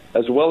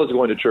 as well as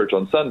going to church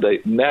on Sunday,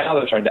 now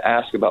they're trying to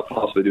ask about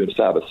possibly doing a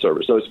Sabbath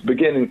service. So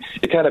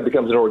it kind of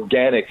becomes an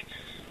organic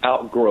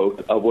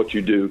outgrowth of what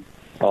you do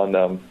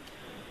on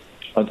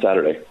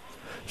Saturday.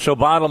 So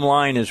bottom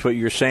line is what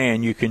you're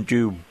saying, you can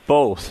do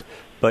both,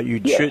 but you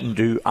shouldn't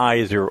do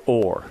either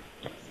or.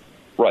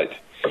 Right.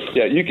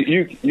 Yeah,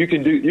 you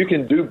can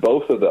do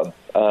both of them.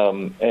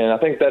 And I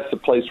think that's the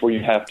place where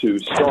you have to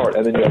start,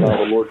 and then you allow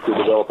the Lord to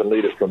develop and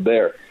lead it from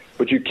there.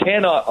 But you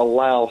cannot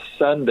allow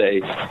Sunday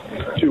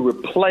to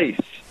replace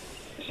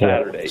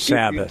Saturday.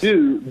 Sabbath. If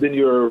you do, then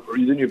you're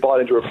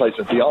bought into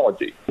replacement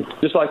theology.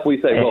 Just like we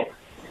say, well,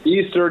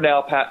 Easter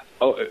now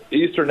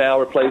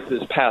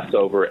replaces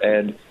Passover,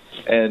 and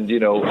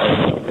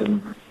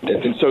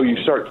so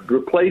you start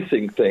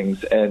replacing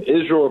things, and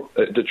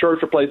the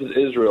church replaces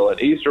Israel,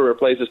 and Easter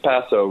replaces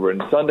Passover,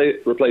 and Sunday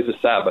replaces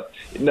Sabbath.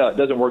 No, it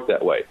doesn't work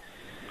that way.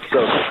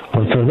 So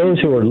for those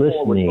who are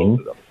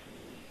listening.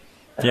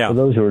 For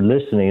those who are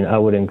listening, I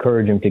would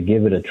encourage them to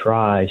give it a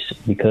try,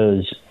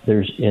 because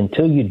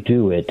until you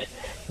do it,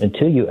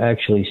 until you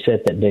actually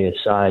set that day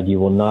aside, you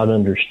will not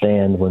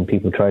understand when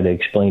people try to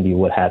explain to you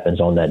what happens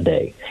on that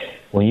day.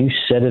 When you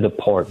set it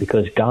apart,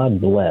 because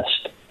God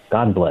blessed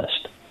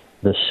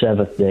the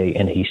seventh day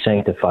and he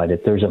sanctified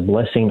it. There's a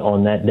blessing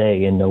on that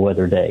day and no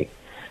other day.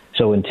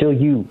 So until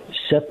you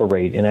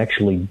separate and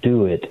actually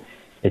do it,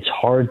 it's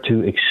hard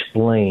to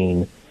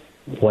explain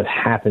what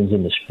happens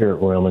in the spirit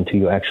realm until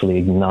you actually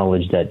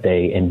acknowledge that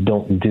day and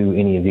don't do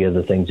any of the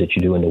other things that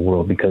you do in the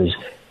world, because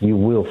you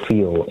will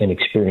feel and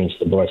experience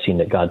the blessing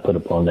that God put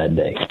upon that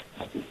day.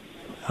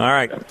 All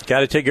right, got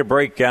to take a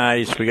break,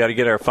 guys. We got to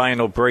get our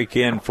final break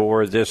in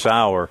for this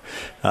hour.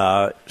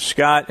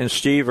 Scott and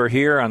Steve are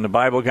here on the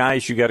Bible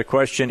Guys. You got a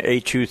question,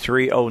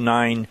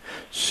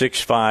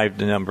 823-0965,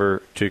 the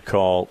number to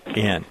call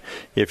in.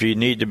 If you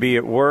need to be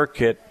at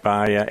work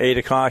by 8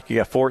 o'clock, you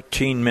got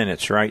 14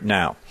 minutes right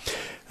now.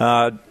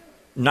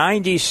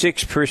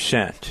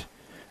 96%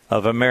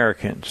 of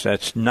Americans,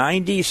 that's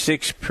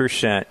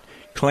 96%,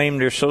 claim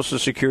their Social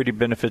Security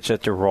benefits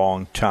at the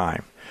wrong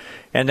time.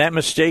 And that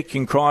mistake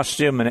can cost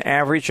them an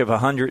average of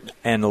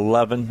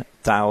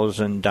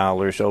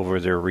 $111,000 over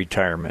their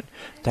retirement.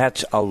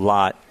 That's a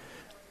lot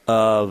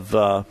of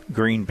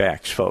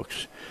greenbacks,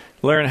 folks.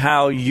 Learn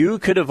how you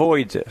could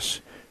avoid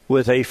this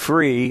with a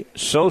free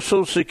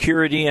Social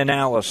Security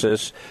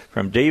analysis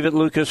from David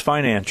Lucas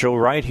Financial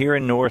right here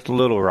in North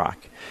Little Rock.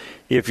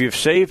 If you've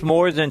saved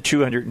more than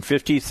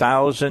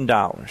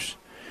 $250,000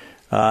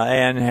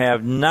 and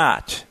have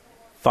not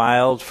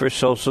filed for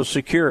Social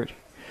Security,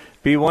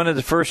 be one of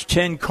the first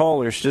 10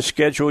 callers to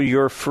schedule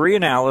your free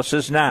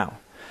analysis now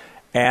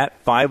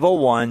at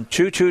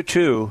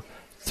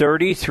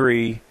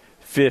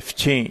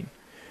 501-222-3315.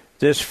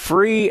 This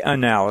free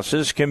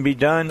analysis can be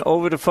done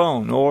over the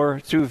phone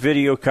or through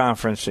video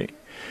conferencing.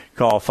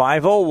 Call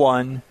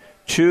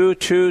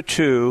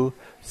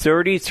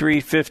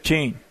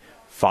 501-222-3315.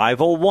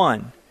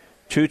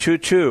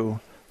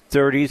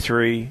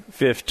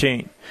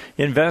 501-222-3315.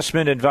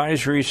 Investment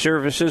advisory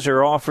services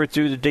are offered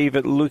through the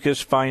David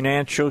Lucas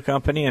Financial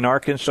Company, an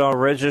Arkansas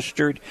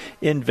registered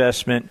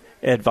investment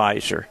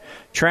advisor.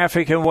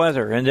 Traffic and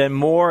weather, and then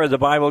more of the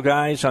Bible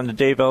Guys on the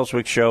Dave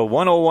Elswick Show,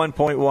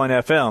 101.1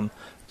 FM,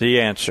 The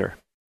Answer.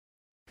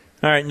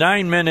 All right,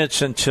 9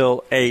 minutes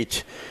until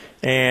 8.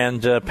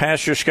 And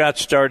Pastor Scott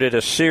started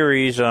a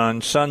series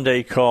on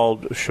Sunday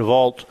called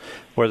Shavuot,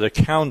 where the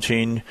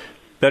counting,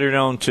 better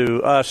known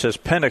to us as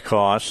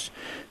Pentecost.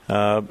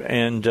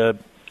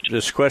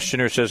 This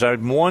questioner says,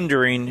 I'm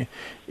wondering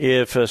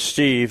if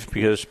Steve,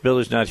 because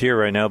Billy's not here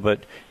right now, but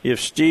if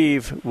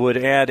Steve would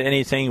add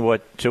anything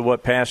to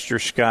what Pastor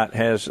Scott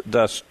has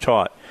thus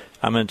taught.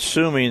 I'm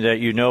assuming that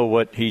you know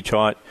what he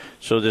taught,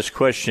 so this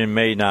question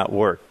may not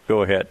work.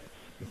 Go ahead.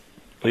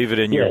 Leave it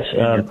in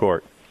your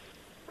court.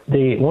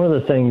 One of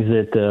the things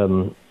that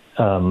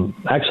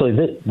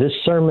actually this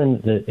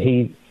sermon that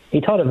he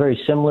taught a very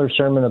similar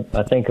sermon,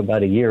 I think,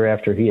 about a year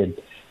after he had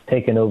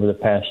taken over the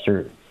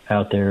pastor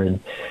out there, and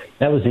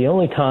that was the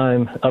only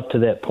time up to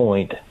that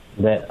point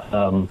that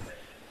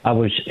I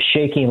was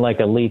shaking like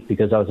a leaf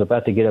because I was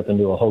about to get up and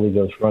do a Holy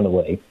Ghost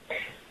runaway.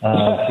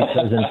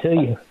 Because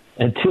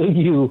until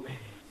you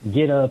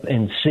get up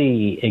and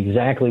see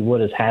exactly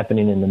what is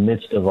happening in the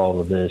midst of all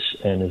of this,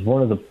 and as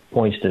one of the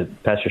points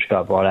that Pastor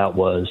Scott brought out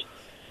was,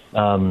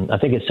 I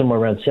think it's somewhere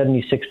around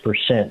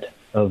 76%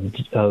 of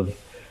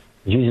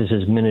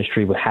Jesus'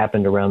 ministry would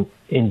happen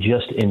in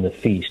the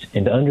feast.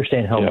 And to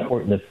understand how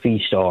important the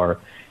feasts are,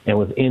 and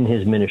within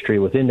his ministry,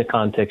 within the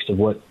context of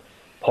what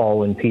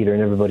Paul and Peter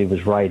and everybody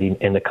was writing,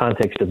 and the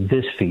context of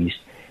this feast,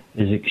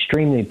 is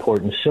extremely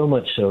important, so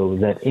much so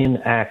that in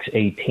Acts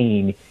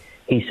 18,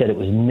 he said it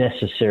was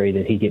necessary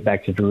that he get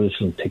back to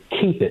Jerusalem to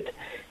keep it,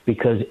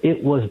 because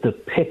it was the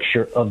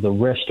picture of the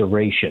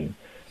restoration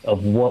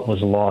of what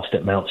was lost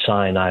at Mount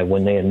Sinai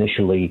when they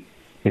initially,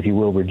 if you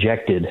will,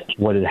 rejected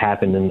what had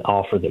happened in the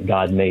offer that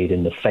God made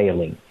in the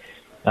failing.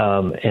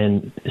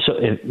 And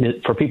so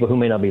for people who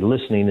may not be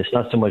listening, it's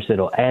not so much that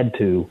it'll add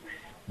to,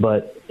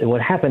 but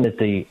what happened at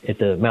the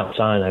Mount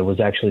Sinai was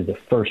actually the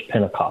first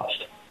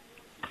Pentecost.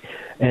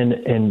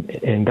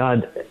 And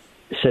God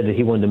said that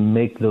he wanted to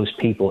make those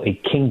people a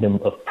kingdom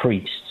of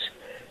priests.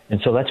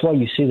 And so that's why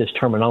you see this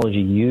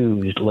terminology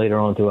used later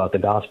on throughout the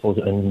Gospels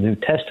and the New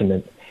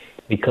Testament,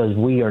 because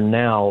we are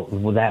now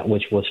that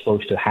which was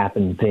supposed to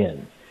happen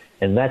then.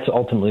 And that's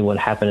ultimately what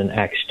happened in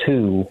Acts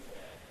 2,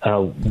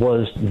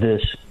 was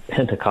this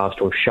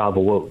Pentecost or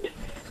Shavuot.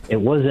 It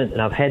wasn't,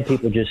 and I've had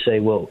people just say,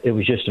 well, it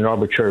was just an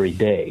arbitrary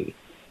day.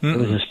 Mm-mm. It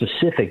was a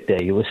specific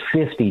day. It was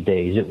 50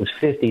 days. It was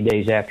 50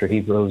 days after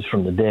he rose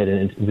from the dead,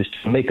 and it was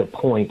to make a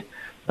point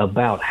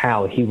about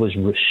how he was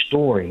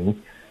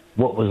restoring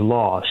what was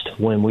lost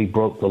when we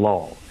broke the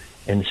law.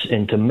 And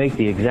to make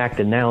the exact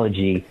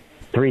analogy,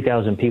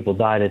 3,000 people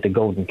died at the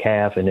golden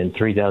calf, and then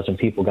 3,000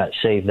 people got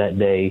saved that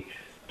day.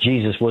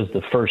 Jesus was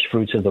the first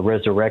fruits of the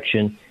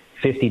resurrection.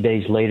 50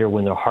 days later,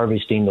 when they're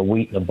harvesting the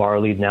wheat and the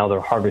barley, now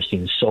they're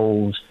harvesting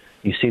souls.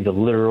 You see the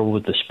literal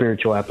with the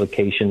spiritual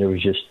application. There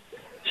was just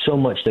so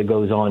much that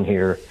goes on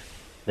here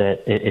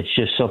that it's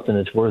just something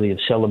that's worthy of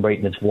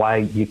celebrating. It's why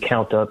you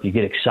count up, you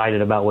get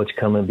excited about what's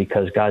coming,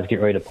 because God's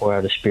getting ready to pour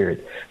out His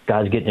Spirit.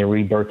 God's getting to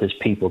rebirth His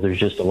people. There's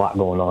just a lot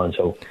going on.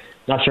 So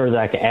not sure that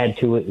I can add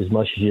to it as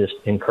much as just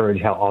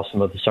encourage how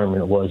awesome of a sermon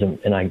it was.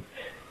 And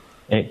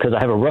because I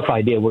have a rough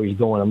idea where he's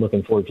going, I'm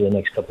looking forward to the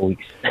next couple of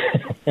weeks.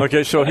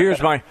 Okay, so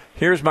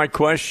here's my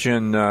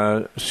question,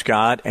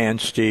 Scott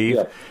and Steve.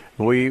 Yeah.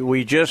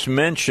 We just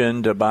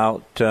mentioned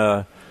about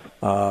the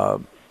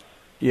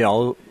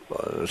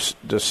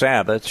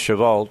Sabbath,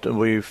 Shavuot.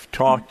 We've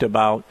talked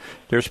about.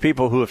 There's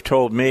people who have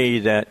told me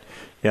that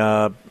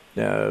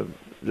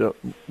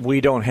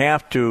we don't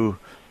have to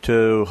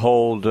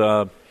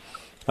hold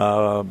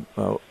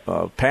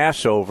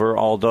Passover,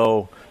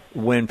 although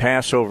when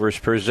Passover is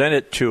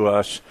presented to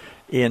us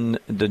in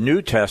the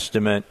New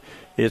Testament,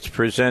 it's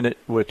presented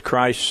with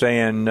Christ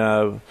saying,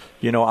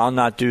 I'll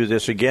not do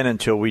this again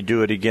until we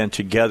do it again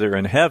together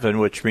in heaven,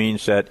 which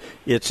means that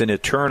it's an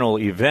eternal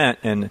event,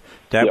 and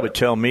that would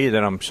tell me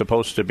that I'm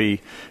supposed to be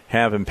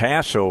having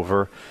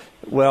Passover.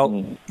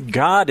 Well,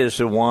 God is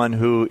the one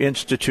who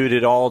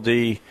instituted all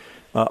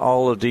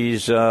of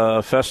these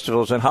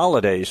festivals and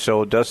holidays,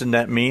 so doesn't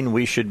that mean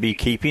we should be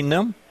keeping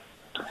them?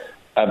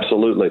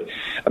 Absolutely.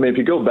 I mean, if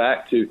you go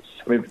back to,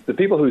 the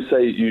people who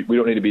say we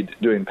don't need to be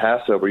doing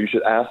Passover, you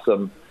should ask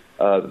them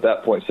at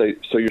that point, say,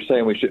 so you're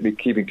saying we should be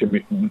keeping, we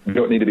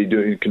don't need to be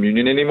doing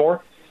communion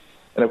anymore?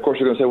 And of course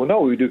you're going to say, well,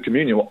 no, we do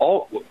communion.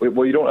 Well,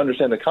 you don't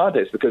understand the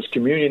context, because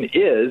communion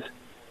is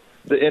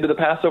the end of the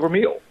Passover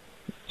meal.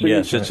 So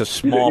yes, it's a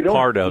small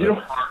part of it.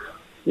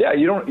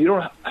 You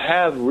don't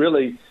have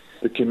really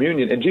the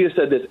communion. And Jesus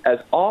said this, as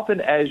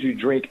often as you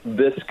drink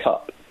this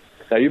cup.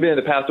 Now, you've been in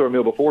the Passover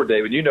meal before,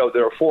 David. You know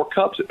there are 4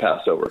 cups at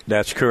Passover.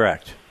 That's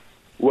correct.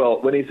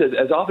 Well, when he says,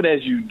 as often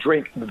as you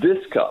drink this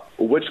cup,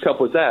 which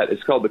cup was that?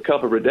 It's called the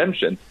cup of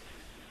redemption.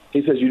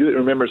 He says, you do it in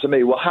remembrance of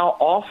me. Well, how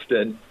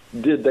often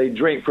did they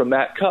drink from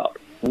that cup?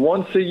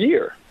 Once a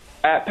year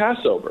at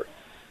Passover.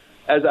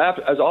 As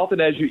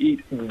often as you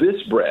eat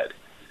this bread.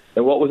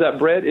 And what was that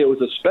bread? It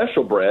was a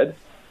special bread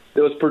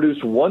that was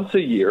produced once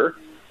a year,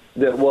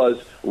 that was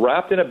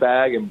wrapped in a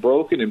bag and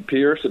broken and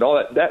pierced and all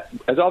that. That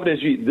as often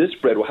as you eat this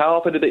bread. Well, how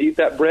often did they eat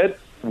that bread?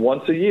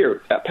 Once a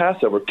year at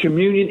Passover.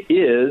 Communion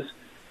is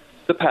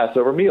the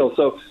Passover meal.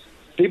 So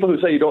people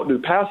who say you don't do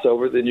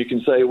Passover, then you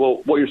can say,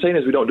 well, what you're saying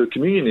is we don't do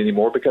communion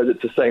anymore because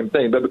it's the same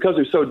thing. But because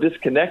we're so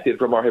disconnected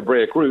from our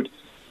Hebraic root,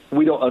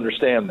 we don't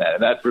understand that.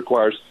 And that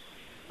requires,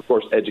 of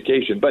course,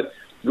 education. But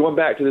going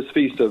back to this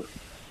feast of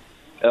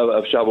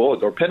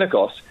Shavuot or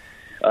Pentecost,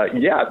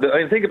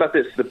 think about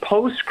this. The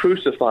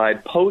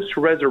post-crucified,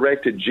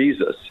 post-resurrected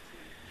Jesus.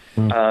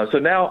 So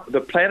now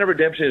the plan of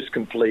redemption is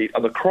complete.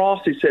 On the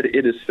cross, he said,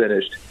 it is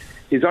finished.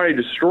 He's already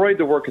destroyed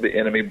the work of the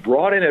enemy,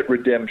 brought in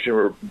redemption,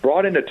 or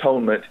brought in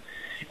atonement.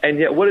 And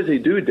yet, what does he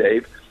do,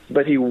 Dave?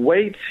 But he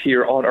waits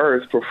here on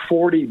earth for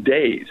 40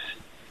 days.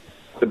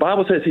 The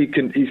Bible says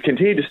he's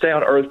continued to stay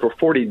on earth for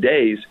 40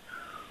 days.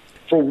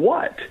 For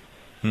what?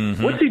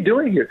 Mm-hmm. What's he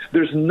doing here?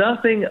 There's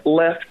nothing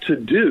left to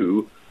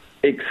do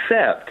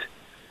except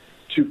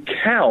to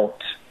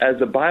count, as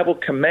the Bible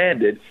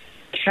commanded,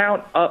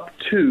 count up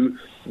to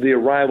the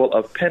arrival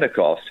of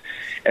Pentecost.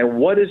 And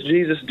what does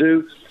Jesus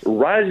do?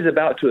 Right as he's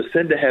about to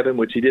ascend to heaven,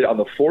 which he did on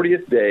the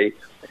 40th day,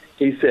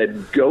 he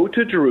said, go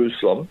to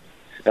Jerusalem.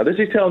 Now,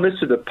 he's telling this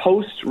to the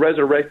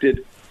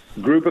post-resurrected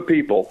group of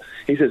people.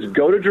 He says,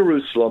 go to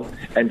Jerusalem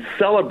and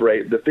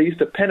celebrate the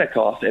Feast of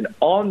Pentecost, and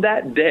on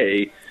that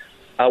day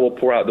I will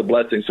pour out the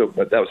blessing. So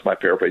that was my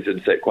paraphrase. He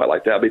didn't say it quite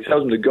like that. But he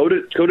tells them to go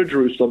to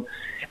Jerusalem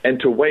and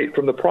to wait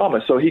from the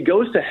promise. So he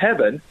goes to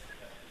heaven,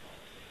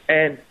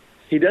 and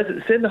he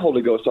doesn't send the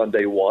Holy Ghost on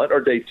day 1 or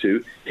day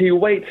 2. He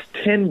waits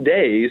 10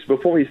 days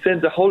before he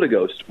sends the Holy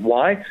Ghost.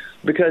 Why?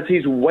 Because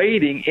he's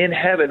waiting in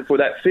heaven for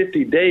that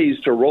 50 days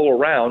to roll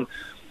around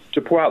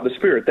to pour out the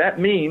Spirit. That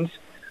means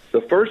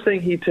the first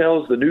thing he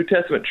tells the New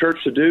Testament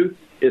church to do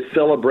is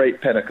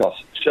celebrate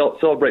Pentecost,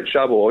 celebrate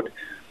Shavuot.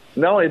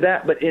 Not only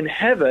that, but in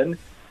heaven,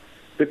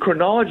 the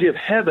chronology of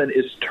heaven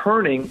is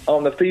turning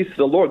on the feast of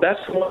the Lord.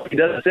 That's why he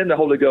doesn't send the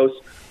Holy Ghost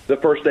the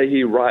first day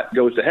he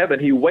goes to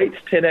heaven. He waits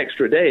 10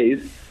 extra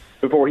days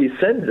before he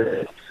sends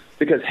it,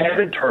 because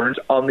heaven turns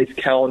on these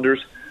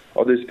calendars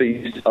or these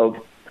feasts of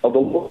the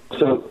Lord.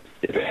 So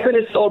if heaven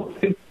is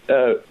celebrating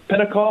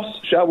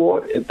Pentecost,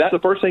 Shavuot, if that's the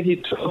first thing he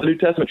told the New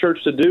Testament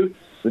church to do,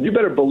 then you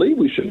better believe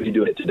we should be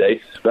doing it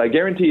today. But I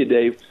guarantee you,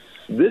 Dave,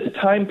 this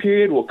time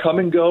period will come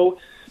and go,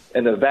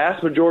 and the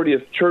vast majority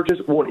of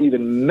churches won't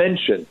even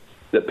mention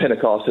that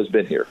Pentecost has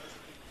been here.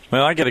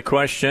 Well, I get a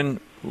question.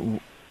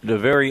 The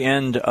very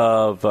end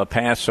of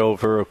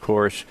Passover, of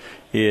course,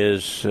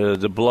 is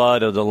the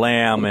blood of the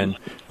lamb and,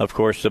 of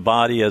course, the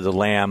body of the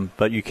lamb.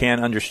 But you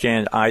can't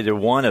understand either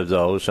one of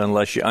those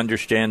unless you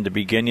understand the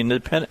beginning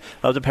of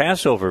the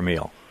Passover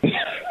meal.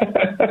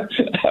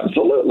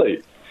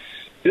 Absolutely.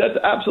 That's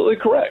absolutely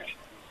correct.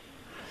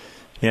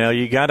 You know,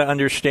 you got to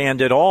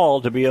understand it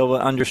all to be able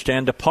to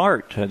understand the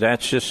part.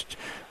 That's just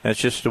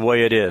the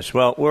way it is.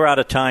 Well, we're out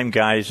of time,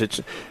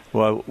 guys.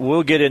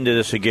 We'll get into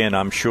this again,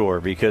 I'm sure,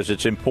 because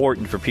it's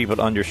important for people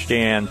to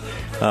understand.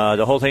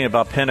 The whole thing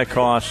about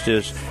Pentecost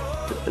is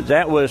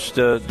that was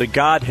the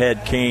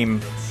Godhead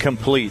came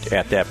complete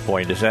at that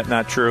point. Is that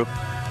not true?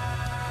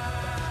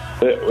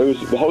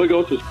 The Holy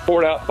Ghost was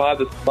poured out by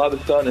the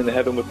Son in the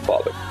heaven with the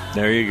Father.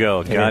 There you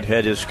go.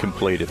 Godhead is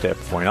complete at that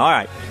point. All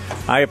right.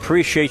 I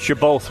appreciate you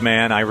both,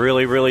 man. I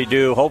really, really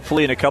do.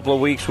 Hopefully in a couple of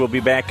weeks we'll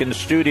be back in the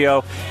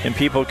studio and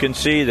people can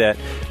see that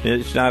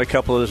it's not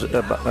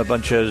a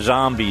bunch of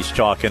zombies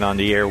talking on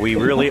the air. We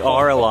really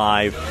are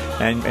alive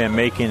and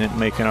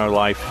making our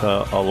life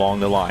along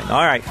the line.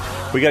 All right.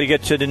 We got to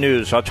get to the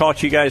news. I'll talk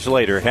to you guys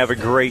later. Have a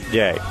great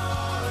day.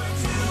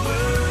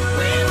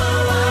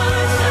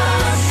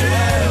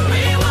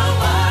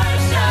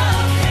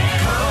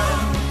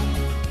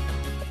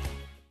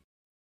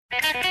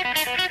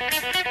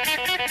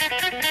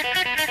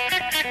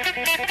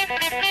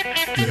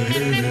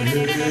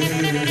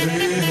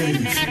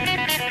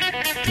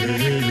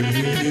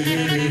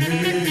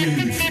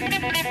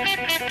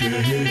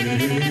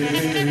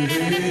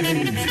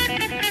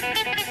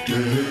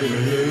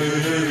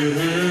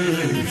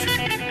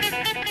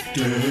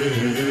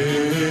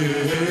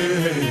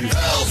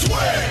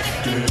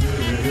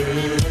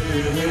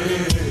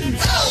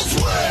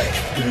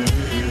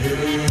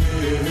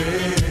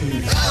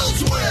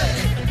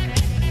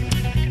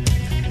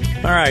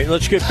 All right,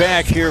 let's get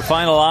back here.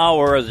 Final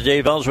hour of the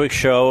Dave Elswick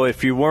Show.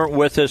 If you weren't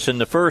with us in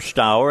the first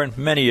hour, and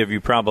many of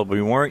you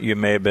probably weren't, you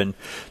may have been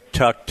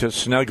tucked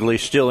snugly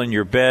still in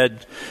your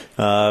bed,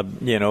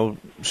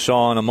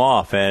 sawing them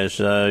off, as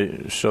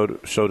so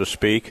to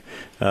speak.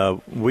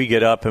 We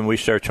get up and we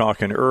start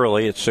talking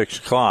early at 6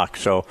 o'clock.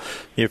 So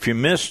if you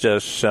missed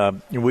us,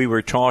 we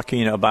were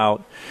talking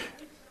about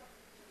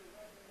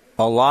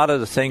a lot of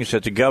the things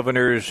that the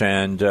governors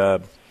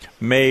and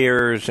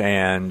mayors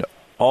and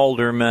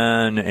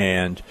aldermen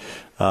and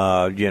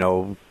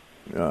your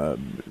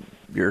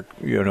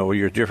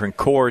different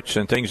courts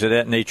and things of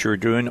that nature are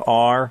doing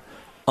are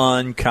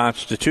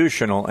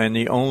unconstitutional, and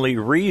the only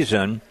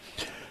reason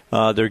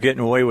they're getting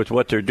away with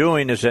what they're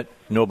doing is that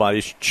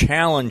nobody's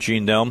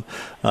challenging them.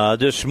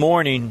 This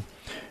morning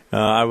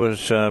I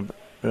was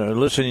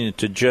listening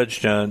to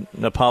Judge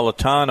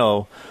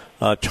Napolitano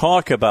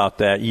talk about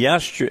that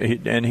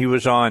yesterday, and he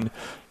was on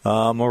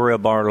Maria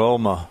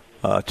Bartoloma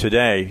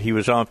today. He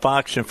was on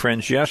Fox and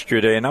Friends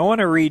yesterday, and I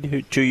want to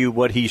read to you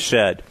what he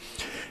said,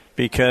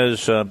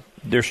 because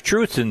there's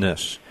truth in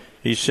this.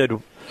 He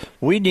said,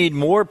 "We need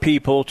more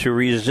people to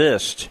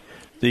resist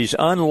these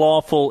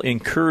unlawful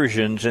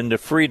incursions into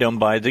freedom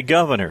by the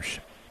governors."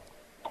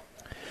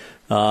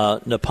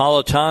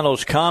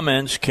 Napolitano's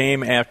comments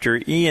came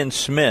after Ian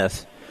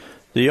Smith,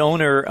 the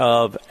owner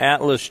of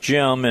Atlas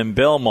Gym in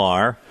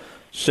Belmar,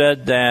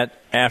 said that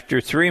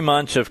after 3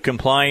 months of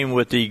complying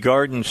with the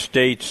Garden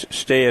State's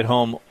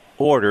stay-at-home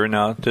order,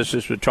 now this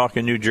is we're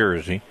talking New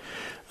Jersey,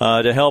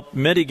 to help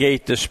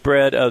mitigate the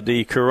spread of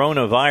the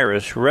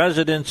coronavirus,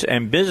 residents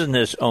and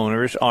business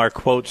owners are,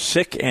 quote,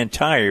 sick and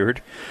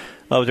tired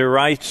of their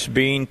rights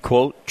being,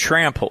 quote,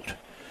 trampled.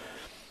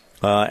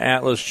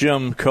 Atlas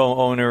Gym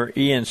co-owner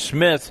Ian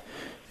Smith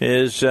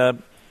is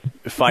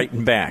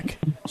fighting back.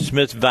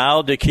 Smith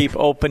vowed to keep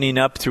opening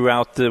up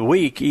throughout the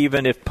week,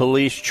 even if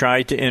police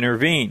tried to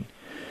intervene.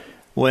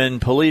 When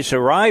police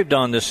arrived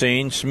on the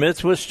scene,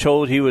 Smith was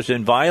told he was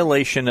in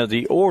violation of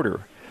the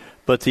order,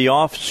 but the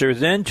officer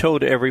then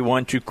told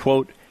everyone to,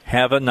 quote,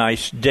 "Have a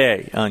nice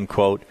day,"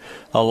 unquote,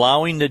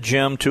 allowing the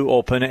gym to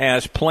open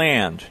as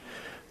planned.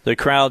 The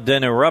crowd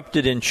then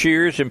erupted in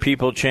cheers and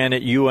people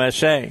chanted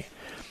USA.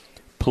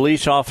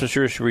 Police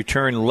officers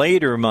returned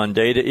later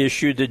Monday to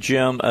issue the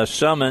gym a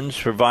summons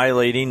for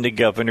violating the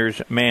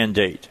governor's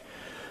mandate.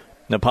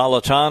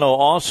 Napolitano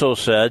also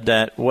said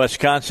that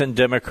Wisconsin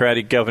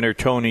Democratic Governor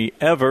Tony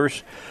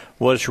Evers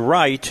was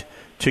right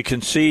to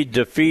concede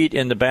defeat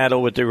in the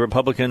battle with the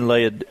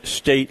Republican-led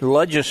state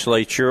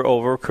legislature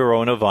over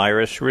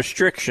coronavirus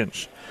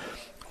restrictions.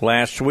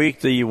 Last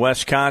week, the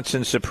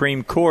Wisconsin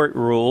Supreme Court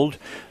ruled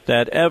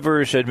that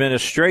Evers'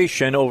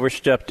 administration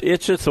overstepped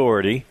its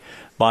authority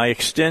by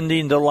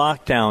extending the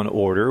lockdown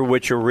order,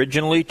 which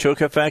originally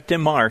took effect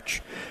in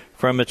March,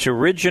 from its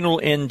original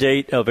end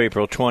date of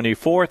April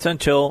 24th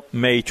until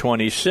May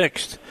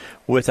 26th,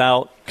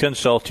 without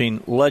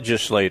consulting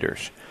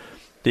legislators.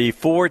 The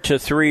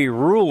 4-3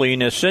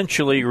 ruling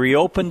essentially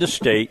reopened the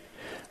state,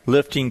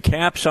 lifting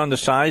caps on the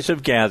size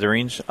of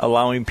gatherings,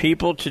 allowing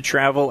people to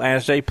travel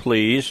as they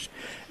pleased,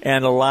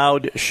 and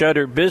allowed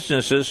shuttered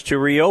businesses to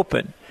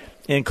reopen,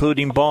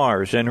 including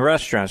bars and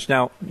restaurants.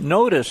 Now,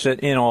 notice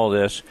that in all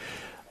this,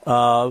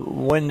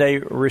 when they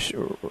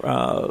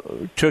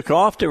took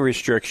off the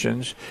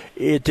restrictions,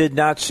 it did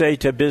not say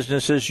to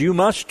businesses, you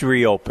must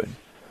reopen.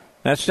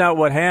 That's not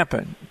what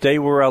happened. They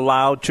were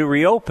allowed to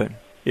reopen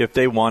if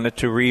they wanted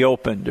to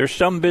reopen. There's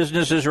some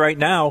businesses right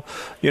now,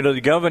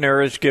 the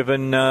governor has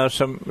given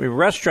some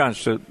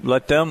restaurants to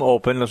let them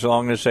open as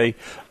long as they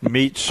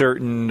meet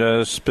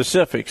certain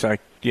specifics,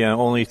 like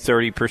only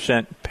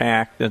 30%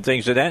 packed and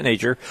things of that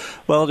nature.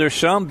 Well, there's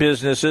some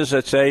businesses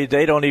that say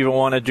they don't even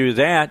want to do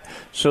that,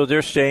 so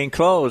they're staying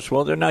closed.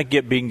 Well, they're not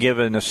being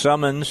given a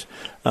summons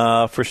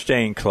for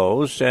staying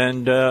closed.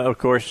 And, of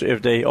course,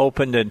 if they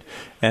opened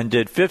and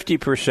did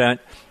 50%,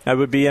 that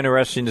would be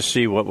interesting to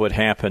see what would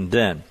happen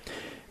then.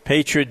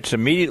 Patrons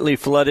immediately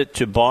flooded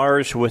to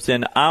bars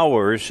within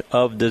hours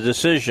of the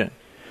decision.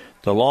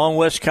 The law in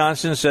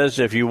Wisconsin says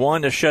if you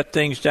want to shut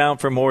things down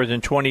for more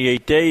than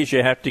 28 days,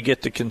 you have to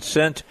get the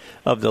consent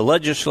of the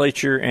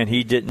legislature, and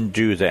he didn't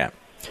do that.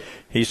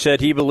 He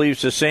said he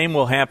believes the same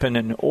will happen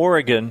in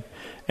Oregon,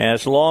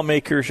 as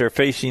lawmakers are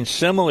facing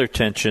similar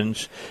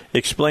tensions,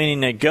 explaining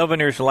that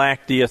governors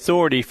lack the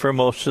authority for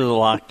most of the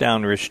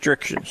lockdown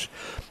restrictions.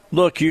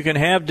 Look, you can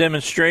have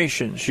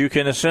demonstrations. You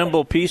can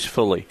assemble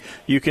peacefully.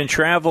 You can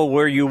travel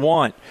where you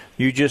want.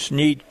 You just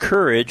need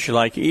courage,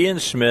 like Ian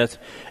Smith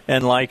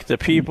and like the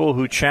people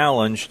who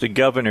challenged the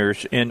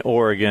governors in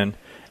Oregon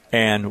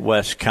and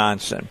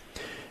Wisconsin.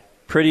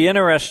 Pretty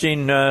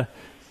interesting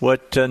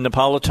what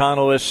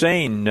Napolitano is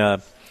saying,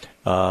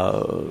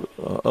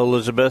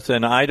 Elizabeth,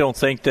 and I don't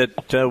think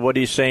that what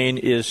he's saying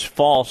is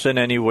false in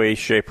any way,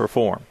 shape, or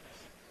form.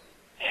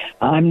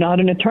 I'm not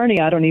an attorney.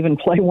 I don't even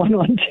play one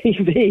on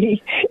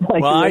TV.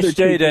 Well, I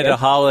stayed at a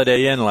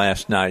Holiday Inn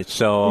last night,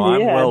 so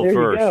I'm well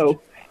versed. You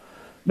go.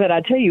 But I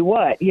tell you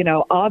what,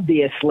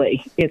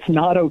 obviously it's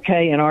not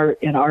okay in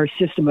our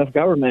system of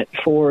government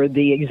for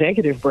the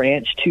executive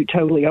branch to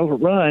totally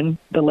overrun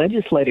the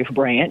legislative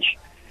branch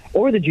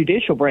or the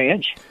judicial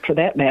branch, for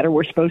that matter.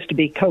 We're supposed to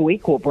be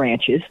co-equal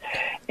branches,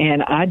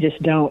 and I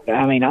just don't.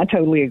 I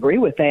totally agree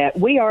with that.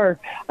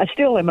 I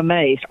still am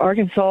amazed.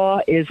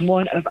 Arkansas is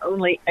one of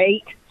only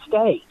 8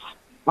 states.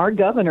 Our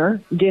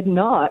governor did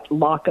not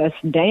lock us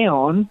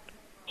down.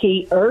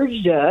 He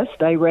urged us.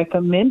 They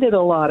recommended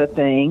a lot of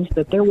things,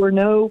 but there were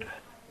no,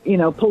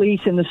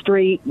 police in the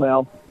street.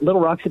 Well,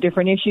 Little Rock's a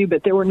different issue,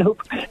 but there were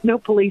no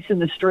police in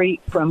the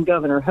street from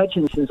Governor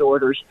Hutchinson's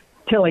orders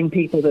telling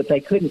people that they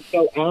couldn't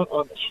go out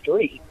on the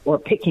street or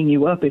picking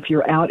you up if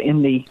you're out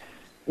in the,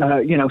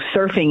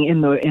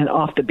 surfing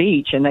off the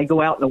beach, and they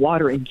go out in the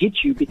water and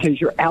get you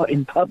because you're out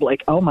in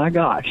public. Oh my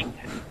gosh!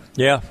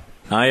 Yeah,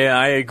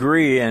 I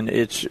agree, and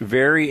it's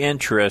very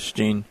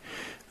interesting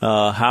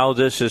how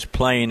this is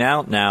playing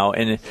out now,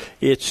 and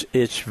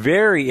it's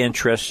very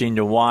interesting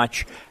to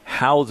watch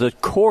how the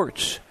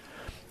courts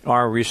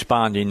are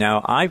responding.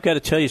 Now, I've got to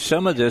tell you,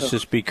 some of this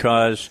is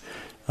because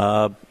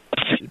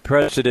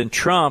President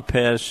Trump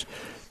has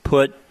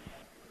put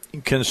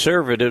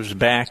conservatives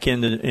back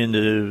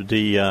into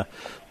the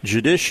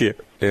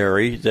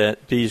judiciary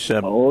that these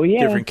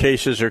different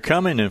cases are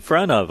coming in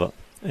front of them.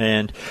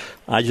 And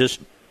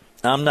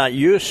I'm not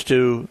used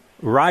to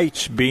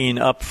rights being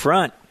up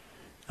front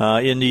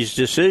in these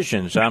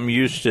decisions. I'm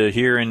used to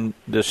hearing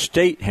the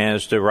state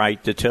has the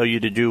right to tell you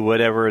to do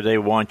whatever they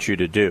want you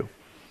to do.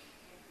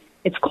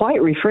 It's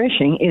quite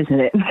refreshing, isn't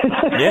it?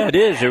 Yeah, it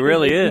is. It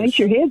really is. Makes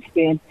your head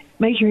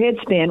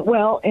spin.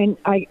 Well, and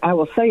I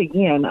will say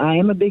again, I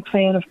am a big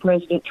fan of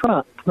President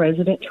Trump.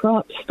 President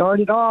Trump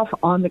started off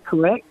on the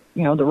correct,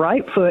 the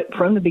right foot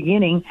from the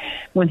beginning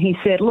when he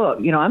said, look,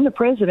 I'm the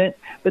president,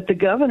 but the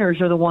governors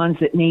are the ones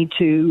that need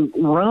to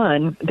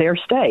run their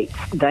states.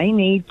 They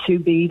need to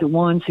be the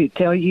ones who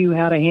tell you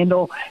how to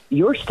handle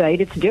your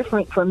state. It's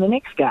different from the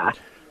next guy.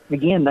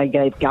 Again, they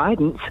gave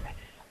guidance.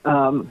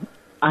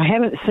 I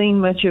haven't seen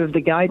much of the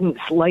guidance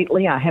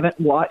lately. I haven't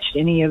watched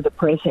any of the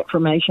press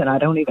information. I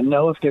don't even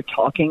know if they're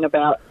talking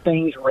about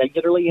things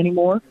regularly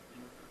anymore.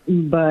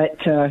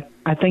 But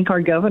I think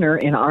our governor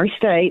in our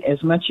state,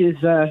 as much as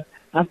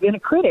I've been a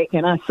critic,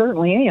 and I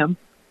certainly am,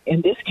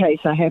 in this case,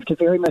 I have to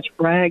very much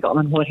brag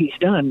on what he's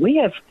done. We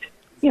have,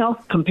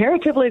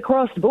 comparatively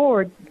across the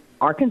board,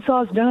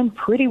 Arkansas has done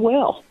pretty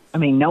well. I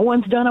mean, no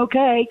one's done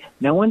okay.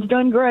 No one's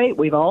done great.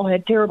 We've all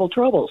had terrible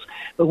troubles.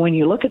 But when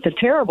you look at the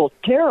terrible,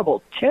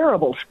 terrible,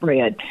 terrible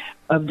spread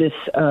of this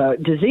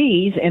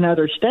disease in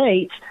other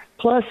states,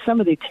 plus some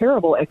of the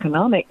terrible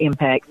economic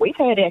impact, we've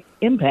had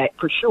impact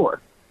for sure.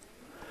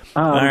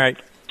 All right.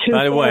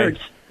 By the way,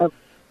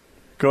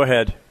 go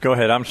ahead.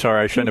 I'm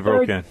sorry. I shouldn't have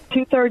broken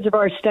in. 2/3 of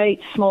our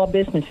state's small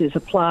businesses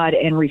applied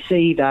and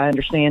received, I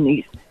understand,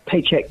 these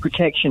Paycheck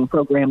Protection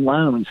Program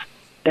loans.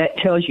 That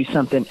tells you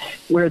something.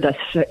 We're the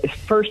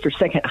first or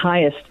second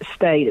highest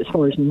state as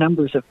far as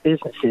numbers of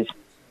businesses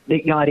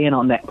that got in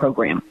on that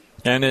program.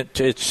 And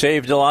it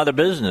saved a lot of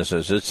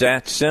businesses. It's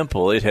that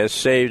simple. It has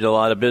saved a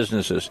lot of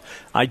businesses.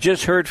 I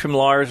just heard from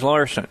Lars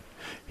Larson.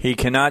 He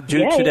cannot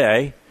do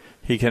today.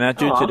 He cannot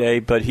do today,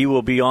 but he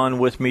will be on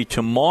with me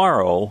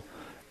tomorrow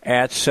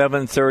at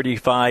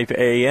 7:35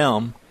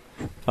 a.m.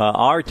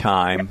 Our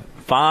time,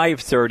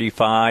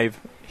 5:35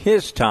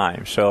 his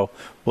time. So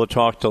we'll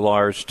talk to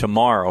Lars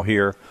tomorrow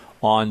here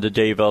on the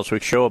Dave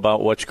Elswick Show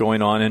about what's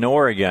going on in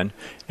Oregon.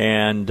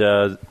 And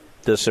the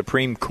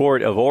Supreme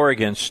Court of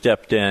Oregon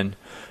stepped in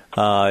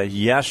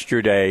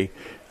yesterday,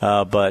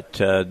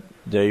 but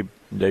they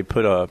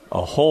put a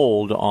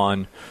hold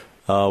on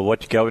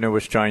what the governor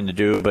was trying to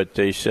do. But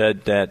they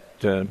said that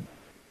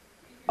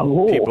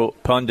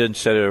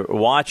pundits that are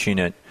watching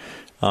it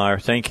are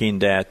thinking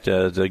that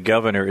the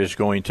governor is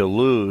going to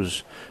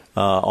lose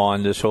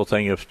on this whole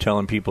thing of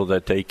telling people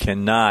that they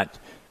cannot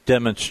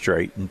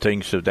demonstrate and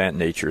things of that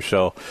nature.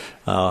 So,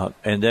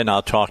 and then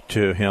I'll talk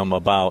to him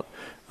about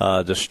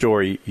the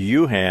story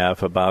you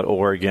have about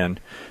Oregon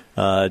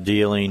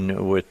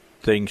dealing with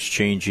things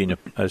changing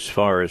as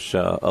far as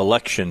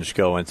elections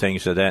go and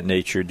things of that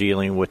nature,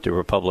 dealing with the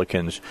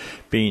Republicans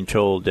being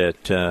told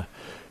that,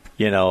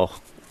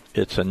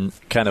 it's a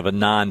kind of a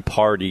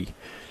non-party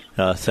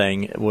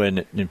thing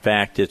when, in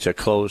fact, it's a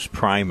closed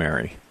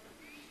primary.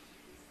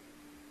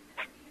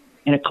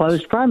 In a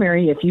closed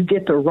primary, if you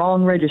get the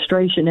wrong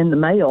registration in the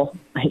mail,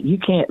 you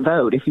can't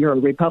vote. If you're a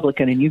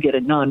Republican and you get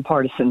a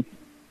nonpartisan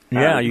you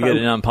get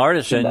a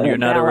nonpartisan, you're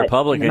not a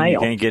Republican, you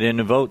can't get in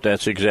to vote.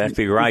 That's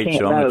exactly right.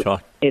 So I'm going to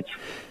talk. It's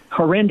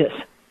horrendous.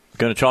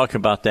 Going to talk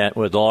about that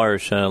with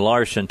Lars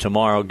Larson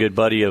tomorrow, good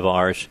buddy of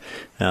ours.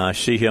 I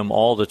see him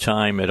all the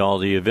time at all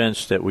the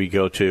events that we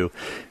go to,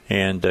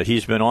 and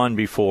he's been on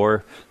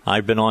before.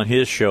 I've been on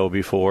his show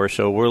before,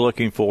 so we're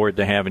looking forward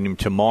to having him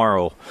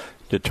tomorrow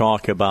to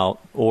talk about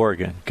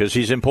Oregon, because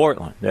he's in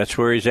Portland. That's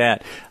where he's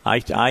at.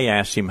 I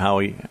asked him how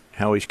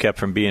he's kept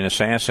from being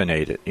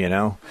assassinated, in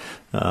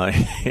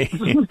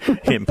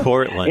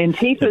Portland.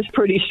 Antifa's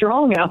pretty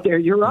strong out there.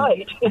 You're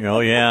right. Oh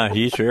yeah,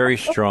 he's very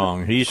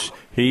strong. He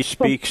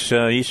speaks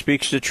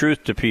the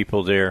truth to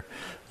people there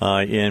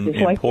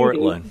in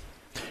Portland.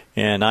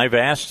 And I've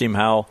asked him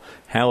how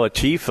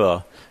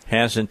Antifa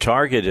hasn't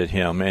targeted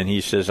him, and he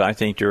says, I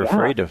think they're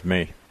afraid of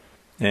me.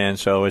 And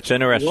so it's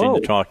interesting to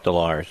talk to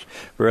Lars. It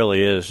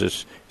really is.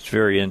 It's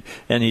very and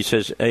he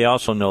says, they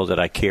also know that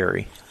I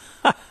carry.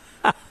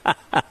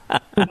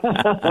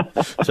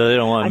 So they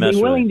don't want to mess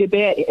with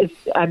it.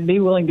 I'd be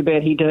willing to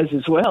bet he does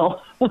as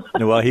well.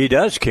 Well, he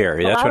does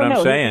carry. That's what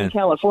I'm saying. He's in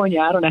California,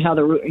 I don't know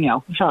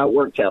how it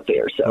works out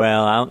there. So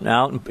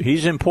out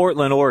he's in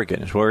Portland,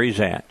 Oregon, is where he's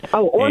at.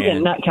 Oh,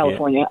 Oregon, not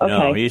California. Okay.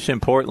 No, he's in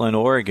Portland,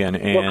 Oregon.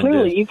 And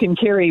clearly you can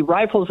carry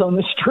rifles on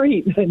the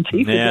street, and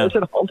Antifa does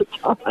it all the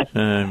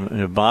time.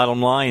 The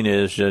bottom line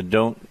is,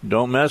 don't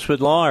mess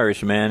with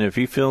Lars, man. If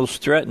he feels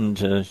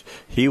threatened,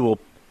 he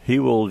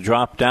will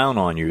drop down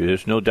on you.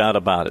 There's no doubt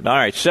about it. All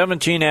right,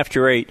 17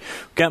 after 8.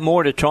 We've got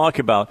more to talk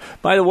about.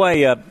 By the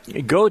way,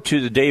 go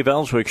to the Dave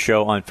Elswick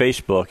Show on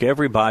Facebook.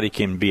 Everybody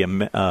can be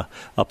a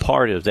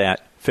part of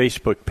that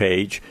Facebook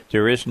page.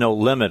 There is no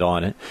limit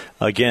on it.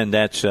 Again,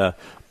 that's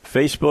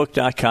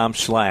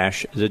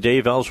Facebook.com/The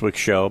Dave Elswick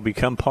Show.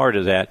 Become part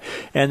of that.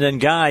 And then,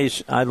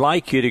 guys, I'd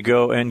like you to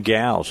go, and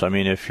gals, I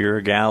mean, if you're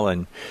a gal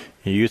and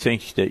you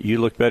think that you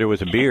look better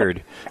with a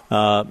beard,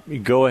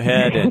 go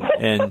ahead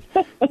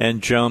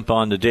and jump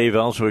on the Dave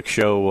Elswick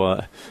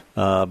Show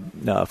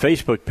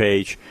Facebook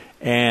page.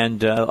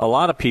 And a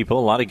lot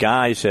of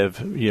guys have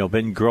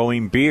been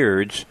growing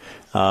beards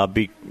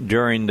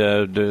during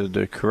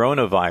the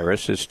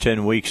coronavirus. It's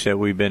 10 weeks that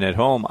we've been at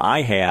home.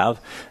 I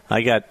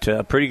got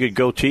a pretty good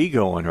goatee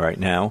going right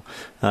now,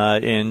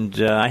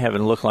 and I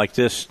haven't looked like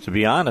this, to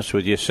be honest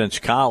with you, since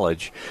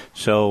college.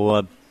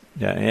 So.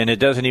 And it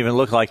doesn't even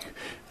look like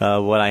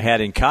what I had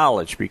in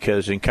college,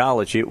 because in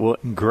college it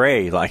wasn't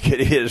gray like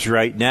it is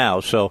right now.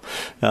 So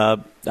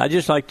I'd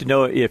just like to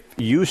know, if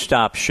you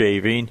stop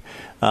shaving,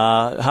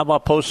 how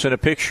about posting a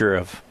picture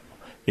of,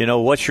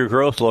 what's your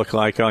growth look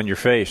like on your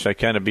face? I'd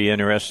kind of be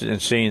interested in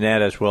seeing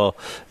that, as well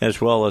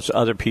as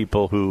other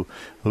people who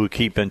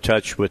keep in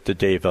touch with the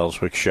Dave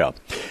Elswick Show.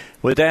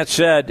 With that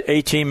said,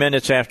 18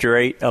 minutes after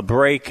 8, a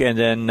break, and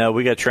then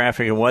we got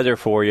traffic and weather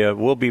for you.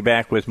 We'll be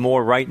back with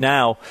more right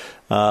now,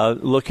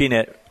 looking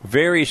at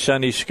very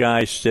sunny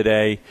skies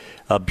today,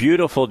 a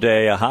beautiful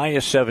day, a high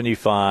of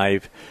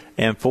 75,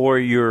 and for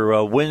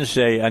your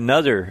Wednesday,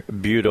 another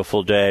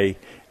beautiful day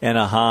and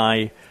a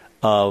high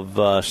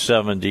of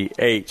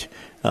 78.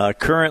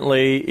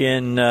 Currently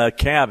in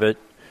Cabot,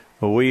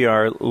 we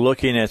are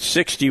looking at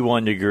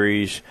 61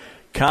 degrees.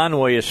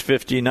 Conway is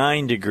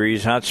 59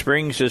 degrees. Hot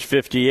Springs is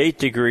 58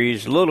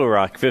 degrees. Little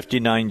Rock,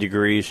 59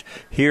 degrees.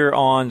 Here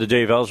on the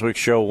Dave Elswick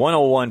Show,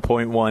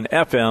 101.1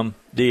 FM,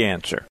 The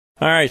Answer.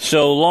 All right,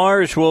 so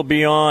Lars will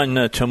be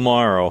on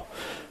tomorrow.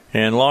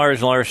 And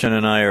Lars Larson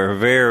and I are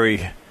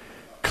very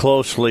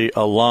closely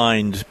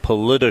aligned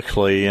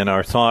politically in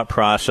our thought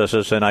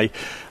processes. And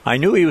I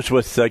knew he was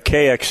with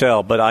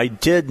KXL, but I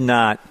did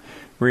not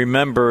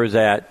remember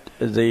that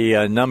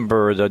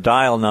the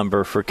dial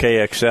number for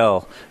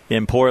KXL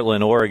in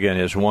Portland, Oregon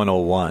is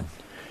 101.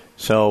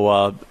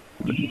 So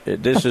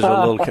this is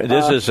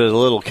a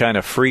little kind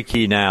of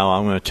freaky now.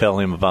 I'm going to tell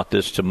him about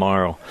this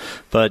tomorrow.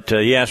 But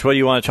he asked, what do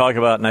you want to talk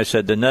about? And I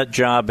said, the nut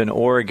job in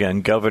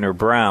Oregon, Governor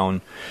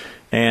Brown,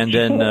 and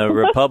then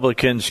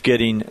Republicans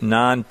getting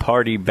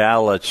non-party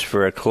ballots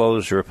for a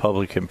closed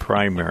Republican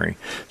primary.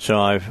 So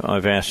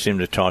I've asked him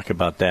to talk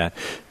about that.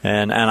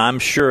 And I'm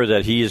sure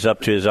that he is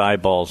up to his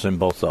eyeballs in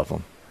both of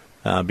them.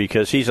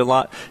 Because he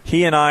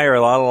and I are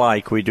a lot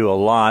alike. We do a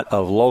lot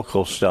of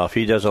local stuff.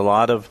 He does a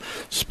lot of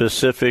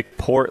specific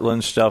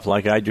Portland stuff,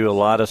 like I do a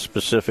lot of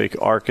specific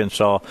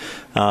Arkansas.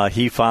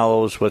 He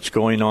follows what's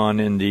going on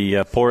in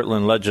the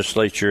Portland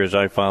legislature as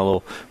I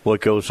follow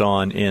what goes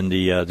on in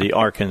the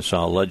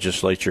Arkansas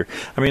legislature.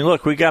 I mean,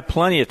 look, we got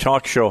plenty of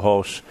talk show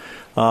hosts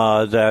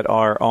that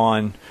are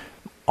on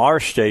our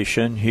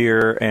station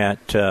here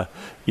at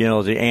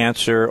The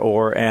Answer,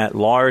 or at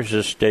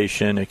Lars's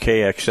station at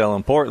KXL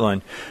in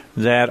Portland,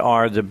 that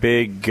are the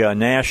big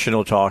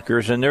national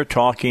talkers, and they're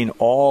talking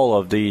all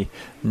of the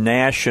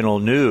national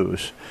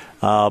news.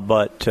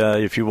 But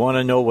if you want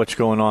to know what's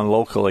going on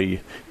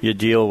locally, you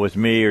deal with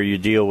me or you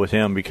deal with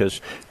him, because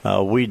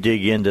we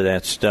dig into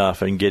that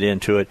stuff and get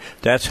into it.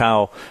 That's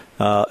how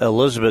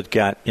Elizabeth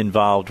got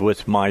involved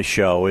with my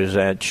show, is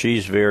that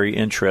she's very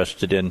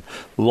interested in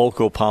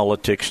local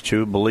politics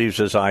too,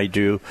 believes as I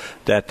do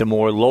that the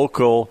more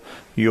local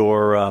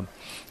your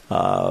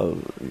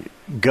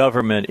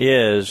government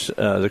is,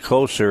 the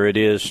closer it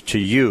is to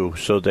you,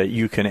 so that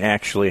you can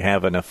actually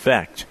have an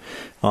effect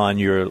on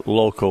your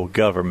local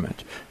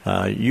government.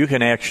 You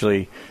can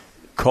actually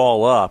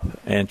call up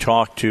and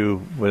talk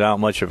to, without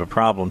much of a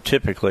problem,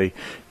 typically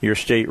your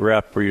state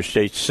rep or your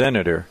state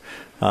senator,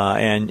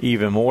 and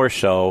even more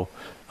so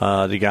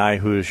the guy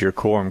who's your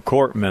quorum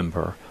court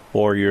member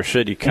or your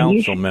city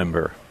council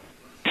member.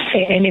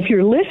 And if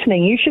you're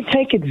listening, you should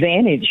take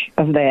advantage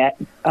of that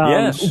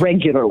yes.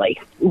 regularly.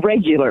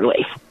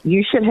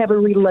 You should have a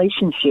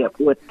relationship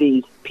with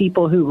the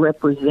people who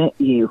represent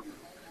you.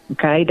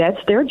 Okay,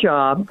 that's their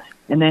job,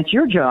 and that's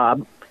your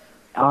job.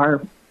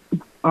 Our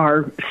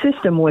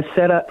system was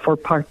set up for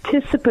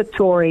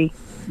participatory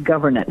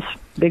governance.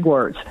 Big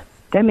words.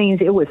 That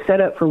means it was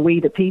set up for we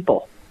the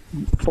people,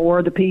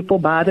 for the people,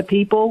 by the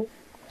people.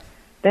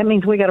 That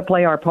means we got to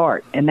play our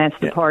part, and that's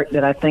the part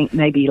that I think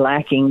may be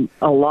lacking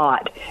a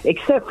lot,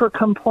 except for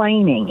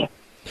complaining.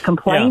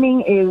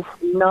 Complaining is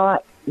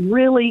not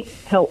really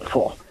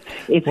helpful.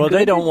 It's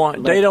they don't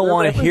want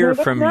to hear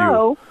from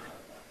you.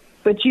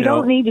 But you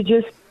don't need to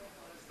just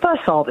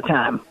fuss all the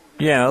time.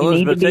 Yeah, you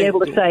Elizabeth, need to be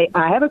able to say,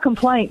 I have a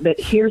complaint, but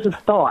here's a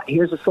thought.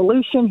 Here's a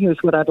solution.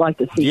 Here's what I'd like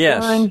to see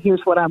done.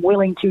 Here's what I'm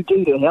willing to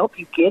do to help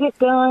you get it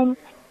done.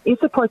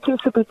 It's a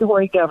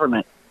participatory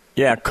government.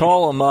 Yeah,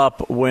 call them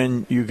up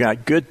when you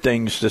got good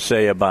things to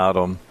say about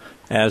them,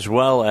 as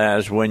well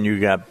as when you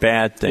got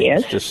bad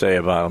things to say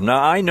about them.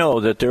 Now, I know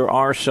that there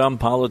are some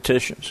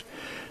politicians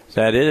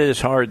that it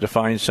is hard to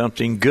find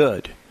something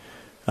good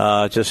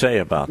to say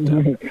about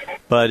them.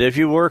 But if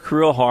you work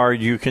real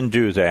hard, you can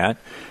do that,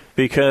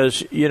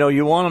 because,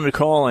 you want them to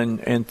call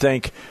and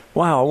think,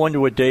 wow, I wonder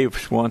what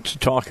Dave wants to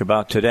talk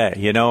about today,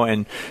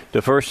 and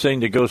the first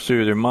thing that goes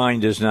through their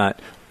mind is not,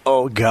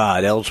 oh,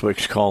 God,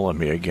 Elswick's calling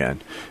me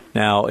again.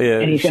 Now,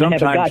 and he's going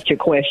to have a gotcha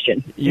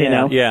question.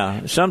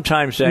 Yeah.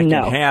 Sometimes that can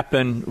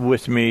happen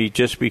with me,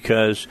 just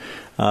because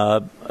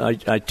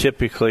I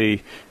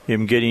typically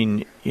am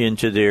getting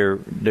into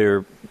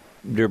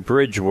their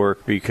bridge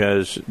work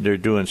because they're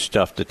doing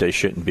stuff that they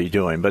shouldn't be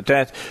doing. But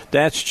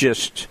that's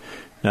just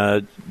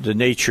the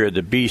nature of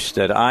the beast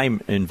that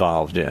I'm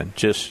involved in.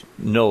 Just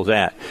know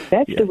that.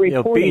 That's the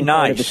reporting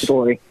part of the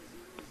story.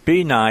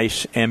 Be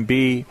nice and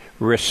be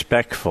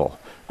respectful.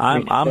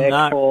 I'm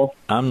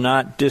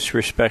not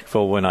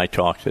disrespectful when I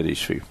talk to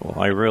these people.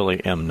 I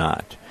really am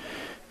not.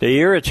 They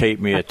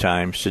irritate me at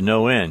times to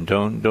no end.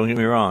 Don't get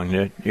me wrong.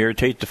 They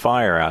irritate the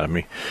fire out of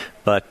me.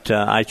 But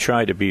I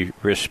try to be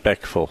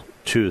respectful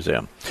to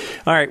them.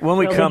 All right, when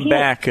we come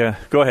back,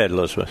 go ahead,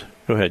 Elizabeth.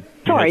 Go ahead.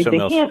 Sorry,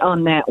 the hint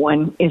on that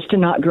one is to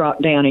not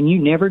drop down, and you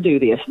never do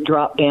this,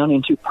 drop down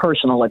into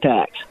personal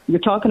attacks. You're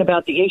talking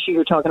about the issue,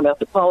 you're talking about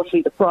the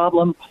policy, the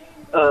problem,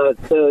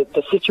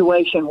 the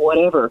situation,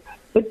 whatever,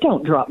 but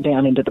don't drop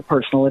down into the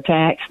personal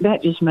attacks.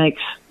 That just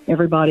makes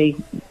everybody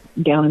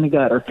down in the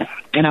gutter.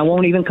 And I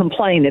won't even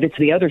complain that it's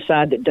the other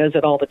side that does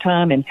it all the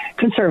time, and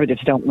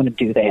conservatives don't want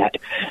to do that.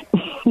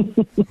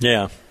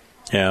 Yeah,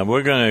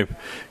 we're going to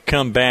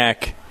come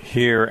back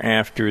here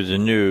after the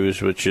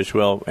news, which is,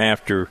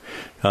 after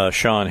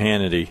Sean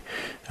Hannity.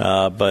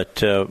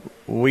 But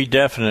we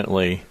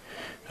definitely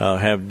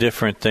have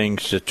different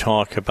things to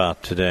talk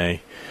about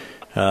today.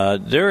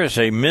 There is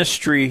a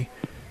mystery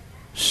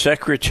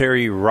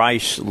Secretary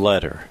Rice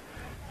letter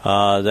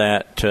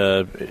that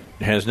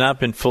has not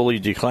been fully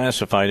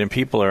declassified, and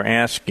people are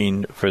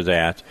asking for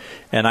that.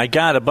 And I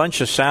got a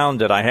bunch of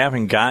sound that I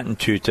haven't gotten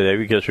to today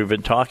because we've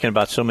been talking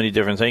about so many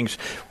different things.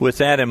 With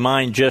that in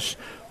mind, just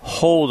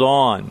hold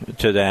on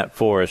to that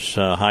for us,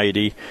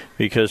 Heidi,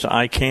 because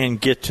I can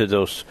get to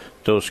those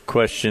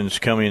questions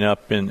coming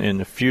up in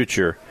the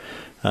future.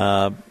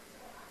 And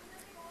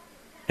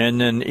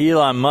then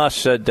Elon Musk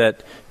said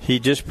that he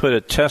just put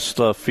a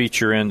Tesla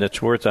feature in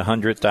that's worth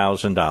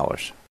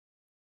 $100,000.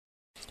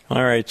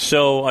 All right,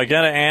 so I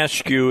got to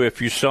ask you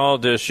if you saw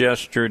this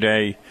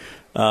yesterday,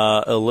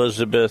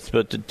 Elizabeth,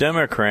 but the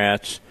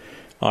Democrats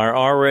are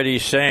already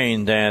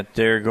saying that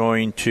they're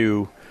going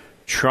to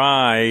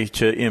try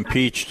to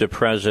impeach the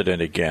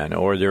president again,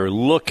 or they're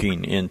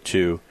looking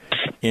into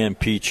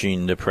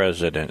impeaching the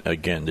president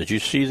again. Did you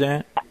see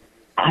that?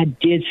 I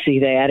did see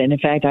that, and in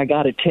fact, I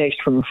got a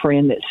text from a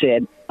friend that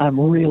said, I'm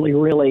really,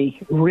 really,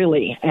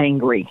 really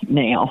angry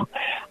now.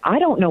 I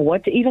don't know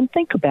what to even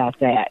think about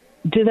that.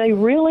 Do they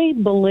really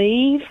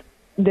believe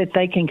that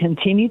they can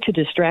continue to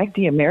distract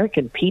the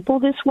American people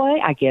this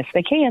way? I guess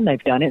they can.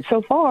 They've done it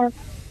so far.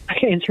 I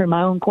can answer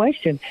my own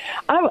question.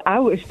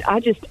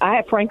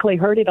 I frankly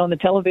heard it on the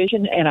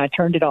television and I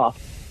turned it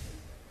off.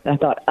 I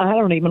thought, I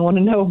don't even want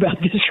to know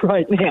about this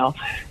right now.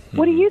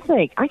 What do you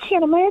think? I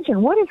can't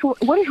imagine. What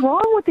is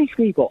wrong with these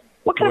people?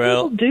 What kind of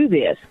people do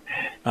this?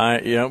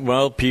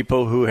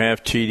 People who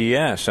have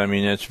TDS. I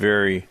mean, that's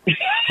very,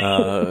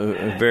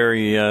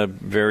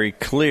 very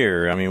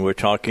clear. I mean, we're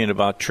talking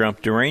about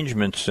Trump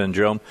derangement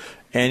syndrome.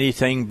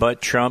 Anything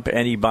but Trump,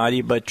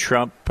 anybody but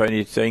Trump,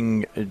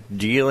 anything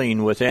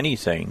dealing with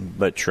anything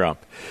but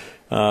Trump.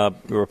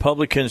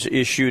 Republicans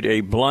issued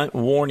a blunt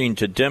warning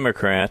to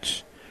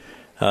Democrats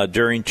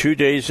during 2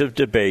 days of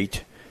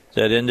debate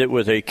that ended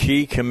with a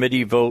key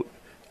committee vote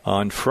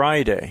on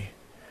Friday,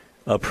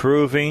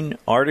 approving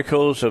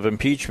articles of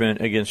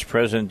impeachment against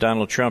President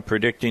Donald Trump,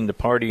 predicting the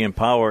party in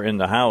power in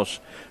the House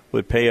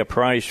would pay a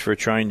price for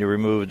trying to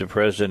remove the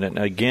president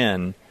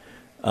again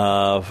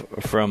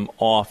from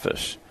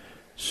office.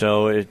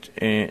 So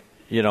it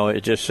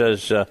just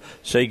says,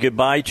 say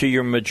goodbye to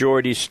your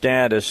majority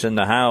status in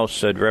the House,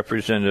 said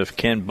Representative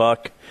Ken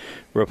Buck,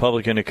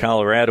 Republican of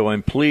Colorado,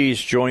 and please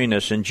join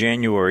us in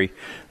January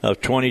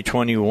of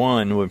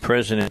 2021 when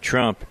President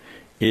Trump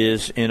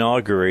is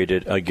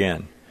inaugurated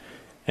again.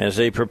 As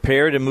they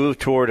prepare to move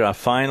toward a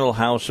final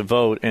House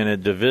vote and a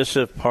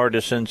divisive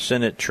partisan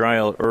Senate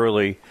trial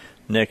early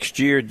next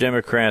year,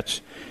 Democrats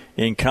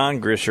in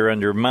Congress are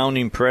under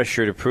mounting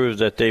pressure to prove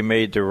that they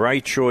made the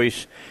right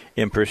choice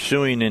in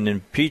pursuing an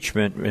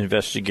impeachment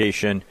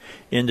investigation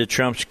into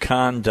Trump's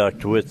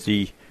conduct with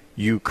the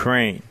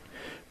Ukraine.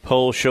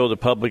 Polls show the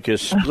public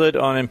is split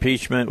on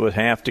impeachment, with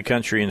half the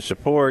country in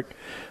support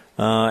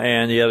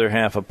and the other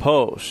half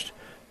opposed.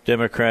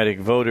 Democratic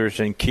voters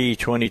in key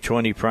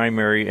 2020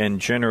 primary and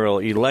general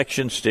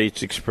election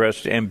states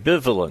expressed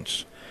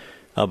ambivalence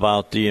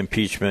about the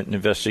impeachment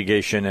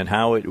investigation and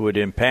how it would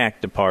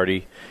impact the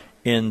party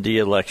in the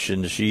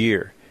elections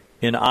year.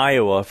 In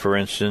Iowa, for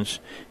instance,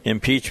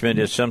 impeachment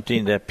is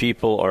something that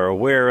people are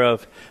aware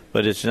of,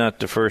 but it's not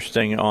the first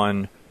thing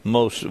on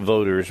most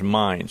voters'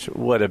 minds.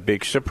 What a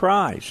big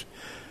surprise.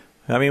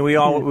 I mean,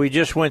 we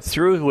just went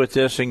through with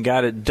this and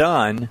got it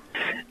done,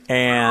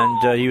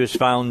 and he was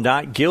found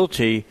not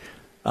guilty.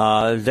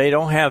 They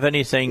don't have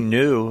anything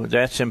new.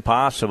 That's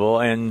impossible.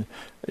 And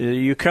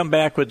you come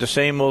back with the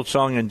same old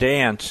song and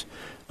dance.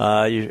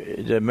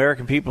 The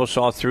American people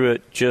saw through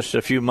it just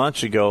a few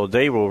months ago.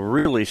 They will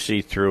really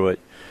see through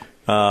it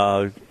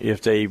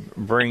if they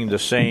bring the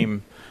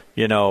same,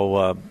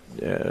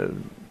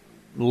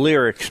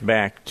 lyrics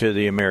back to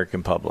the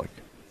American public.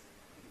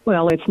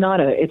 Well, it's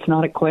not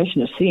a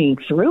question of seeing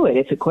through it.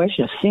 It's a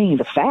question of seeing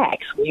the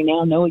facts. We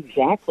now know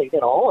exactly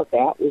that all of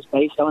that was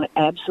based on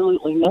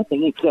absolutely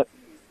nothing except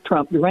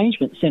Trump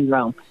derangement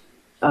syndrome.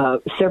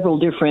 Several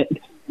different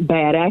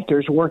bad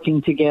actors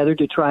working together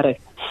to try to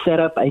set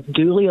up a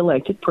duly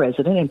elected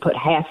president and put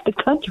half the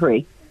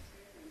country,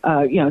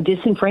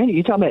 disenfranchised.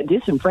 You're talking about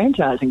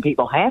disenfranchising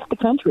people. Half the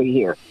country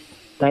here.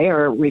 They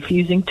are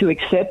refusing to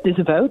accept this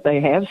vote.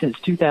 They have since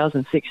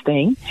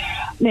 2016.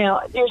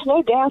 Now, there's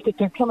no doubt that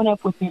they're coming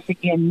up with this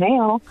again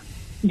now.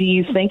 Do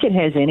you think it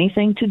has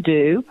anything to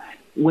do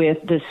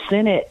with the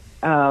Senate?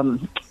 I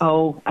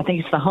think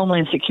it's the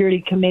Homeland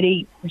Security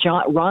Committee,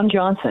 Ron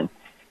Johnson,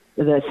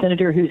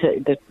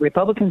 the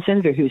Republican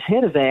senator who's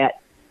head of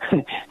that,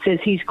 says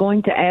he's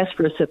going to ask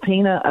for a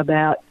subpoena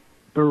about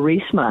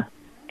Burisma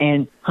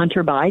and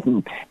Hunter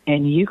Biden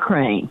and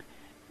Ukraine.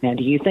 Now,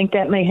 do you think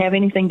that may have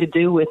anything to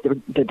do with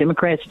the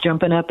Democrats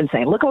jumping up and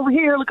saying, look over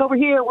here, we're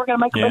going to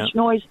make a bunch of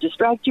noise,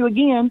 distract you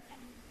again?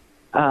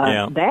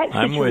 That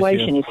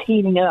situation is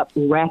heating up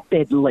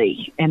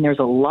rapidly, and there's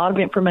a lot of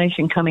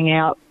information coming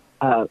out.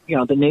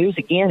 The news,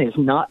 again, is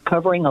not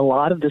covering a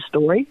lot of the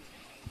story,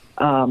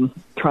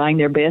 trying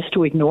their best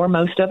to ignore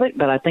most of it,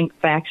 but I think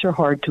facts are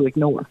hard to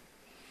ignore.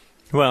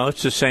 Well,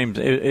 it's the same.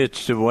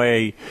 It's the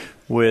way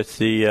with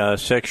the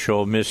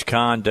sexual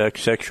misconduct,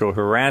 sexual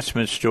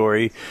harassment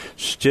story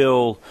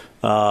still,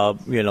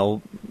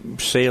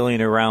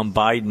 sailing around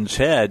Biden's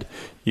head.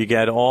 You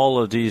got all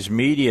of these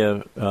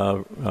media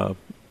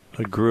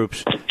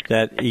groups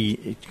that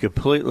he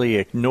completely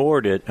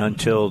ignored it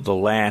until the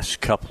last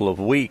couple of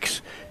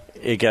weeks.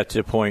 It got to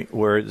the point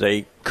where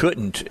they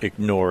couldn't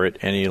ignore it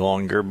any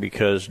longer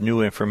because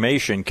new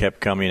information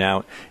kept coming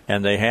out,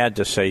 and they had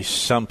to say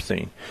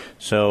something.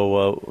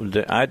 So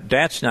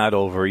that's not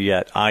over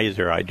yet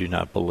either, I do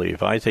not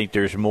believe. I think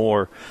there's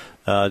more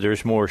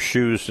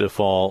shoes to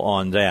fall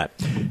on that.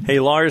 Hey,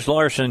 Lars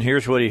Larson,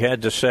 here's what he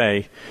had to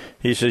say.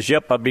 He says,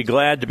 yep, I'll be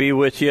glad to be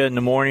with you in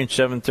the morning,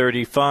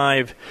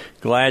 7:35.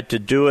 Glad to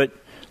do it.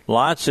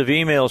 Lots of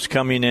emails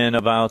coming in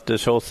about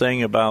this whole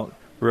thing about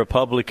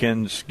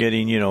Republicans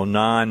getting,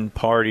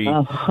 non-party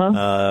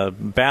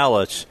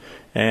ballots.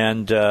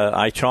 And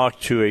I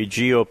talked to a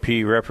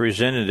GOP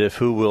representative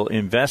who will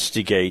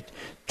investigate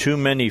too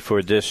many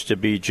for this to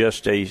be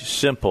just a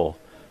simple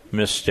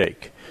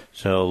mistake.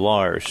 So,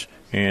 Lars,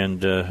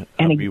 and again,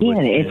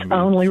 it's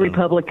only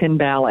Republican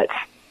ballots.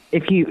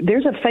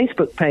 There's a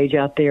Facebook page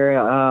out there.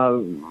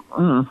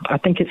 I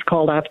think it's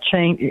called "I've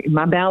Changed."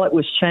 My ballot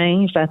was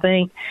changed, I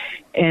think,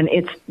 and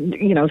it's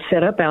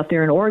set up out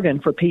there in Oregon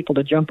for people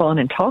to jump on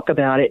and talk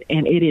about it,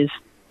 and it is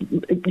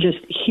just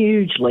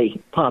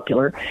hugely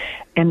popular.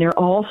 And they're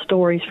all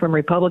stories from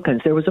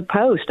Republicans. There was a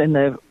post, and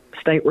the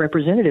state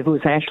representative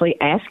was actually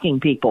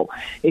asking people,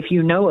 if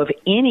you know of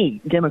any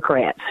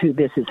Democrats who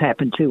this has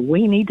happened to,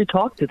 we need to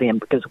talk to them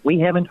because we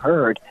haven't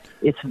heard.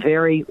 It's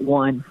very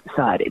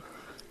one-sided.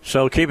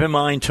 So keep in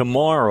mind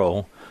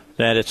tomorrow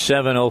that at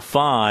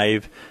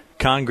 7:05,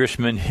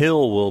 Congressman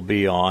Hill will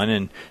be on,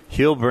 and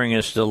he'll bring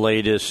us the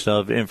latest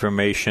of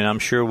information. I'm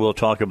sure we'll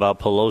talk about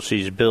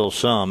Pelosi's bill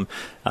some.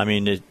 I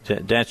mean,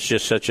 that's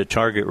just such a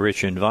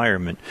target-rich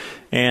environment.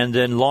 And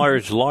then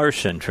Lars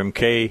Larson from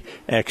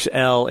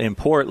KXL in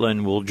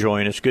Portland will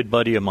join us, good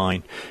buddy of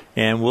mine,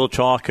 and we'll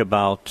talk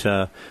about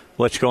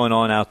what's going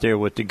on out there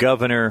with the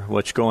governor,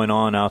 what's going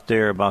on out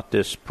there about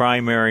this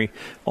primary,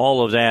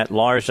 all of that.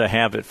 Lars will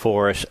have it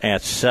for us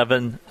at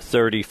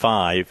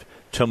 7:35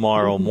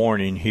 tomorrow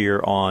morning here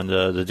on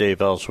the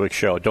Dave Elswick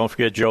Show. Don't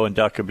forget Joe and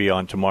Duck will be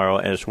on tomorrow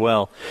as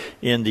well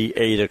in the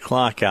 8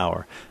 o'clock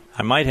hour.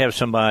 I might have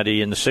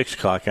somebody in the 6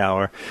 o'clock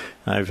hour.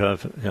 I've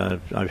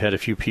had a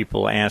few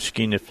people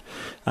asking if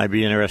I'd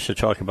be interested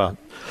to talk about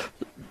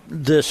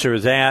this or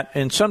that,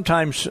 and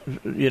sometimes,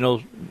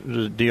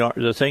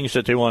 the things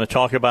that they want to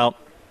talk about,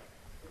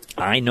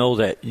 I know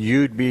that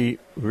you'd be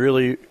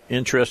really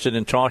interested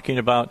in talking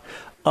about.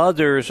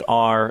 Others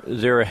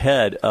they're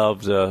ahead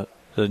of the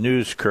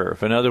news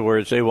curve. In other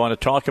words, they want to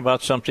talk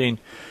about something,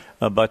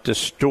 but the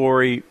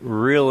story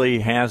really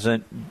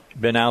hasn't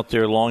been out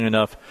there long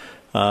enough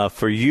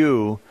for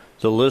you,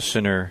 the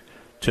listener,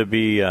 to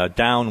be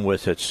down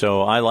with it.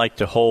 So I like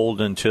to hold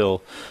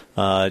until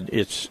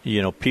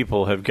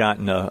people have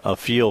gotten a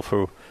feel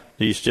for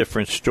these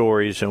different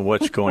stories and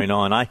what's going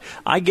on.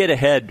 I get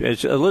ahead.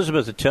 As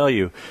Elizabeth will tell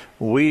you,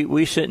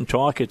 we sit and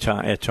talk at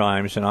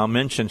times, and I'll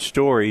mention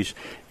stories,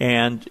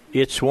 and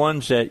it's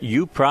ones that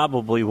you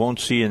probably won't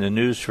see in the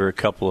news for a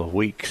couple of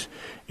weeks,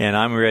 and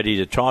I'm ready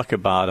to talk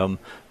about them.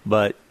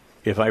 But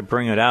if I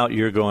bring it out,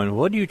 you're going,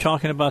 what are you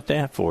talking about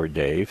that for,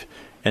 Dave?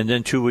 And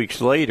then 2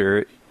 weeks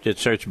later, it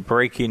starts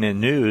breaking in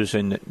news,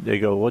 and they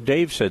go, well,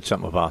 Dave said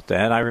something about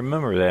that. I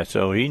remember that.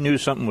 So he knew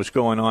something was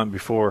going on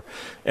before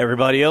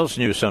everybody else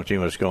knew something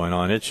was going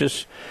on. It's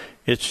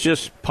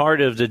just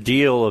part of the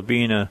deal of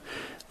being a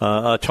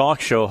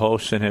talk show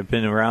host, and have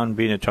been around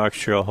being a talk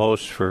show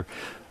host for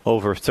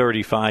over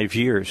 35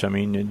 years. I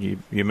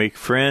mean, you make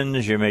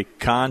friends, you make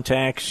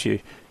contacts, you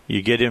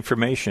get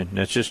information.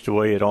 That's just the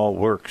way it all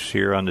works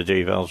here on the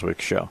Dave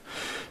Elswick Show.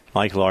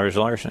 Like Lars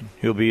Larson.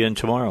 He'll be in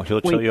tomorrow. He'll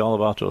tell you all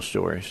about those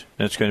stories.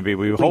 That's going to be,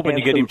 we were hoping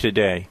to get him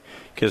today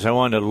because I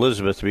wanted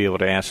Elizabeth to be able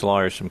to ask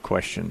Lars some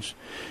questions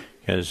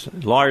because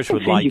Lars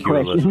would like you,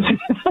 Elizabeth.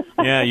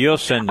 Yeah, you'll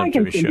send them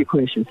to me.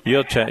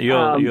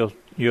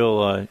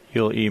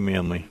 You'll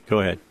email me.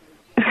 Go ahead.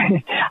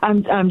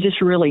 I'm just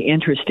really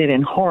interested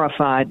and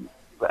horrified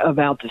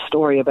about the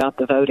story about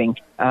the voting,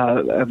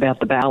 about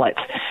the ballots,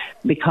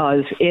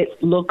 because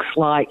it looks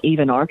like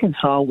even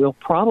Arkansas will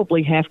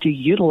probably have to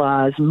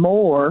utilize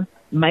more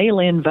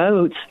mail-in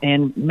votes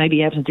and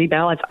maybe absentee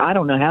ballots. I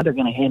don't know how they're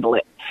going to handle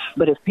it.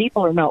 But if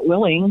people are not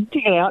willing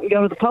to get out and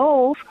go to the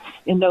polls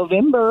in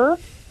November,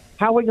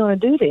 How are we going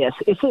to do this?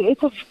 It's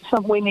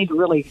something we need to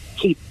really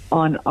keep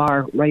on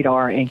our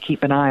radar and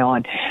keep an eye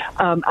on.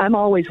 I'm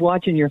always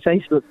watching your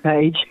Facebook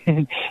page,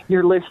 and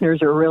your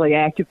listeners are really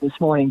active this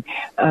morning.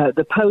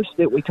 The post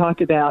that we talked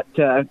about,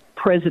 Dr.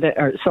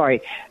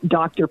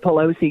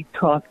 Pelosi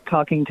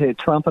talking to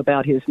Trump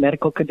about his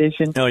medical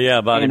condition. Oh, yeah,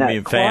 about him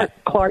being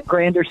fat. Clark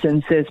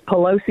Granderson says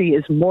Pelosi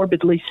is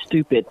morbidly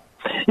stupid.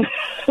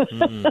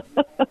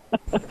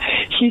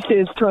 She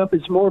says Trump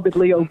is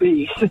morbidly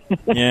obese.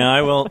 Yeah,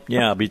 I will.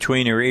 Yeah,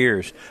 between her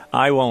ears.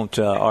 I won't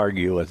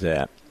argue with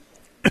that.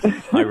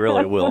 I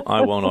really will.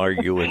 I won't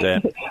argue with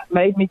that.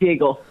 Made me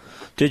giggle.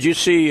 Did you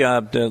see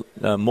the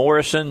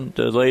Morrison,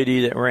 the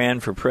lady that ran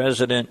for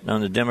president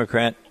on the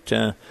Democrat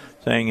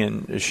thing,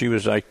 and she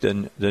was like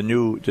the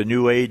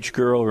new age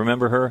girl?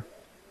 Remember her?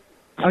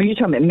 Oh, you're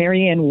talking about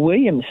Marianne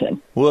Williamson.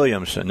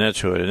 Williamson, that's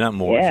who it is, not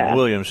Morrison. Yeah.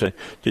 Williamson.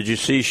 Did you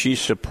see she's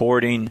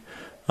supporting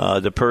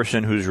the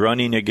person who's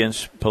running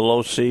against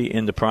Pelosi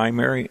in the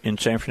primary in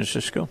San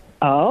Francisco?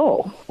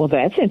 Oh, well,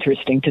 that's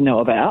interesting to know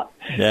about.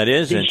 That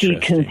is interesting.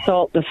 Did she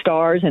consult the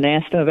stars and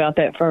ask them about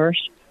that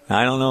first?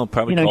 I don't know.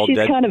 Probably called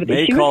dead.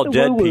 She was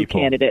the woo-woo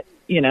candidate.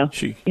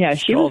 She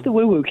was the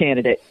woo-woo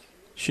candidate.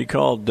 She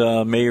called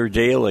Mayor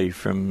Daley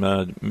from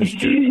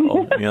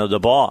Mr. The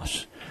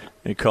boss.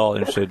 They called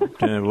and said,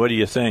 "What do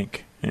you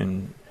think?"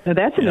 And now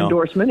that's an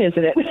endorsement,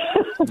 isn't it?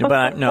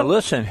 But now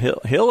listen,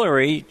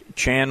 Hillary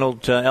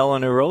channeled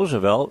Eleanor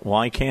Roosevelt.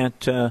 Why can't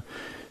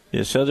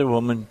this other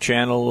woman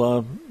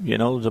channel,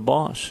 the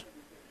boss?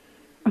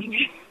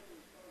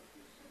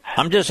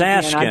 I'm just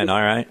asking. All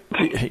right,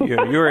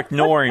 you're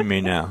ignoring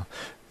me now.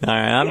 All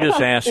right, I'm just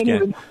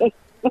asking.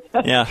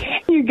 Yeah,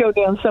 you go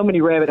down so many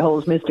rabbit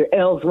holes, Mr.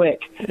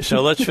 Elswick.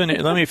 So let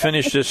me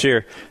finish this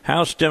here.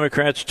 House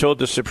Democrats told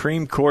the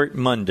Supreme Court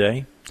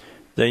Monday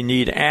they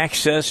need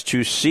access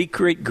to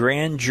secret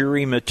grand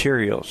jury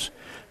materials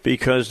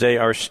because they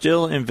are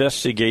still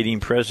investigating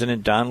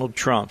President Donald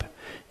Trump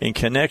in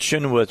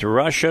connection with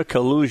Russia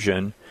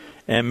collusion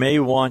and may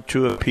want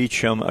to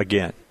impeach him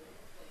again.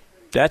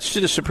 That's to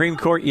the Supreme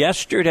Court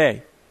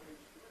yesterday.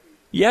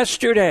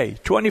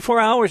 24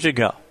 hours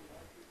ago.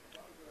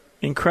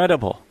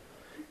 Incredible.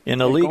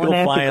 In a legal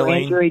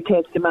filing. Grand jury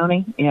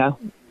testimony, yeah.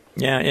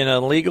 Yeah, in a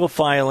legal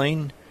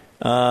filing,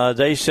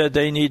 they said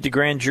they need the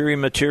grand jury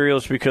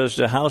materials because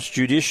the House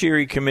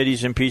Judiciary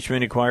Committee's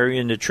impeachment inquiry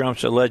into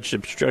Trump's alleged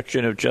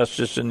obstruction of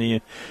justice in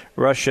the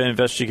Russia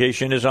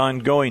investigation is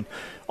ongoing.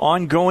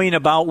 Ongoing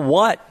about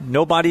what?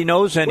 Nobody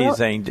knows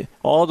anything.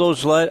 All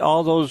those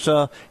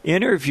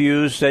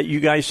interviews that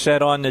you guys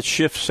said on, that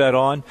Schiff said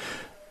on,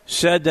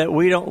 said that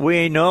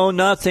we know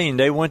nothing.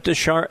 They went the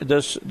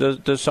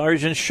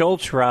Sergeant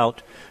Schultz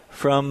route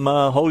from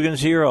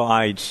Hogan's Hero.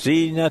 I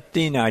see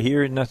nothing. I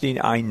hear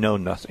nothing. I know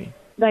nothing.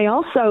 They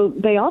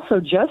also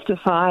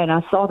justify, and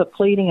I saw the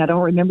pleading. I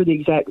don't remember the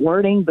exact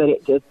wording,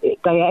 but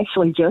they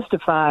actually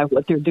justify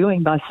what they're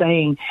doing by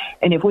saying,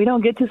 and if we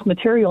don't get this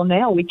material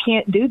now, we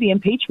can't do the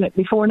impeachment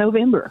before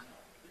November,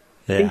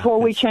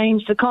 before we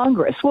change the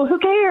Congress. Well, who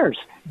cares?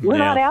 We're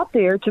not out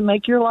there to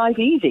make your life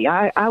easy.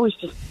 I was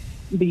just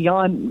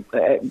beyond.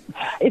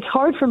 It's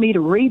hard for me to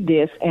read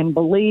this and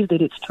believe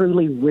that it's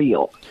truly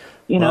real.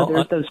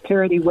 There's those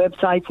parody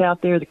websites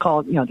out there that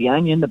call, The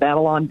Onion, the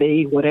Babylon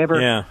Bee,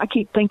 whatever. Yeah. I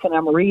keep thinking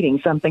I'm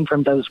reading something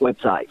from those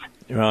websites.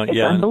 Well, it's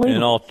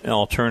an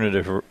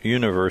alternative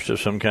universe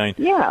of some kind.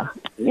 Yeah.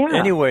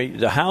 Anyway,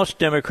 the House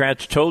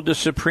Democrats told the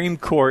Supreme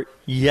Court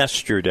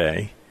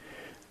yesterday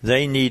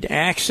they need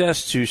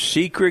access to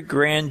secret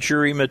grand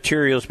jury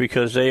materials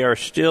because they are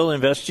still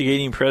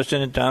investigating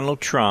President Donald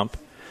Trump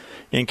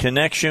in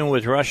connection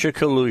with Russia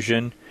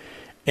collusion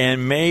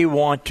and may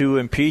want to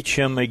impeach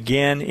him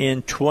again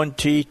in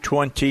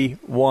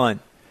 2021.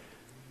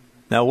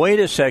 Now, wait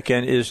a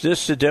second. Is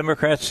this the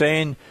Democrats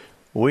saying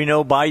we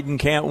know Biden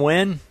can't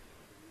win?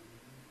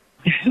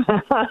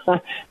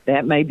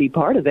 That may be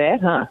part of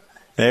that, huh?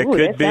 It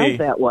could be. Sounds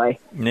that way.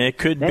 It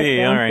could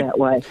be. All right. That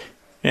way.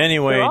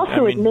 Anyway,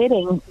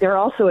 they're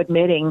also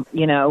admitting,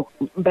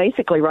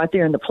 basically right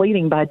there in the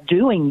pleading, by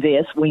doing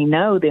this, we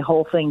know the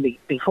whole thing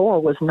before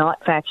was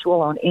not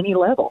factual on any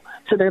level.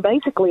 So they're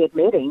basically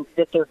admitting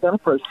that they're going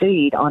to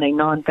proceed on a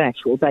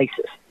non-factual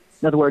basis.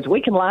 In other words,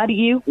 we can lie to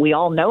you. We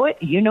all know it.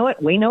 You know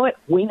it. We know it.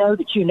 We know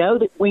that you know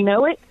that we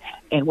know it,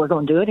 and we're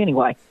going to do it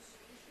anyway.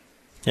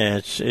 Yeah,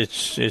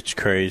 it's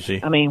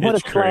crazy. I mean, what a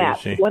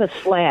slap! What a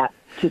slap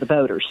to the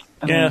voters.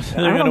 I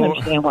don't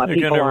understand why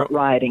people aren't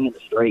rioting in the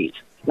streets.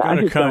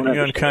 They're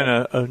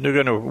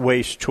going to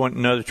waste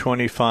another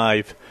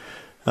 $25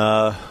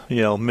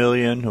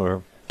 million or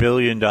 $1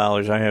 billion.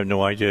 I have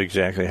no idea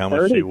exactly how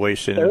much they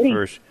wasted in the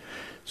first.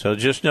 So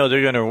just know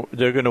they're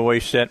going to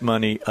waste that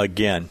money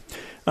again.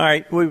 All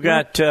right, we've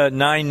got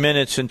 9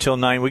 minutes until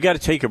 9. We got to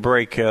take a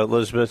break,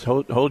 Elizabeth.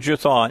 Hold your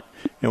thought,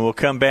 and we'll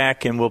come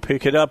back and we'll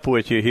pick it up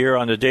with you here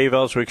on the Dave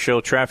Elswick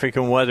Show, Traffic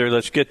and Weather.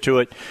 Let's get to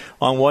it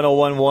on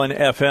 101.1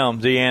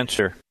 FM, The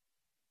Answer.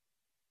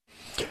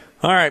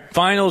 All right,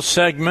 final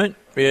segment.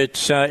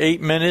 It's 8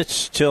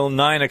 minutes till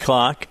 9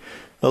 o'clock.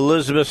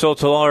 Elizabeth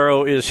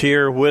Otalaro is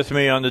here with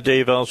me on the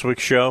Dave Elswick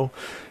Show.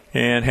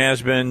 and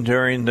has been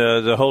during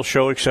the whole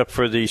show except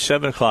for the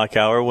 7 o'clock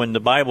hour when the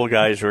Bible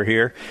guys were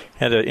here.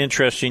 Had an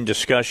interesting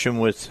discussion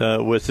with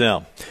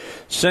them.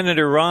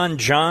 Senator Ron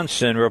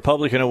Johnson,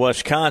 Republican of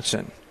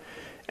Wisconsin,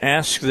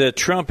 asked the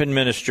Trump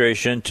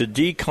administration to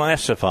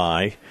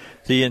declassify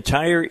the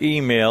entire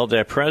email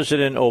that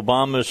President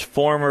Obama's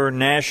former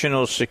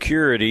national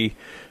security,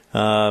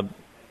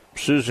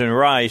 Susan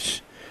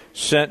Rice,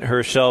 sent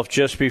herself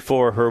just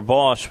before her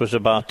boss was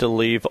about to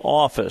leave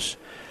office.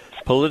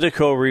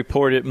 Politico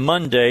reported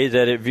Monday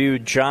that it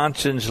viewed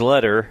Johnson's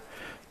letter,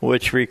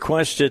 which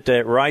requested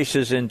that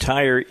Rice's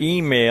entire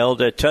email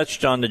that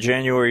touched on the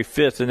January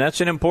 5th, and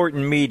that's an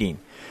important meeting.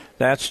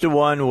 That's the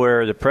one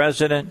where the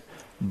president,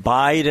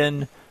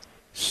 Biden,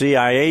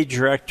 CIA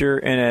director,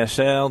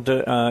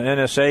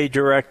 NSA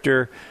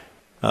director,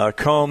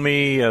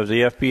 Comey of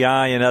the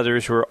FBI, and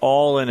others were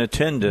all in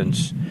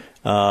attendance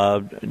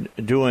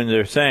doing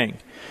their thing.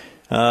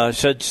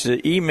 Such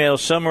the email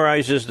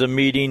summarizes the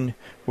meeting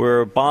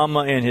where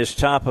Obama and his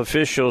top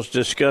officials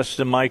discussed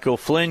the Michael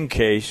Flynn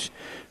case.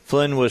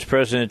 Flynn was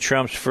President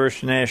Trump's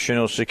first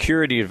national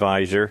security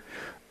advisor.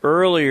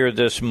 Earlier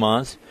this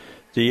month,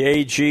 the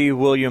AG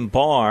William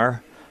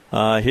Barr,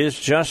 his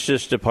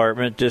Justice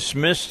Department,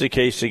 dismissed the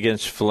case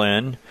against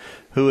Flynn,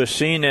 who is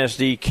seen as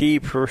the key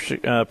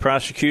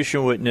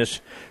prosecution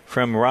witness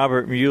from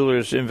Robert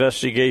Mueller's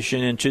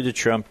investigation into the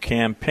Trump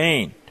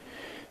campaign.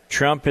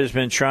 Trump has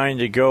been trying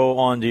to go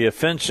on the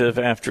offensive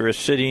after a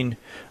string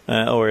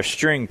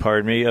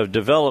of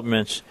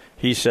developments,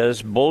 he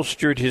says,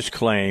 bolstered his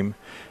claim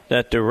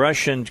that the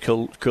Russian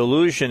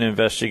collusion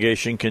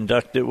investigation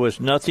conducted was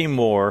nothing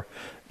more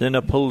than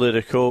a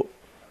political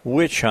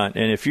witch hunt.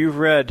 And if you've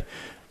read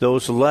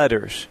those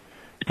letters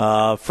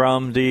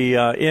from the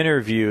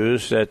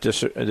interviews that the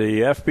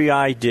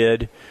FBI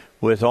did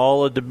with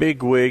all of the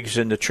bigwigs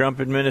in the Trump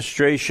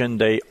administration,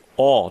 they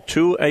all,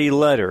 to a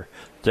letter,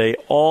 they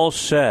all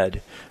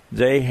said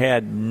they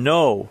had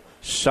no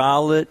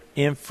solid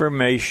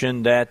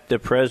information that the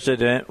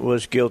president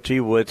was guilty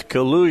with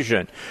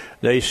collusion.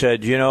 They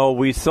said,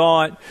 we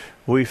thought,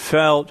 we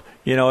felt,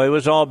 it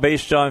was all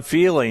based on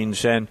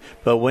feelings.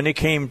 But when it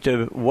came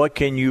to what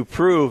can you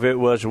prove, it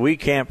was we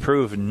can't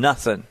prove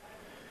nothing.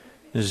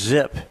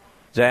 Zip.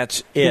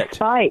 That's it.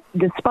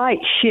 Despite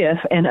Schiff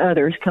and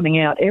others coming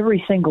out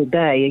every single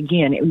day,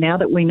 again, now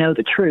that we know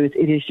the truth,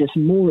 it is just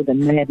more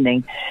than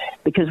maddening,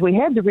 because we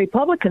had the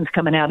Republicans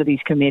coming out of these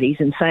committees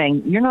and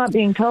saying, you're not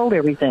being told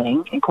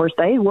everything. Of course,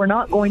 they were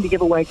not going to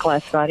give away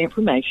classified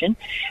information.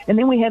 And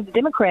then we have the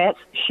Democrats.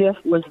 Schiff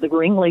was the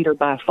ringleader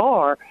by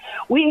far.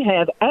 We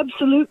have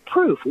absolute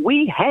proof.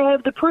 We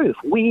have the proof.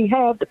 We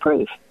have the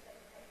proof.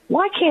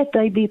 Why can't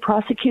they be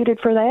prosecuted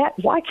for that?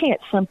 Why can't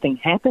something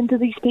happen to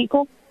these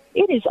people?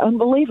 It is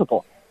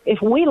unbelievable.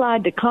 If we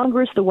lied to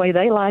Congress the way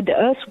they lied to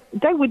us,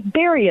 they would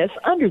bury us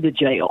under the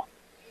jail.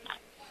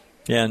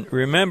 And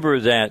remember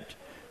that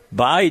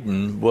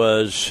Biden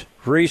was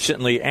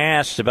recently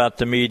asked about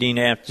the meeting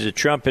after the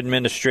Trump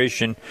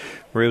administration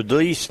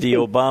released the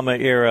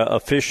Obama-era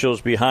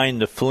officials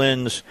behind the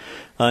Flynn's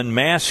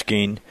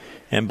unmasking.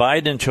 And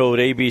Biden told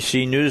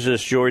ABC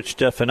News' George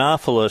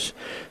Stephanopoulos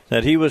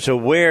that he was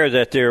aware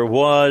that there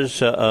was,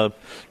 they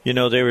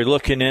were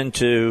looking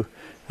into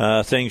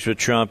things with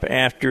Trump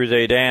after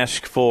they'd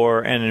asked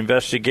for an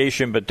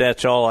investigation, but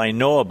that's all I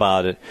know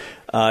about it.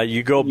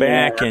 You go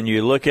back and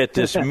you look at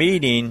this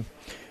meeting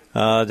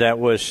that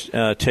was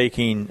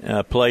taking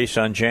place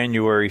on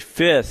January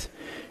 5th,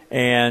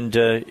 and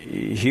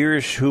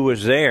here's who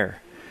was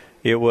there.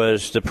 It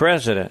was the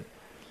president,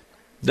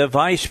 the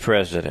vice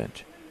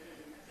president,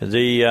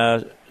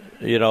 the,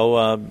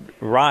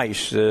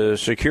 Rice, the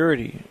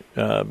security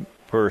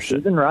person.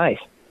 Susan Rice.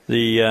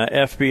 The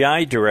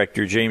FBI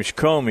Director, James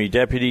Comey,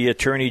 Deputy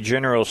Attorney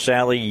General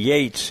Sally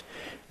Yates,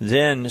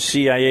 then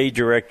CIA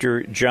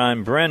Director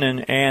John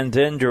Brennan, and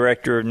then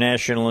Director of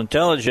National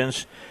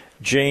Intelligence,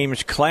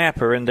 James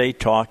Clapper, and they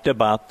talked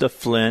about the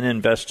Flynn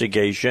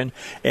investigation.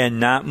 And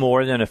not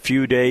more than a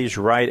few days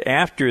right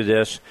after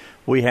this,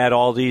 we had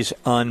all these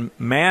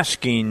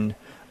unmasking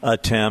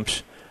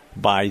attempts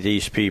by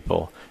these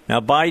people. Now,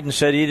 Biden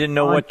said he didn't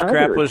know what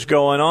crap was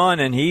going on,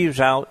 and he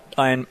was out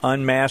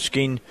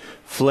unmasking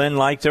Flynn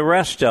like the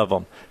rest of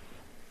them.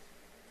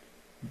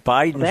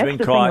 Biden's been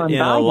caught in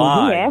a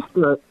lie.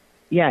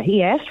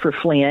 He asked for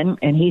Flynn,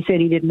 and he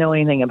said he didn't know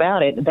anything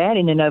about it. That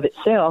in and of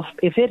itself,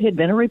 if it had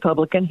been a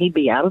Republican, he'd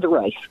be out of the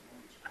race.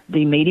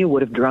 The media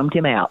would have drummed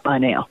him out by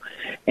now.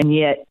 And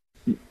yet,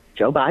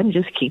 Joe Biden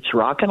just keeps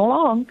rocking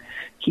along.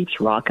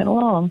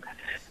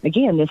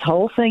 Again, this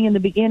whole thing in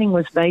the beginning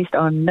was based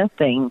on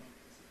nothing.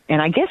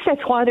 And I guess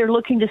that's why they're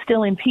looking to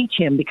still impeach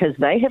him, because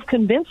they have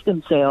convinced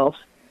themselves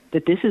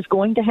that this is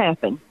going to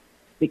happen,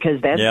 because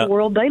that's the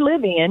world they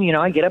live in.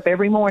 I get up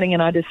every morning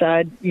and I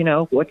decide,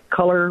 what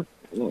color,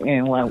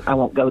 and I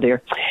won't go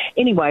there.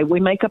 Anyway, we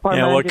make up our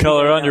mind. What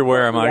color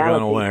underwear am I going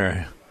to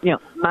wear?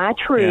 My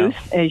truth,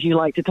 as you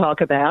like to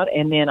talk about,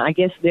 and then I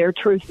guess their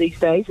truth these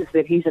days is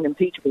that he's an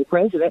impeachable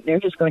president, and they're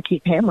just going to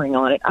keep hammering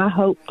on it. I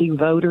hope the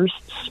voters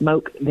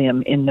smoke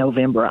them in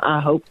November.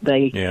 I hope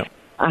they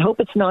I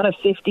hope it's not a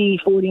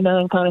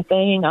 50-49 kind of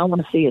thing. I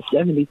want to see a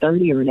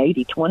 70-30 or an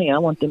 80-20. I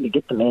want them to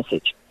get the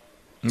message.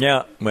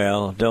 Yeah,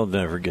 well, they'll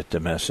never get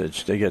the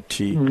message. They got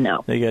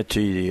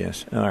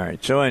TDS. All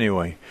right. So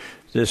anyway,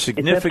 the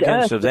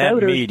significance of that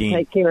meeting.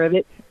 Take care of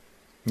it.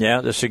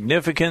 Yeah, the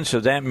significance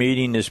of that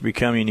meeting is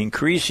becoming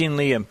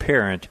increasingly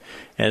apparent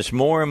as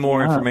more and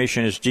more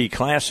information is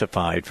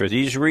declassified. For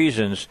these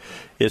reasons,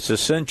 it's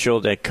essential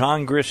that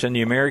Congress and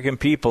the American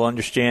people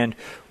understand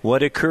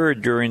what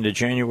occurred during the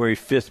January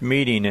 5th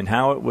meeting and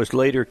how it was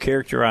later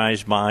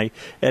characterized by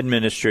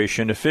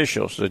administration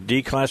officials. The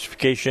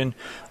declassification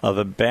of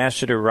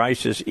Ambassador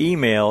Rice's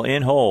email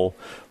in whole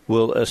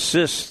will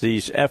assist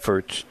these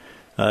efforts,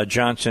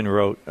 Johnson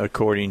wrote,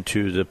 according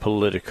to the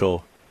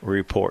Political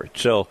report.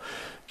 So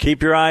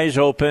keep your eyes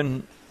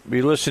open.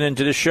 Be listening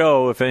to the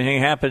show. If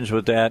anything happens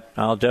with that,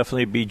 I'll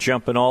definitely be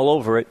jumping all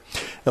over it.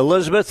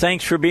 Elizabeth,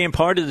 thanks for being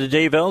part of the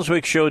Dave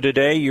Elswick Show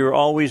today. You're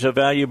always a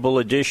valuable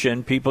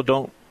addition. People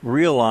don't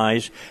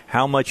realize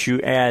how much you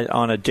add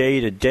on a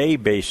day-to-day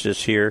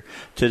basis here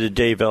to the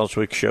Dave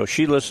Elswick Show.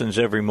 She listens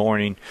every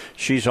morning.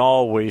 She's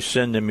always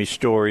sending me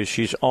stories.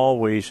 She's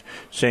always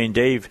saying,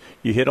 Dave,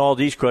 you hit all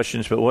these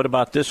questions, but what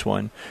about this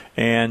one?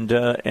 And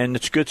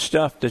it's good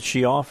stuff that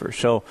she offers.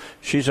 So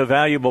she's a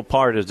valuable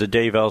part of the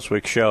Dave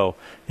Elswick Show,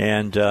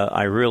 and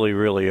I really,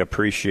 really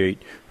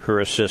appreciate her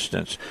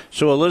assistance.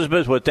 So,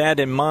 Elizabeth, with that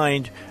in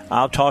mind,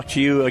 I'll talk to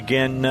you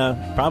again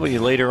probably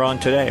later on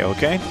today,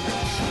 okay?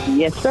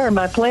 Yes, sir.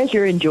 My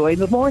pleasure. Enjoy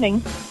the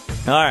morning.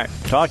 All right.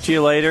 Talk to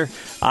you later.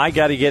 I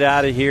got to get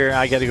out of here.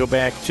 I got to go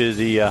back to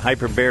the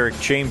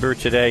hyperbaric chamber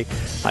today.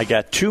 I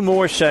got 2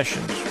 more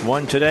sessions,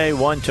 one today,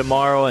 one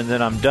tomorrow, and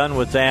then I'm done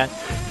with that.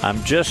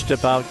 I'm just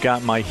about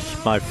got my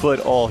foot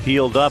all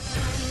healed up.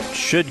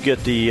 Should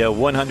get the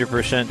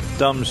 100%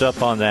 thumbs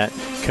up on that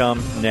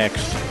come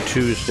next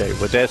Tuesday.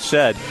 With that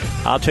said,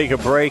 I'll take a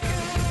break.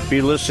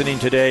 Be listening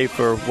today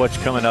for what's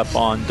coming up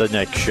on the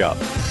next show.